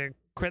 they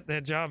quit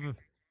their job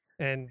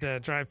and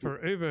drive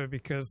for Uber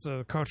because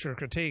cultural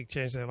critique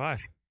changed their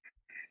life.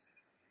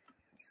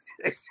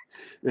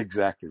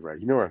 Exactly right.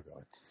 You know where I'm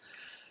going.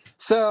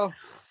 So,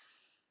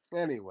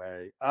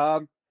 anyway,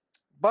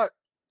 but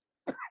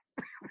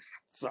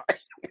sorry,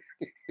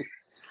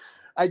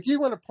 I do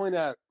want to point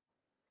out,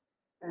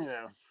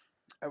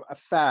 a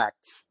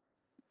fact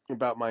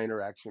about my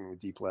interaction with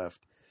Deep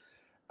Left.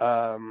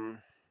 And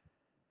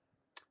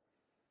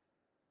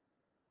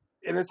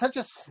it's such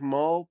a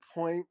small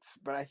point,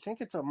 but I think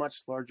it's a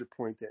much larger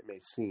point than it may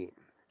seem.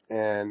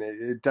 And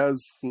it's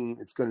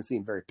going to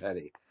seem very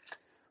petty.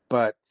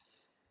 But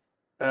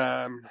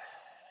in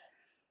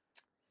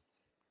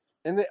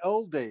the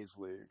old days,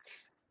 Luke,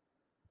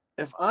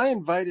 if I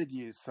invited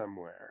you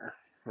somewhere,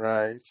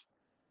 right,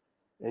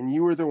 and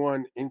you were the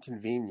one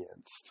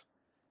inconvenienced,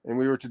 and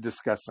we were to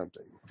discuss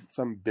something,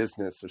 some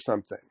business or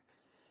something,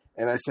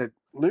 and I said,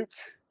 Luke,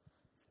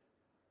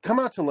 come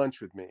out to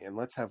lunch with me and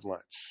let's have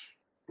lunch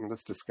and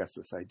let's discuss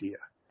this idea,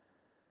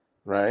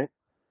 right?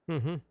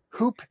 Mm-hmm.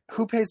 Who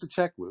pays the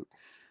check, Luke?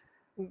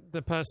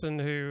 The person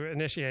who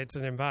initiates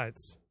and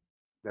invites.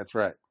 That's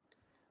right,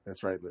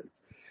 Luke.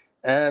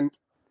 And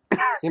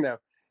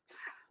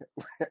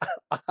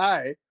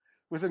I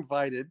was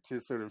invited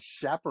to sort of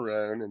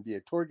chaperone and be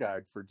a tour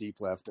guide for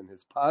Deep Left and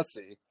his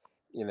posse,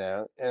 and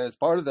as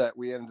part of that,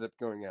 we ended up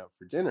going out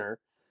for dinner.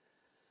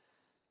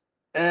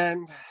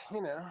 And,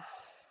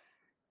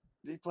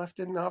 Deep Left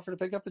didn't offer to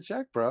pick up the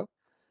check, bro.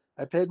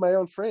 I paid my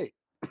own freight.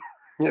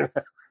 And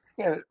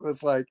it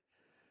was like,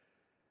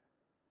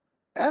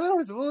 I don't know,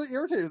 it was a little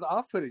irritating. It was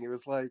off-putting. It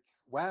was like,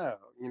 wow,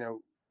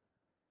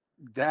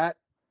 that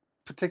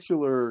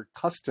particular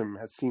custom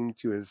has seemed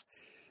to have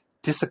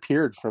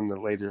disappeared from the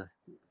later,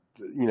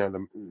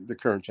 the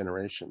current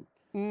generation.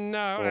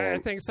 No, I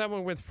think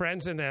someone with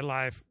friends in their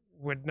life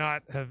would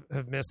not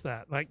have missed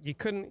that. Like you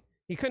couldn't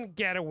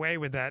get away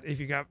with that if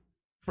you got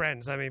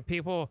friends. I mean,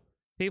 people,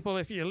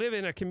 if you live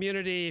in a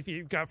community, if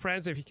you've got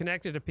friends, if you're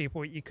connected to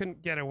people, you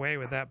couldn't get away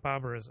with that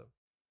barbarism.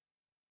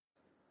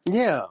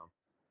 Yeah.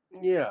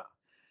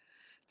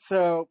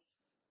 So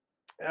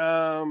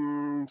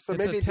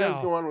maybe it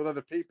does go on with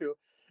other people.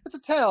 It's a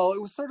tell.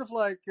 It was sort of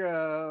like,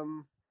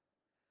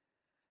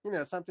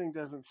 something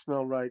doesn't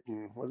smell right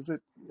in, what is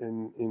it,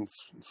 in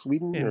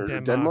Sweden or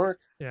Denmark?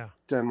 Yeah.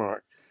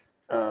 Denmark.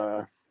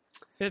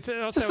 It's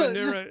also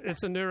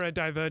it's a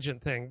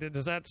neurodivergent thing.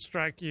 Does that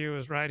strike you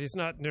as right? He's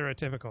not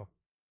neurotypical.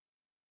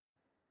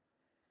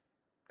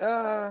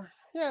 Yeah,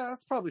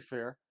 that's probably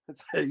fair.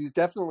 He's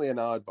definitely an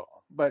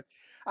oddball, but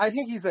I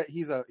think he's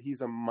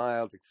a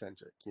mild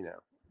eccentric,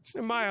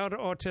 Mild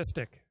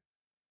autistic.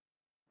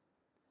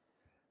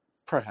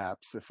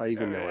 Perhaps, if I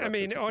even know what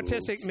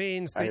autistic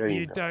means that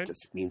you don't.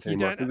 Autistic means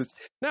anymore.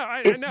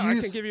 I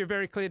can give you a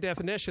very clear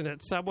definition.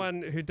 It's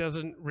someone who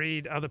doesn't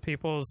read other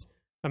people's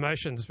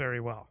emotions very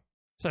well.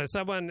 So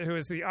someone who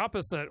is the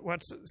opposite,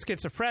 what's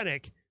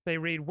schizophrenic, they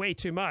read way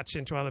too much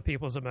into other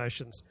people's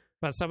emotions.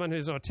 But someone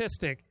who's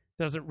autistic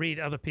doesn't read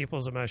other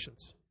people's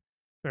emotions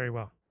very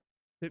well.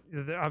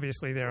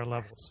 Obviously, there are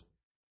levels.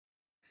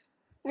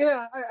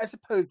 Yeah, I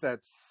suppose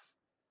that's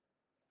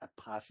a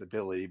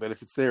possibility, but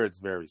if it's there, it's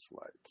very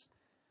slight.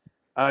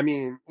 I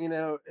mean,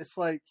 it's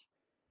like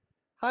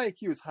high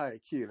IQ is high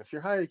IQ, and if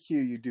you're high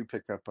IQ, you do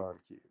pick up on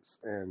cues.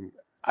 And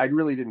I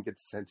really didn't get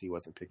the sense he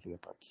wasn't picking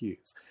up on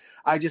cues.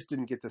 I just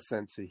didn't get the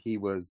sense that he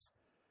was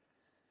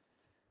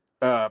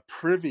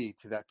privy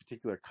to that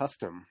particular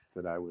custom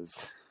that I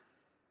was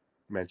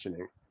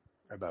mentioning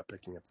about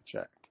picking up the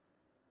check.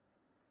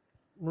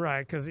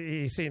 Right, because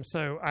he seems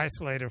so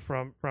isolated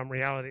from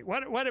reality.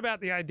 What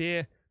about the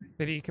idea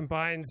that he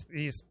combines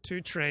these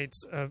two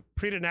traits of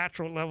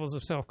preternatural levels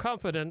of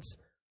self-confidence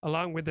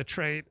along with the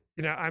trait,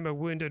 I'm a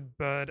wounded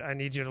bird, I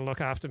need you to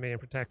look after me and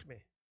protect me?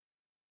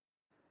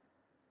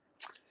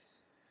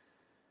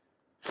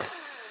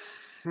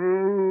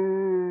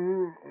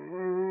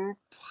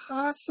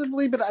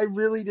 Possibly, but I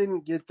really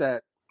didn't get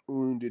that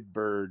wounded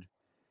bird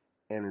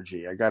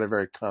energy. I got a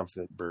very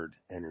confident bird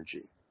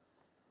energy.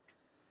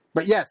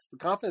 But yes, the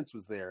confidence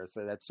was there,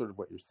 so that's sort of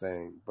what you're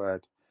saying.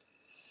 But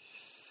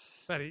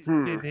he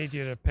did need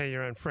you to pay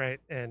your own freight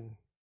and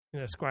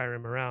squire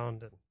him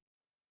around. And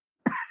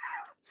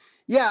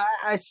yeah,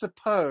 I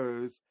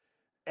suppose.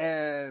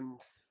 And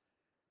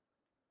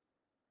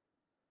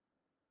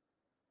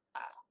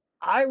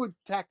I would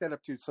tack that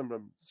up to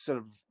some sort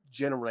of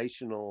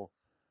generational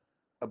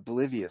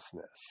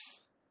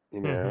obliviousness,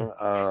 you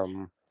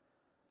know,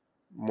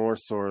 more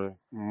so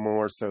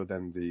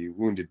than the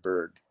wounded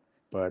bird,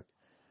 but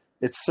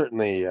it's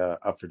certainly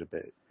up for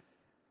debate.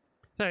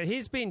 So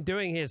he's been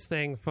doing his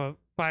thing for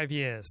 5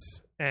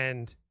 years,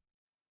 and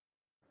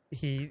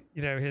he,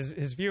 you know, his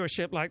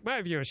viewership, like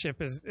my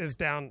viewership, is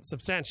down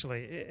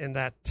substantially in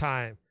that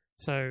time.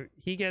 So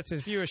he gets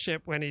his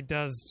viewership when he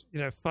does, you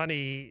know,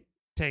 funny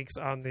takes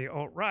on the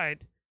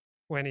alt-right.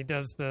 When he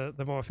does the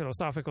more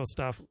philosophical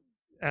stuff,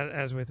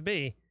 as with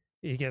me,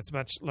 he gets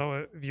much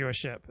lower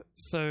viewership.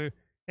 So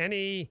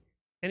any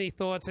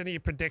thoughts, any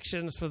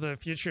predictions for the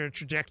future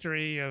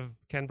trajectory of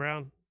Ken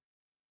Brown?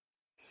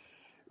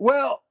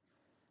 Well,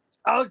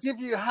 I'll give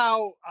you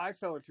how I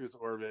fell into his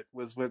orbit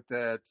was with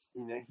that,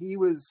 you know, he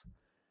was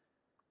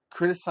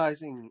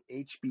criticizing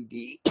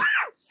HBD,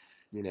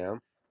 you know,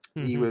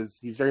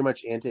 he's very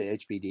much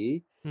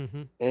anti-HBD,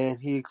 and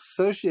he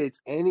associates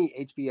any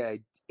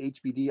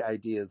HBD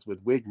ideas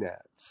with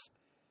Wignats,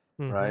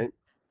 right?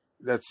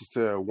 That's just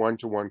a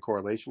 1-to-1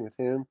 correlation with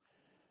him.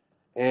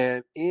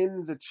 And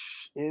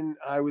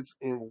I was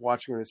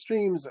watching one of his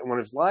streams, one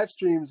of his live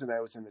streams, and I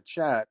was in the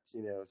chat,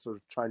 you know, sort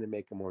of trying to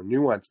make a more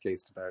nuanced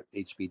case about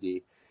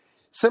HBD,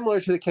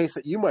 similar to the case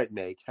that you might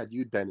make had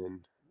you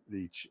been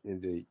in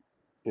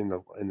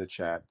the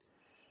chat.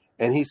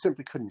 And he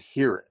simply couldn't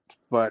hear it.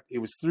 But it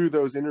was through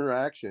those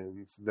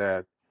interactions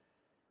that,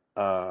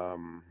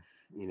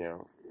 you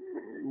know,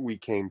 we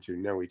came to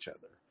know each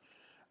other.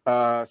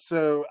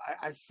 So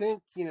I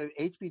think, you know,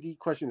 the HBD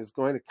question is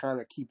going to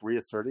kind of keep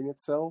reasserting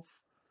itself.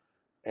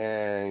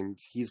 And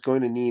he's going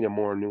to need a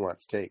more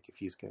nuanced take if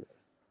he's going to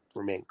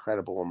remain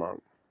credible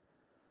among,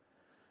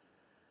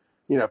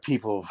 you know,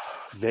 people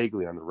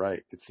vaguely on the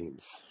right, it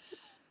seems.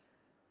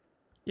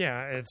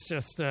 Yeah, it's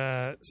just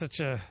such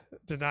a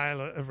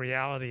denial of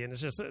reality, and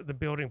it's just the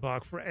building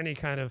block for any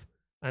kind of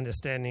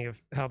understanding of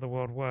how the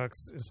world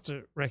works is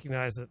to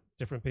recognize that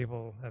different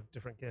people have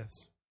different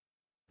gifts.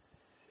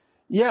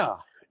 Yeah.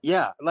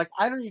 Like,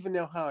 I don't even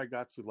know how I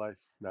got through life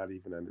not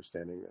even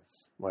understanding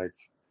this. Like,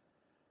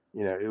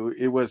 you know,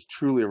 it was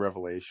truly a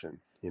revelation,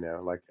 you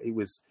know, like it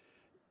was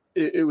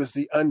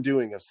the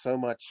undoing of so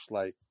much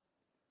like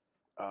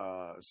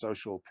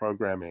social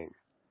programming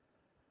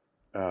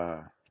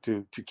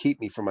to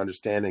keep me from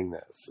understanding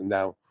this. And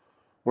now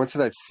once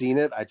that I've seen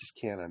it, I just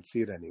can't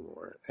unsee it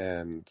anymore.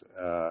 And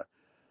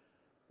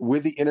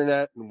with the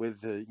internet and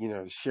with the, you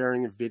know,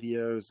 sharing of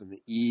videos and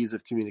the ease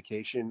of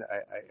communication,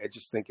 I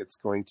just think it's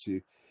going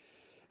to,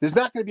 there's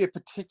not going to be a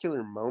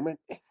particular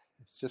moment.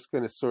 It's just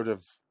going to sort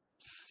of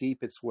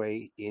seep its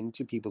way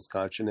into people's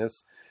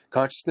consciousness.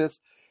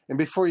 And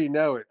before you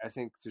know it, I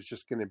think there's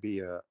just going to be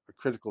a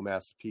critical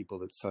mass of people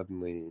that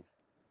suddenly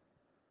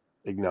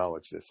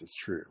acknowledge this as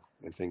true,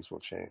 and things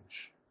will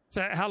change.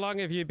 So how long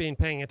have you been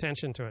paying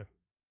attention to him?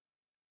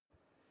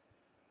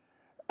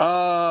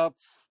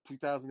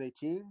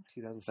 2018,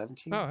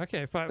 2017. Oh,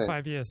 okay.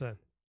 5 years then.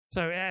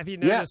 So have you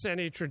noticed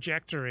any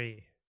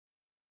trajectory?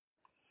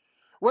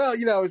 Well,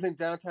 you know, I was in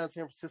downtown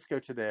San Francisco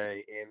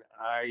today, and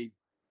I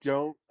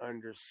don't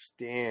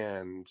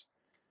understand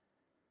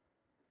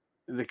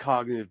the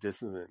cognitive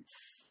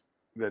dissonance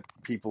that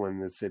people in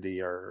the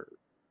city are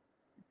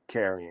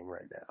carrying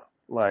right now.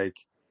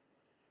 Like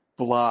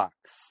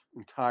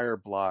entire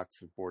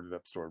blocks of boarded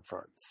up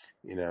storefronts,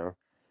 you know.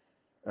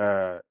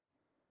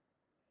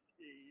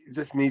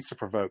 This needs to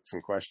provoke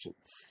some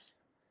questions.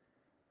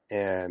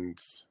 And,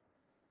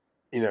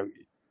 you know,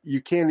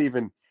 you can't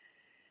even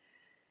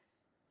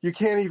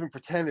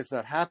pretend it's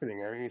not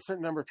happening. I mean, a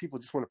certain number of people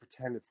just want to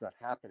pretend it's not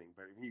happening.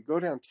 But if you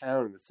go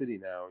downtown in the city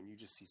now and you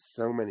just see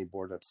so many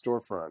boarded up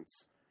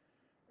storefronts,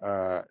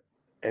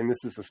 and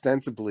this is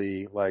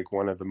ostensibly like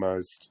one of the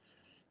most,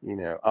 you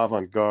know,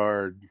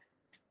 avant-garde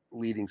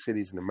leading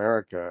cities in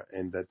America,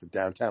 and that the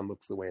downtown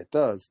looks the way it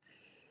does,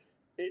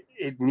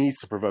 it needs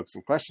to provoke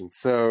some questions.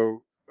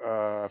 So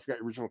I forgot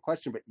your original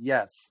question, but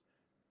yes,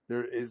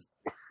 there is.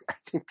 I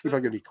think people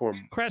are going to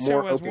become question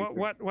more was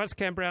open. what's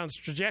Ken Brown's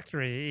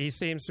trajectory? He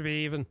seems to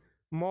be even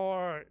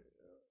more.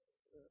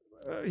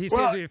 He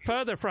seems to be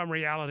further from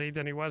reality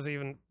than he was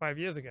even 5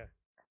 years ago.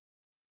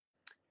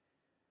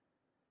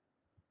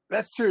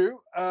 That's true.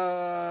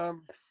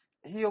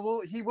 He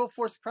will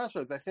force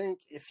crossroads. I think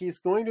if he's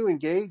going to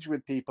engage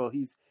with people,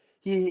 he's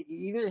going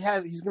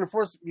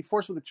to be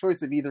forced with the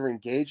choice of either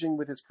engaging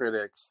with his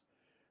critics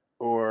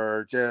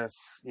or just,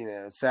 you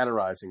know,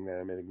 satirizing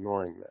them and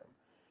ignoring them.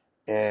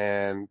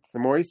 And the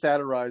more he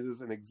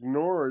satirizes and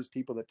ignores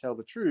people that tell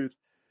the truth,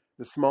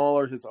 the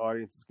smaller his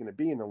audience is going to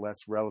be and the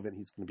less relevant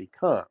he's going to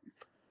become.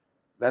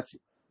 That's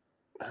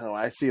how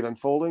I see it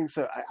unfolding.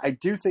 So I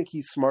do think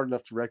he's smart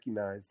enough to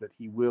recognize that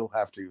he will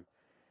have to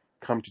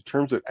come to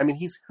terms with it. I mean,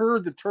 he's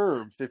heard the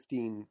term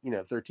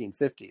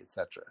 1350,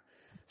 etc.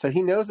 So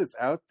he knows it's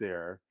out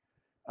there,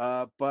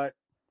 but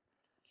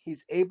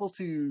he's able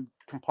to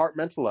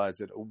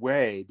compartmentalize it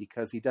away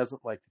because he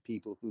doesn't like the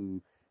people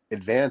who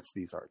advance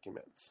these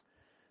arguments.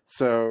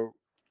 So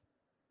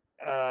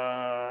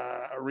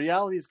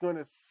reality is going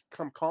to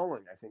come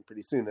calling, I think,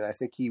 pretty soon, and I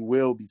think he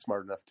will be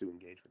smart enough to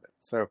engage with it.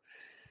 So,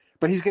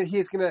 but he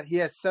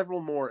has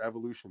several more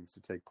evolutions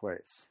to take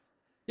place.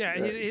 Yeah,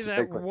 he's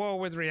at war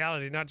with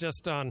reality, not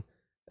just on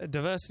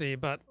diversity,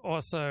 but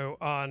also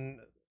on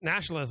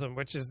nationalism,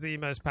 which is the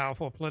most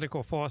powerful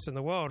political force in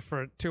the world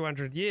for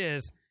 200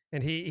 years.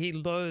 And he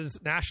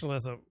loathes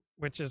nationalism,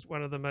 which is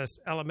one of the most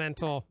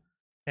elemental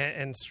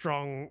and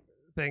strong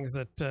things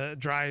that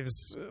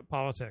drives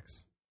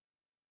politics.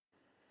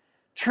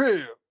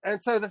 True.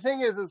 And so the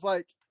thing is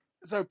like,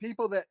 so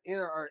people that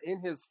are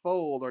in his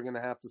fold are going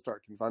to have to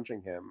start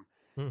confronting him.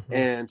 Mm-hmm.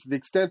 And to the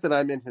extent that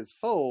I'm in his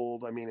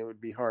fold, I mean, it would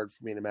be hard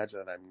for me to imagine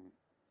that I'm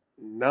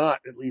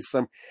not at least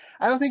some.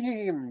 I don't think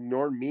he can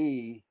ignore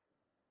me.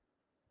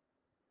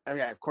 I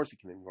mean, of course he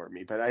can ignore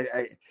me, but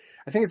I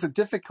think it's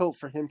difficult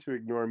for him to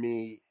ignore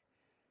me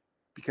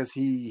because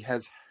he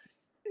has,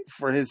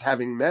 for his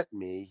having met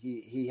me,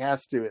 he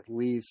has to at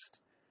least,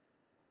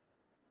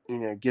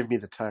 give me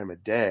the time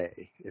of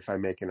day if I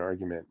make an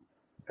argument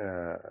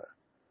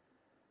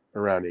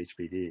around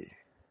HBD.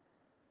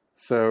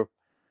 So,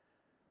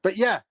 but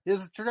yeah,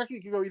 his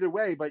trajectory can go either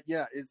way. But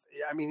yeah,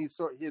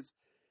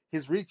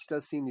 his reach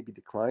does seem to be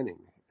declining,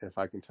 if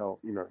I can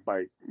tell,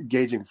 by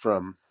gauging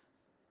from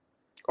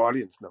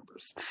audience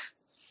numbers.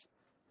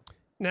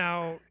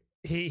 Now,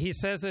 he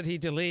says that he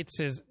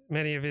deletes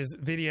many of his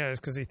videos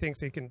because he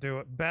thinks he can do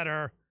it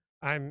better.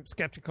 I'm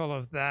skeptical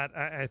of that.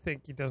 I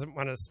think he doesn't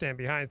want to stand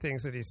behind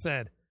things that he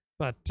said.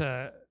 But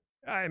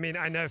I mean,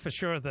 I know for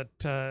sure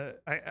that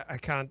I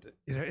can't.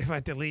 If I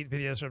delete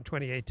videos from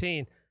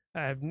 2018,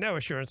 I have no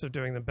assurance of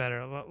doing them better.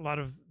 A lot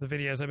of the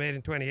videos I made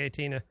in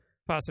 2018 are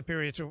far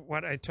superior to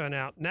what I turn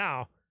out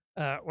now.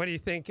 What do you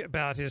think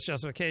about his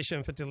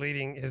justification for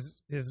deleting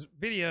his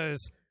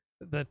videos?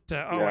 That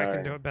I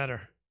can do it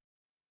better.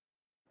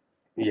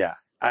 Yeah,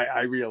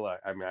 I realize.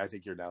 I mean, I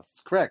think your analysis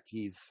is correct.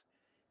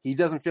 He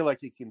doesn't feel like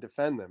he can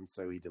defend them,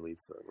 so he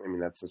deletes them. I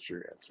mean, that's the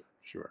true answer.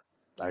 Sure,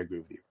 I agree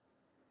with you.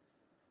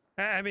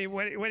 I mean,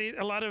 when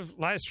a lot of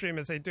live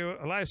streamers, they do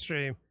a live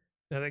stream,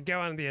 they go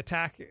on the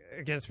attack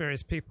against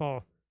various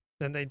people,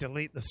 then they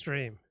delete the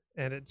stream,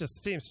 and it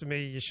just seems to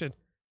me you should,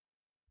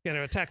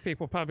 attack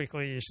people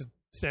publicly. You should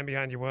stand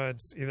behind your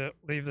words. Either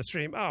leave the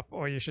stream up,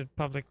 or you should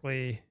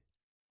publicly.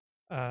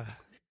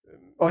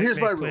 Here's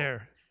my clear.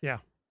 Rule. Yeah.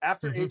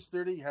 After age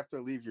 30, you have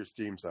to leave your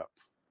streams up.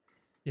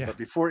 Yeah. But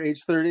before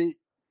age 30,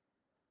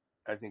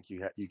 I think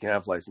you can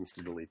have license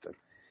to delete them.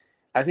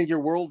 I think your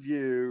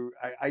worldview.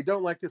 I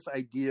don't like this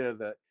idea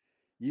that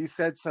you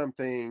said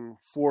something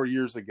 4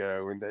 years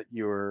ago and that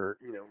you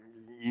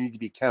need to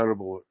be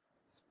accountable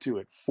to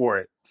it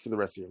for the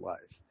rest of your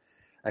life.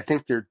 I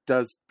think there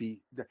does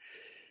need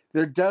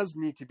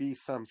to be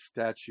some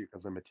statute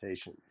of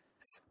limitations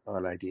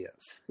on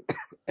ideas.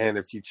 And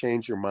if you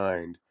change your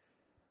mind,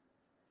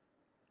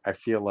 I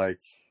feel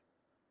like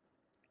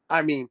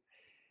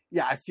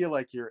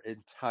you're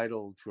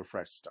entitled to a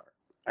fresh start.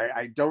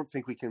 I don't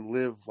think we can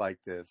live like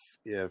this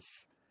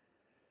if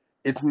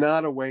it's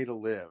not a way to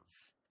live,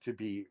 to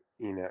be,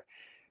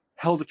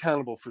 held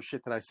accountable for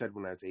shit that I said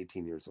when I was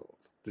 18 years old.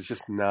 That's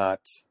just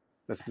not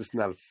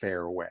a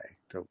fair way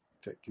to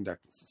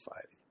conduct a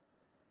society.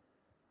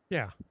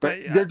 Yeah. But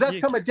there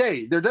does come a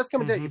day.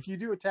 If you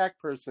do attack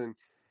person,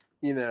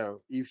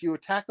 if you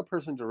attack a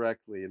person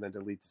directly and then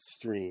delete the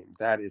stream,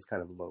 that is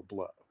kind of a low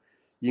blow.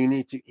 You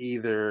need to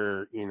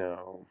either,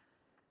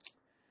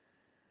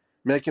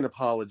 make an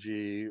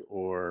apology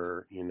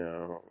or,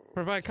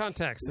 provide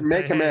context.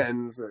 Make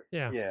amends.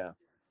 Yeah.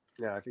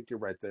 Yeah, I think you're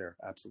right there.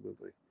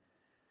 Absolutely.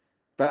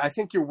 But I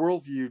think your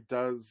worldview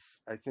does,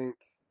 I think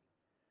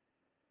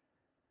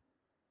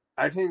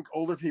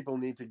older people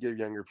need to give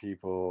younger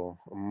people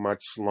a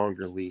much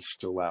longer leash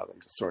to allow them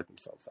to sort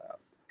themselves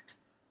out.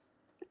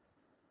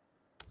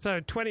 So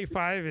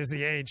 25 is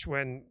the age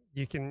when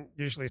you can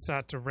usually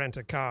start to rent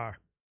a car.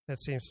 That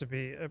seems to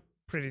be a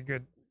pretty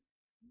good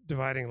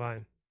dividing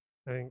line.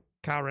 I think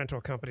car rental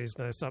companies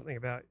know something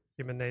about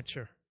human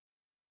nature.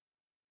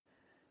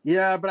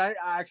 Yeah, but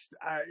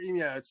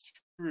it's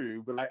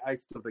true, but I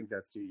still think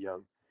that's too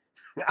young.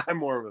 I'm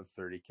more of a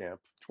 30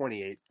 camp,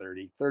 28,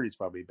 30. 30 is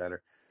probably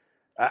better.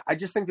 I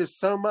just think there's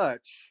so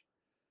much.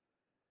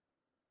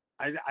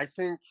 I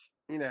think,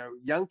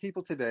 young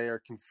people today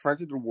are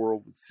confronted in a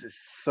world with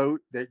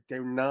that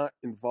they're not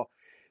involved.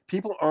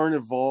 People aren't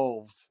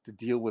evolved to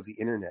deal with the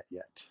internet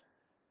yet.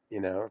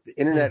 The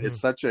internet is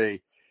such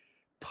a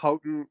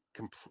potent,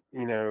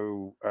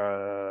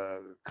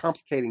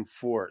 complicating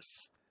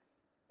force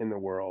in the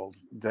world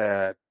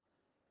that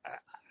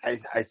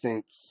I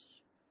think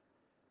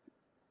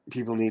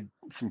people need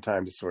some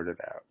time to sort it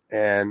out.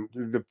 And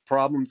the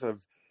problems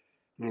of,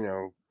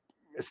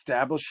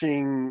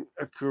 establishing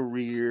a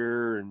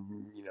career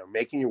and,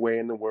 making your way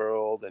in the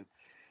world and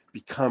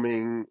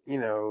becoming,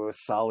 a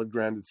solid,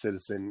 grounded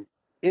citizen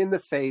in the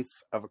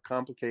face of a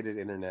complicated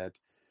internet,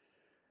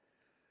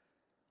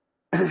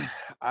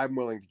 I'm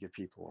willing to give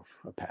people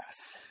a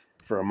pass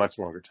for a much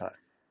longer time.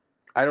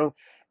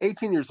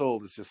 18 years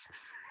old is just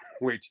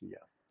way too young.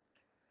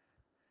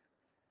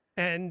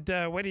 And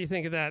what do you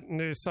think of that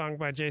new song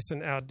by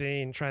Jason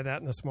Aldean? Try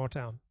that in a small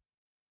town.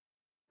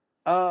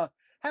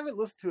 Haven't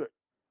listened to it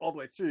all the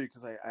way through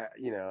because I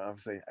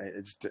obviously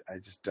I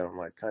just don't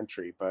like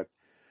country, but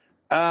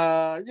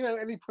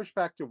any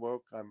pushback to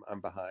woke,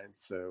 I'm behind.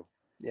 So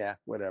yeah,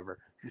 whatever.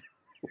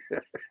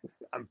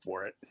 I'm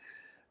for it,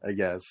 I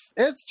guess.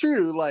 It's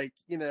true, like,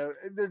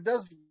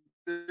 there's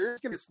gonna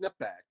be a snap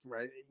back,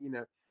 right?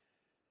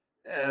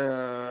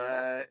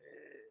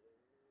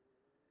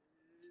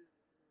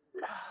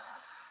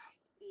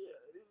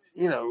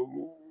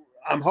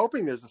 I'm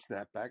hoping there's a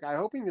snapback. I'm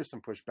hoping there's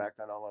some pushback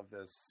on all of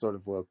this sort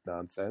of woke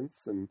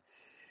nonsense. And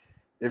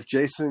if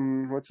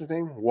Jason, what's his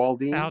name?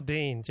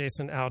 Aldean,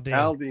 Jason Aldean.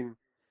 Aldean.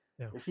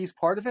 Yeah. If he's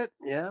part of it,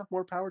 yeah,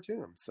 more power to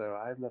him. So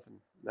I have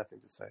nothing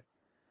to say.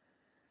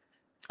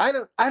 I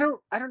don't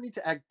need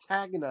to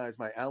antagonize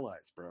my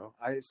allies, bro.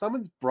 If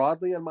someone's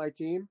broadly on my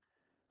team,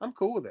 I'm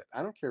cool with it.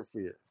 I don't care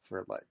for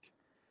like,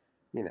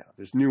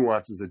 there's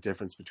nuances of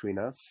difference between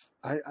us.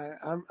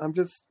 I'm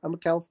a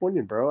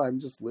Californian, bro. I'm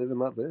just live and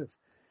let live.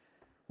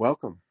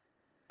 Welcome.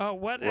 Oh,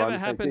 whatever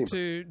happened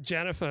to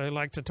Jennifer, who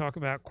liked to talk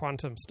about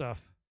quantum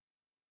stuff?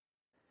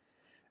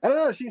 I don't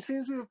know. She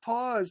seems to have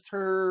paused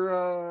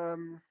her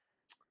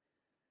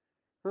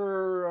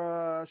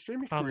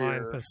streaming online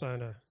career.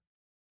 persona.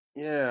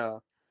 Yeah.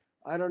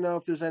 I don't know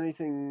if there's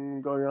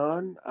anything going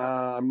on.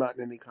 I'm not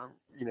in any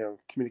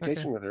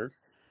communication with her.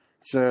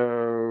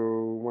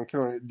 So one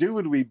can only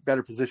would be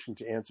better positioned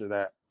to answer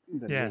that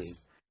than me.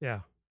 Yes.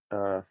 Yeah.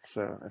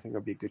 So I think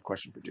that'll be a good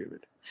question for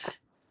David.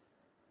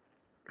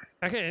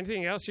 Okay.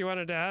 Anything else you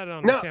wanted to add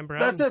on Ken Brown?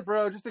 That's it,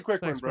 bro. Just a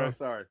quick one, bro. Bro.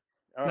 Sorry.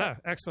 All right.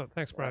 Excellent.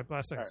 Thanks, bro.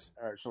 Blessings.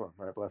 All right. Shalom.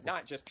 All right, blessings.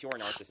 Not just pure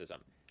narcissism.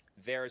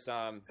 There's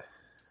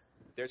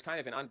kind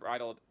of an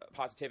unbridled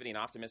positivity and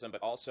optimism,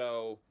 but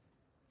also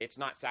it's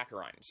not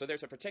saccharine. So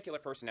there's a particular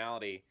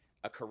personality,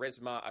 a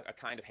charisma, a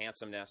kind of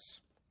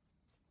handsomeness,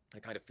 a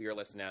kind of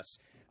fearlessness,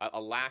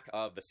 a lack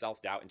of the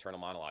self-doubt internal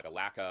monologue, a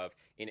lack of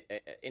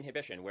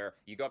inhibition, where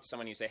you go up to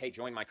someone and you say, hey,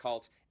 join my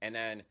cult, and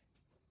then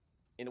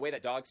in the way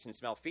that dogs can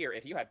smell fear,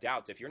 if you have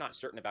doubts, if you're not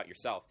certain about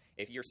yourself,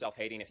 if you're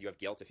self-hating, if you have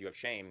guilt, if you have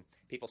shame,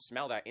 people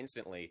smell that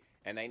instantly,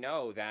 and they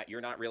know that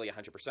you're not really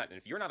 100%. And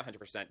if you're not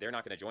 100%, they're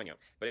not going to join you.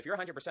 But if you're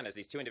 100%, as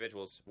these two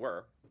individuals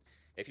were,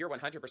 if you're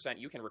 100%,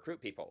 you can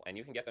recruit people, and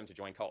you can get them to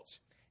join cults.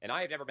 And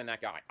I have never been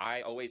that guy.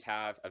 I always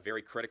have a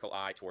very critical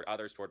eye toward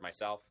others, toward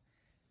myself.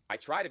 I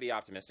try to be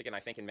optimistic, and I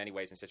think in many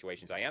ways and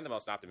situations I am the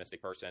most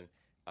optimistic person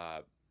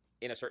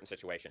in a certain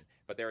situation.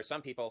 But there are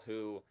some people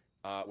who,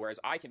 whereas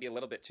I can be a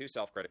little bit too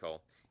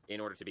self-critical in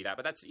order to be that.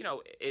 But that's,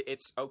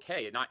 it's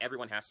okay. Not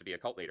everyone has to be a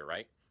cult leader,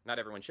 right? Not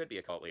everyone should be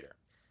a cult leader.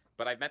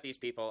 But I've met these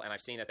people, and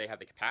I've seen that they have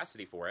the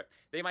capacity for it.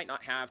 They might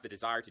not have the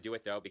desire to do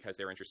it, though, because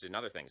they're interested in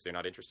other things. They're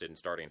not interested in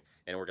starting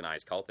an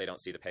organized cult. They don't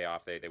see the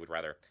payoff. They would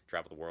rather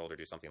travel the world or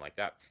do something like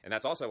that. And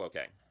that's also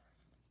okay.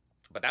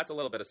 But that's a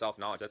little bit of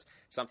self-knowledge. That's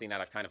something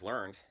that I've kind of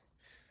learned.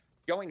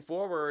 Going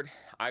forward,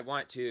 I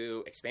want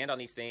to expand on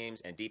these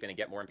themes and deepen and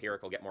get more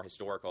empirical, get more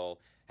historical,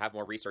 have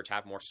more research,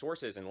 have more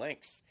sources and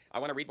links. I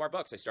want to read more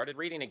books. I started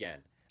reading again.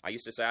 I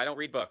used to say, I don't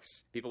read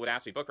books. People would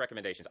ask me book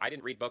recommendations. I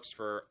didn't read books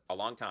for a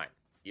long time,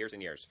 years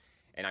and years.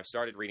 And I've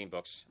started reading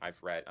books.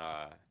 I've read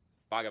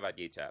Bhagavad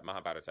Gita,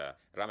 Mahabharata,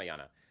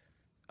 Ramayana,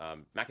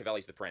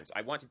 Machiavelli's The Prince.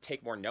 I want to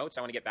take more notes.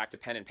 I want to get back to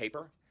pen and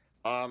paper.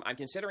 I'm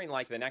considering,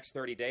 like, the next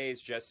 30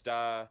 days just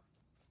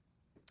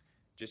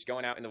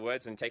going out in the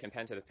woods and taking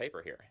pen to the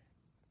paper here.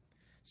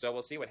 So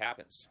we'll see what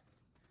happens.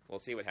 We'll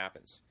see what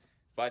happens.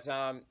 But,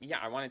 yeah,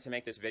 I wanted to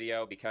make this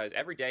video because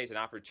every day is an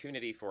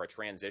opportunity for a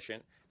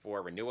transition,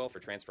 for renewal, for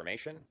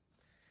transformation.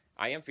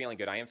 I am feeling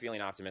good. I am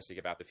feeling optimistic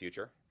about the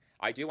future.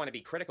 I do want to be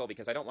critical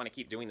because I don't want to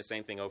keep doing the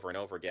same thing over and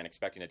over again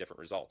expecting a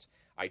different result.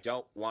 I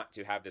don't want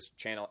to have this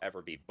channel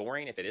ever be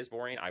boring. If it is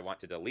boring, I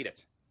want to delete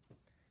it.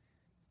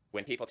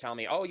 When people tell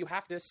me, oh, you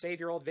have to save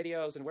your old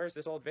videos, and where's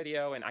this old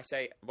video? And I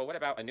say, well, what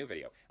about a new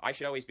video? I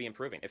should always be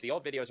improving. If the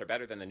old videos are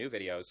better than the new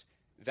videos,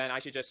 then I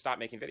should just stop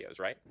making videos,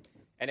 right?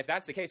 And if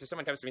that's the case, if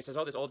someone comes to me and says,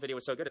 oh, this old video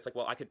was so good, it's like,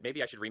 well,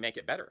 maybe I should remake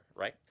it better,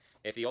 right?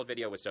 If the old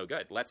video was so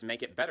good, let's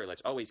make it better.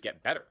 Let's always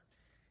get better.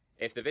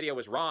 If the video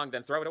was wrong,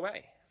 then throw it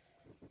away.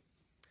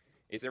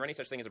 Is there any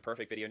such thing as a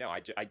perfect video? No,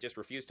 I just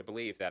refuse to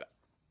believe that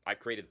I've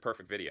created the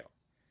perfect video.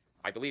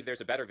 I believe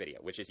there's a better video,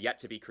 which is yet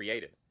to be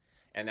created.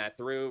 And that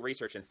through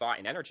research and thought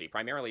and energy,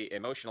 primarily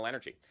emotional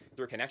energy,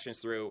 through connections,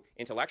 through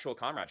intellectual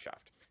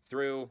comradeschaft,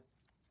 through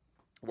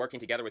working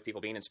together with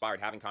people, being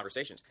inspired, having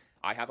conversations.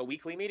 I have a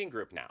weekly meeting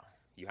group now.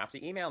 You have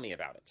to email me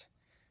about it.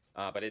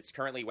 But it's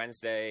currently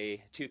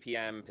Wednesday, 2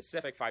 p.m.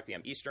 Pacific, 5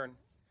 p.m. Eastern.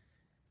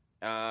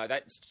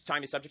 That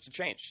time is subject to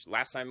change.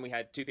 Last time we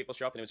had 2 people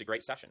show up, and it was a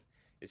great session.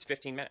 It's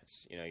 15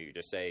 minutes. You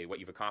just say what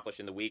you've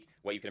accomplished in the week,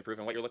 what you can improve,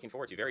 and what you're looking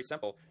forward to. Very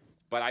simple.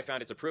 But I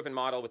found it's a proven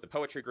model with the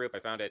poetry group. I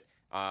found it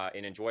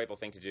an enjoyable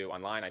thing to do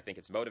online. I think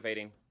it's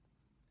motivating.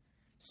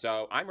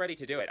 So I'm ready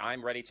to do it.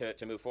 I'm ready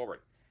to move forward.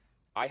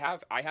 I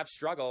have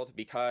struggled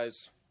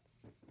because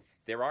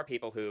there are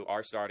people who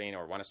are starting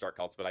or want to start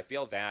cults, but I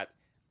feel that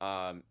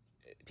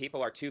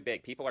people are too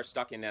big. People are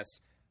stuck in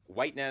this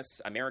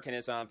whiteness,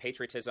 Americanism,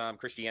 patriotism,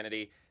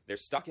 Christianity. They're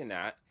stuck in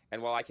that.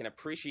 And while I can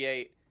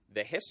appreciate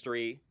the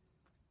history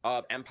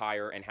of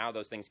empire and how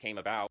those things came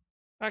about.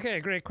 Okay,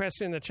 great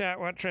question in the chat.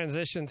 What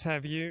transitions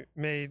have you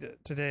made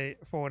today,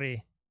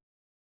 40?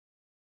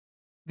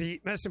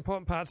 The most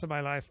important parts of my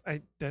life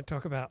I don't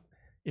talk about,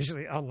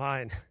 usually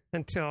online,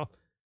 until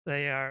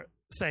they are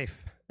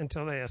safe,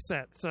 until they are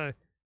set. So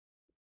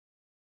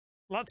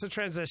lots of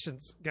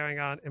transitions going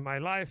on in my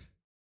life.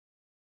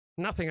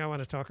 Nothing I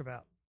want to talk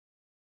about.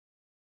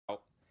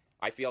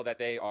 I feel that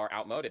they are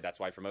outmoded. That's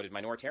why I promoted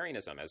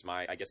minoritarianism as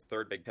my, I guess,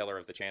 third big pillar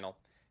of the channel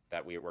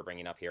that we're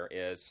bringing up here,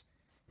 is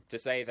to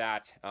say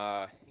that,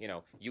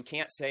 you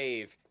can't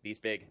save these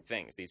big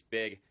things, these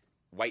big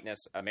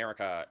whiteness,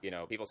 America.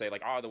 People say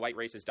like, oh, the white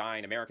race is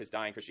dying, America's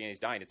dying, Christianity's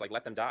dying. It's like,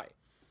 let them die.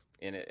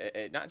 In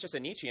not just a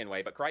Nietzschean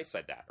way, but Christ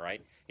said that,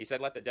 right? He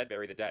said, let the dead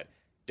bury the dead.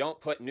 Don't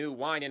put new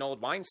wine in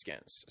old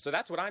wineskins. So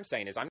that's what I'm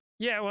saying is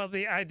Yeah, well,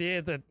 the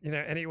idea that,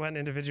 any one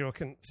individual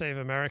can save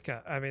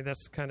America, I mean,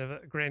 that's kind of a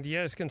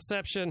grandiose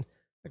conception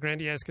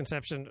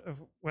of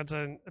one's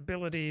own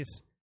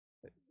abilities,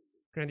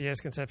 grandiose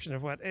conception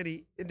of what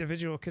any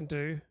individual can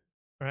do,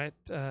 right?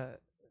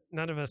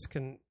 None of us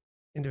can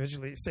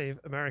individually save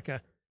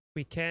America.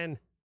 We can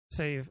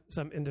save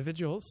some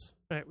individuals,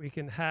 right? We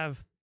can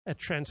have a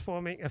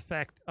transforming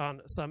effect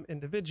on some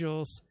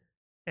individuals,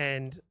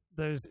 and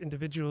those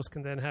individuals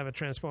can then have a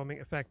transforming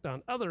effect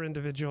on other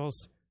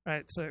individuals,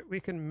 right? So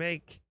we can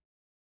make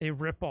a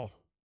ripple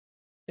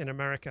in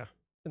America,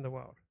 in the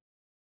world.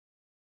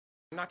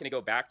 I'm not going to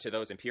go back to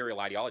those imperial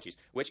ideologies,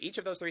 which each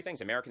of those three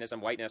things, Americanism,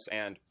 whiteness,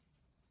 and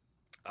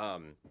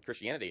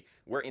Christianity,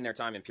 were in their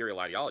time imperial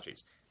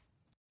ideologies.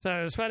 So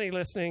it was funny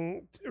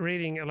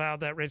reading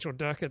aloud that Rachel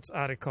Durkett's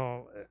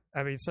article.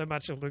 I mean, so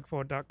much of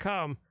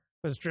Luke4.com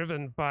was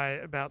driven by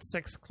about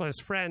 6 close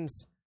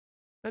friends,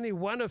 only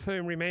one of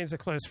whom remains a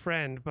close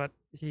friend, but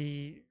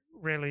he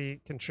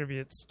rarely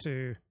contributes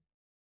to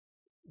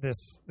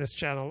this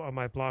channel or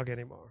my blog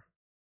anymore.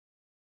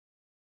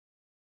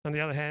 On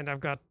the other hand, I've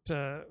got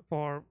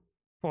four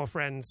or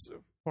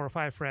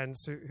 5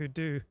 friends who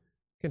do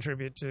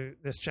contribute to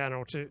this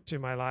channel, to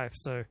my life.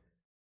 So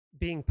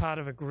being part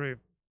of a group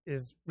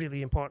is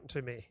really important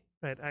to me.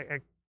 Right? I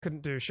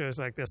couldn't do shows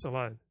like this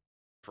alone.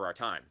 For our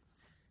time.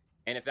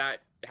 And if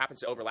that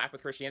happens to overlap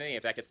with Christianity,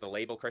 if that gets the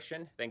label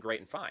Christian, then great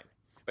and fine.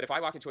 But if I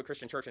walk into a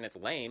Christian church and it's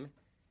lame,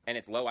 and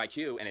it's low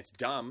IQ, and it's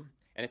dumb,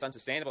 and it's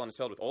unsustainable, and it's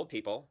filled with old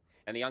people,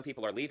 and the young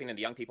people are leaving, and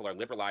the young people are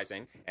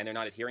liberalizing, and they're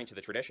not adhering to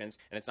the traditions,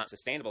 and it's not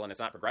sustainable, and it's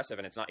not progressive,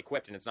 and it's not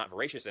equipped, and it's not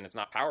voracious, and it's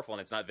not powerful,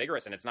 and it's not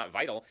vigorous, and it's not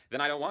vital, then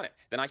I don't want it.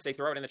 Then I say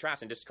throw it in the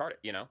trash and discard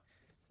it,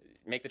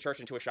 Make the church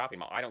into a shopping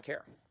mall. I don't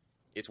care.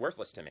 It's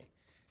worthless to me.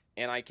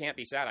 And I can't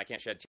be sad. I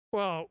can't shed tears.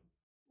 Well,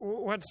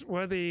 what's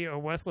worthy or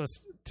worthless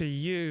to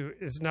you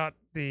is not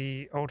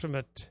the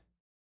ultimate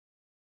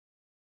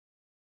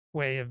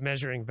way of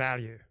measuring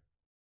value.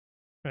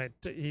 Right?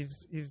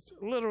 He's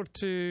a little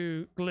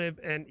too glib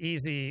and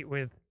easy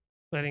with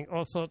letting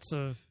all sorts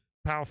of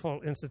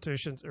powerful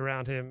institutions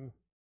around him,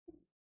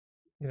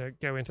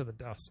 go into the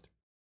dust.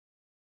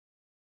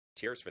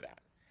 Tears for that.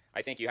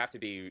 I think you have to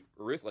be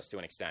ruthless to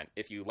an extent.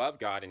 If you love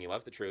God and you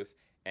love the truth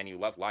and you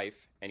love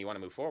life and you want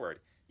to move forward,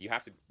 you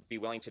have to be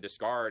willing to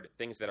discard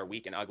things that are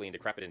weak and ugly and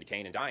decrepit and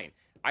decaying and dying.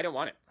 I don't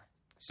want it.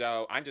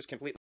 So I'm just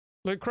completely...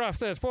 Luke Croft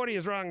says, 40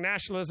 is wrong.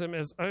 Nationalism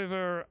is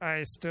over.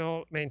 I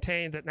still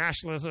maintain that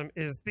nationalism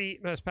is the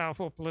most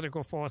powerful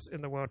political force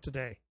in the world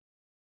today.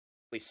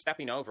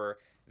 Stepping over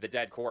the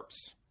dead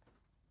corpse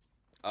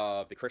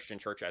of the Christian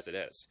church as it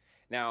is.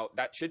 Now,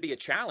 that should be a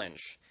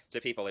challenge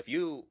to people. If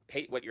you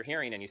hate what you're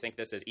hearing and you think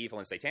this is evil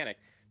and satanic,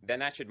 then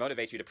that should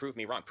motivate you to prove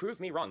me wrong. Prove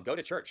me wrong. Go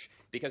to church.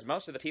 Because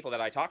most of the people that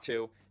I talk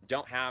to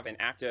don't have an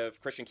active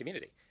Christian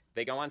community.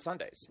 They go on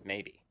Sundays.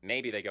 Maybe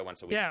they go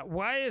once a week. Yeah,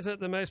 why is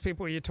it that most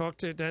people you talk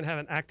to don't have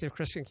an active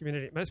Christian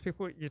community? Most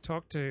people you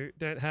talk to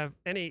don't have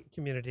any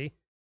community.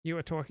 You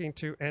are talking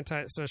to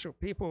antisocial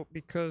people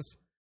because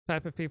the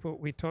type of people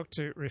we talk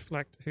to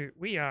reflect who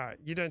we are.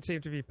 You don't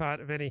seem to be part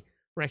of any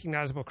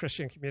recognizable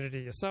Christian community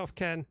yourself,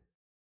 Ken.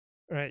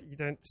 Right? You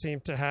don't seem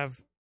to have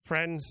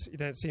friends. You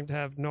don't seem to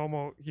have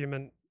normal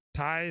human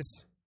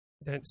ties.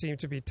 You don't seem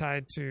to be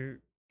tied to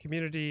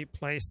community,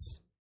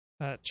 place,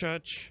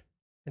 church.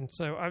 And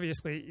so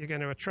obviously you're going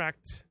to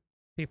attract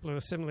people who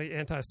are similarly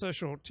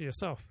antisocial to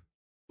yourself.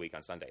 Week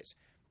on Sundays.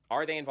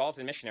 Are they involved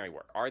in missionary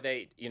work? Are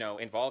they,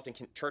 involved in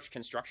church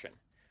construction?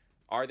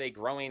 Are they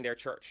growing their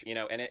church?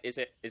 And is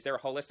there a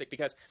holistic,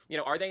 because,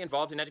 are they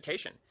involved in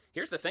education?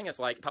 Here's the thing, it's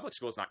like public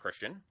school is not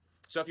Christian.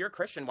 So if you're a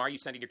Christian, why are you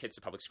sending your kids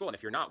to public school? And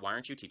if you're not, why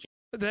aren't you teaching?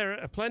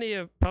 There are plenty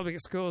of public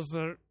schools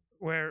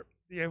where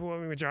the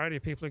overwhelming majority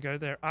of people who go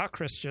there are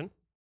Christian,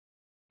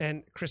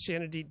 and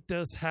Christianity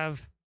does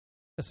have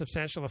a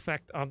substantial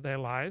effect on their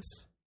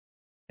lives,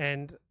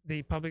 and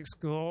the public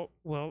school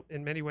will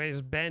in many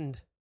ways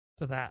bend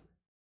to that.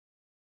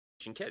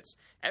 Kids.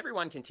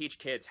 Everyone can teach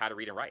kids how to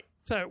read and write.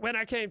 So when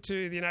I came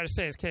to the United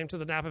States, came to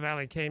the Napa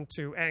Valley, came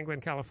to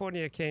Angwin,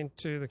 California, came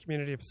to the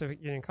community of Pacific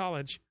Union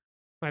College,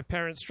 my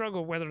parents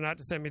struggled whether or not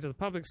to send me to the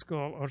public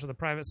school or to the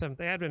private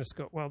Seventh-day Adventist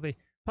school. Well, the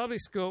public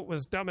school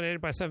was dominated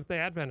by Seventh-day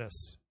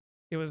Adventists.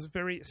 It was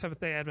very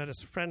Seventh-day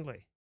Adventist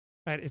friendly.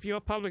 Right? If your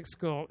public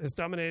school is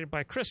dominated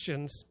by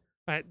Christians,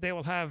 right, they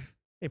will have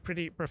a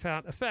pretty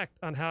profound effect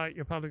on how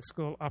your public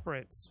school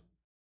operates.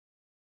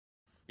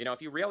 You know,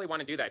 if you really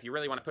want to do that, if you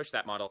really want to push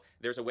that model,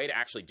 there's a way to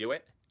actually do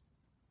it.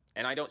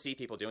 And I don't see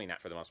people doing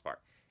that for the most part.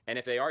 And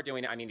if they are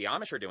doing it, I mean, the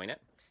Amish are doing it.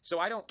 So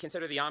I don't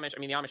consider the Amish, I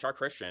mean, the Amish are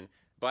Christian,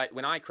 but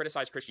when I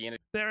criticize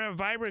Christianity... There are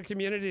vibrant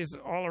communities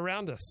all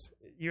around us.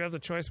 You have the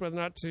choice whether or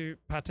not to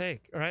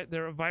partake, all right?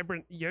 There are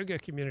vibrant yoga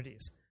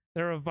communities.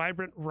 There are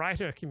vibrant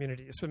writer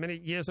communities. For many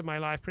years of my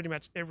life, pretty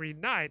much every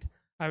night,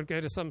 I would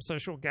go to some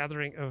social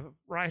gathering of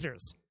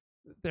writers.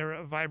 There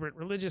are vibrant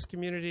religious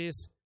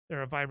communities.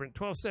 There are vibrant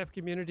 12-step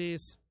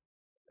communities.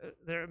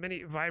 There are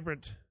many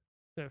vibrant,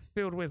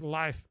 filled with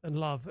life and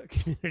love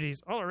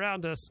communities all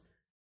around us.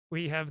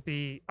 We have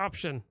the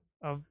option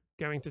of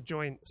going to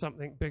join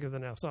something bigger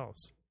than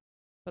ourselves.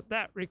 But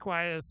that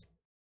requires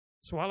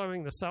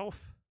swallowing the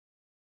self.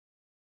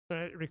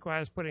 It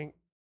requires putting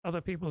other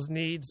people's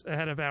needs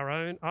ahead of our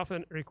own.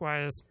 Often it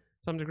requires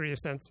some degree of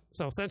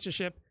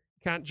self-censorship.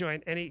 You can't join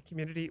any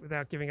community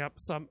without giving up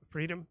some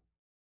freedom.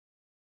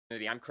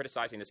 I'm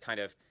criticizing this kind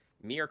of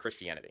mere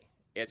Christianity.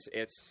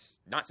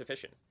 It's not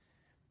sufficient.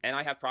 And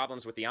I have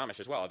problems with the Amish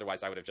as well.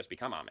 Otherwise, I would have just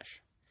become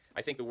Amish.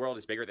 I think the world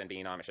is bigger than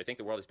being Amish. I think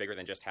the world is bigger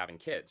than just having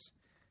kids.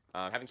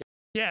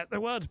 Yeah, the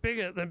world's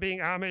bigger than being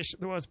Amish.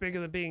 The world's bigger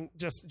than being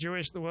just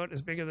Jewish. The world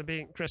is bigger than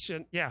being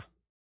Christian. Yeah,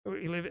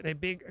 we live in a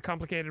big,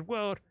 complicated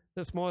world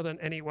that's more than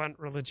any one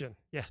religion.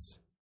 Yes.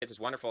 It's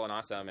wonderful and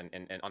awesome,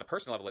 and on a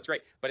personal level, it's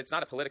great. But it's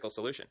not a political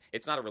solution.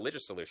 It's not a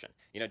religious solution.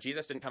 You know,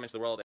 Jesus didn't come into the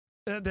world.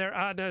 There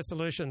are no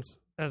solutions,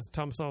 as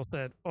Tom Sowell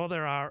said. All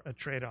there are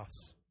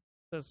trade-offs.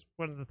 That's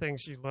one of the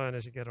things you learn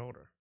as you get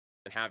older.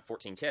 And had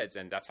 14 kids,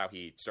 and that's how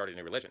he started a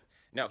new religion.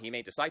 No, he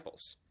made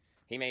disciples.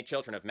 He made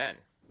children of men.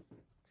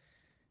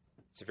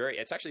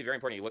 It's actually very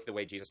important. You look at the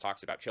way Jesus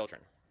talks about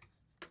children.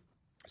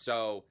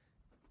 So,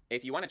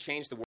 if you want to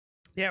change the world...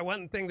 Yeah,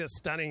 one thing that's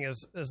stunning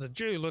as a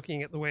Jew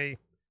looking at the way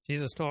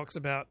Jesus talks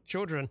about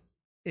children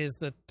is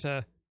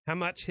that how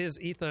much his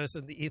ethos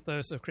and the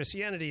ethos of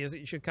Christianity is that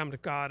you should come to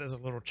God as a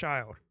little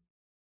child.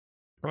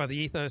 While the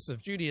ethos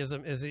of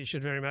Judaism is that you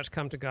should very much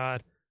come to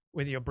God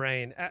with your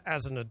brain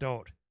as an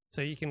adult.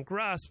 So you can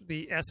grasp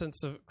the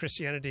essence of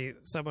Christianity.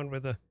 Someone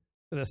with a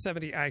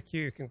 70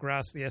 IQ can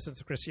grasp the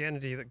essence of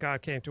Christianity, that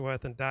God came to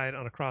earth and died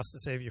on a cross to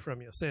save you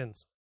from your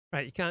sins.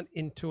 Right? You can't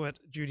intuit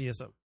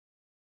Judaism.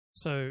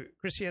 So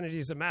Christianity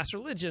is a mass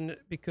religion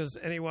because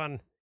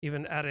anyone,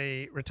 even at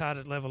a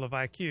retarded level of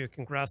IQ,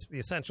 can grasp the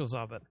essentials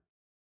of it.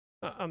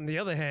 On the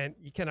other hand,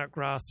 you cannot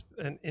grasp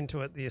and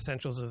intuit the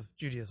essentials of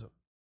Judaism.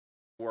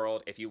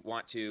 World, if you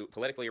want to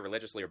politically or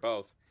religiously or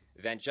both,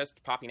 then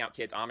just popping out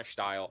kids Amish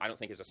style, I don't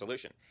think is a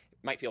solution.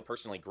 It might feel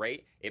personally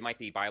great. It might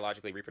be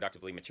biologically,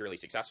 reproductively, materially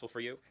successful for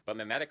you. But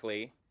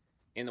mimetically,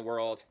 in the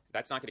world,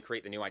 that's not going to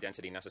create the new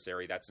identity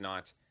necessary. That's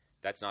not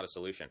a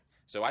solution.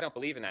 So I don't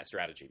believe in that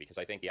strategy because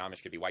I think the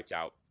Amish could be wiped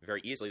out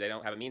very easily. They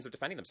don't have a means of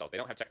defending themselves. They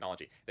don't have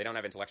technology. They don't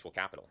have intellectual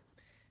capital.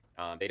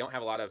 They don't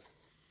have a lot of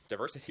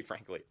diversity,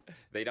 frankly.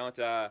 They don't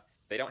have...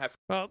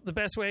 Well, the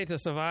best way to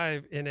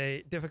survive in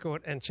a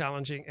difficult and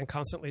challenging and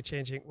constantly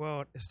changing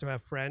world is to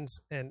have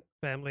friends and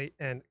family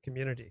and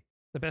community.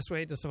 The best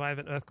way to survive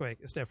an earthquake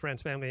is to have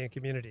friends, family, and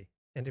community,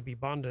 and to be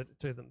bonded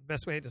to them. The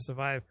best way to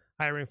survive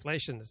higher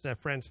inflation is to have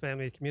friends,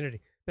 family, and community.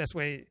 Best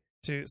way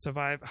to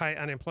survive high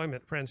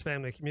unemployment, friends,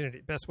 family, community.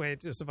 Best way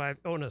to survive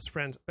illness,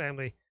 friends,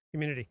 family,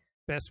 community.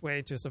 Best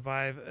way to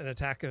survive an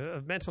attack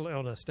of mental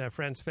illness, to have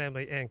friends,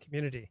 family, and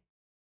community.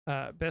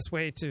 Best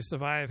way to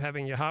survive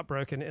having your heart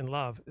broken in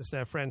love is to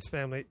have friends,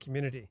 family,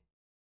 community.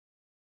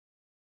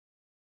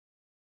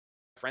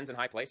 Friends in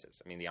high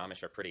places. I mean, the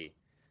Amish are pretty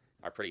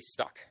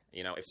stuck.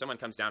 You know, if someone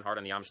comes down hard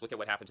on the Amish, look at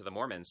what happened to the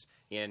Mormons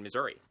in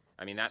Missouri.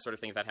 I mean, that sort of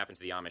thing, if that happened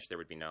to the Amish, there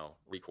would be no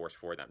recourse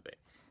for them.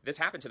 This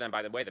happened to them,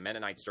 by the way. The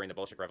Mennonites during the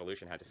Bolshevik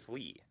Revolution had to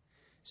flee.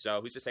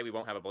 So who's to say we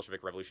won't have a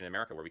Bolshevik Revolution in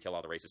America where we kill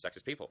all the racist,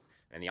 sexist people?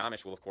 And the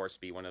Amish will, of course,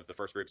 be one of the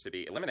first groups to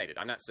be eliminated.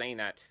 I'm not saying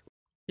that...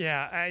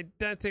 Yeah, I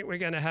don't think we're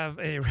going to have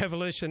a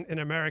revolution in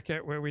America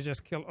where we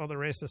just kill all the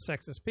racist,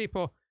 sexist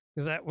people,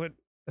 because that would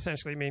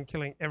essentially mean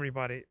killing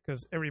everybody,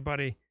 because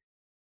everybody,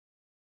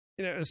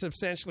 you know, is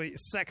substantially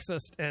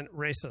sexist and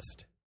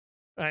racist.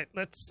 All right,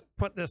 let's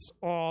put this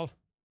all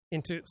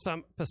into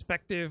some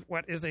perspective.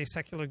 What is a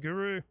secular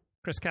guru?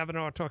 Chris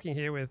Kavanaugh talking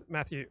here with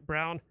Matthew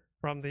Brown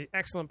from the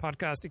excellent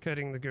podcast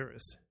Decoding the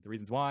Gurus. The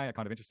reasons why are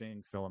kind of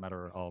interesting, still a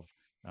matter of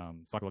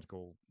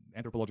psychological,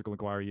 anthropological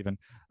inquiry even.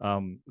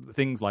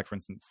 Things like, for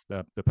instance,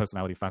 the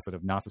personality facet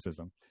of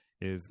narcissism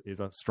is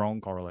a strong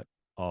correlate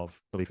of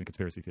belief in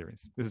conspiracy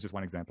theories. This is just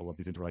one example of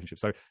these interrelationships.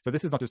 So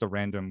this is not just a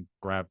random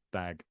grab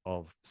bag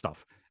of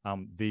stuff.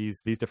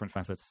 These different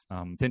facets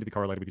tend to be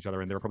correlated with each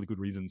other, and there are probably good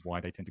reasons why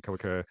they tend to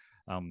co-occur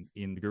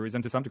in the gurus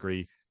and to some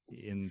degree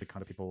in the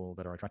kind of people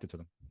that are attracted to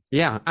them.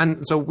 Yeah,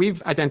 and so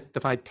we've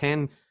identified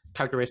 10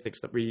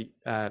 characteristics that we,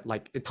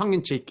 like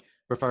tongue-in-cheek,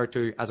 referred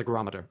to as a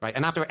gurometer, right?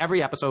 And after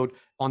every episode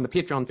on the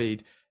Patreon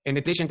feed, in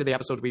addition to the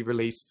episode we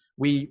release,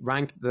 we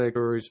rank the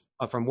gurus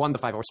from 1 to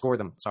 5, or score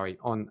them, sorry,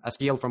 on a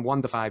scale from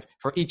 1 to 5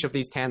 for each of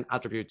these 10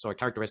 attributes or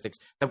characteristics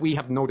that we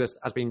have noticed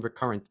as being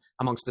recurrent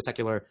amongst the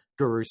secular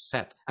gurus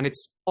set. And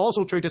it's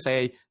also true to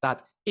say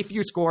that if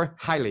you score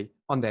highly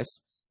on this,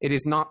 it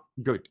is not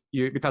good,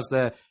 because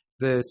the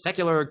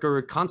secular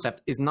guru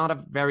concept is not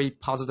a very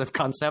positive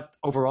concept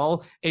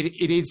overall.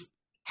 It is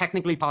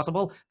technically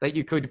possible that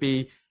you could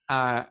be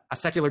a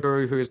secular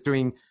guru who is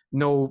doing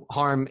no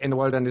harm in the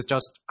world and is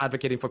just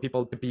advocating for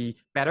people to be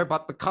better.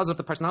 But because of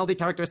the personality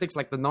characteristics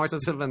like the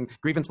narcissism and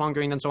grievance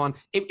mongering and so on,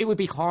 it would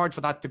be hard for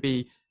that to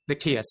be the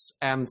case.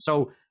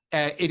 So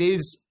it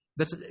is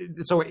this.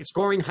 So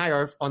scoring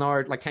higher on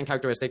our 10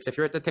 characteristics, if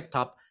you're at the tip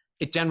top,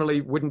 it generally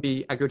wouldn't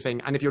be a good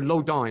thing. And if you're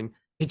low down,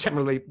 it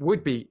generally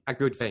would be a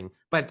good thing.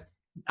 But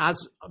as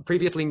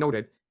previously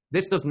noted,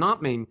 this does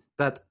not mean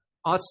that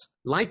us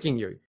liking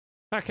you.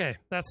 Okay,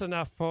 that's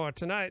enough for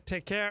tonight.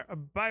 Take care.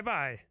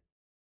 Bye-bye.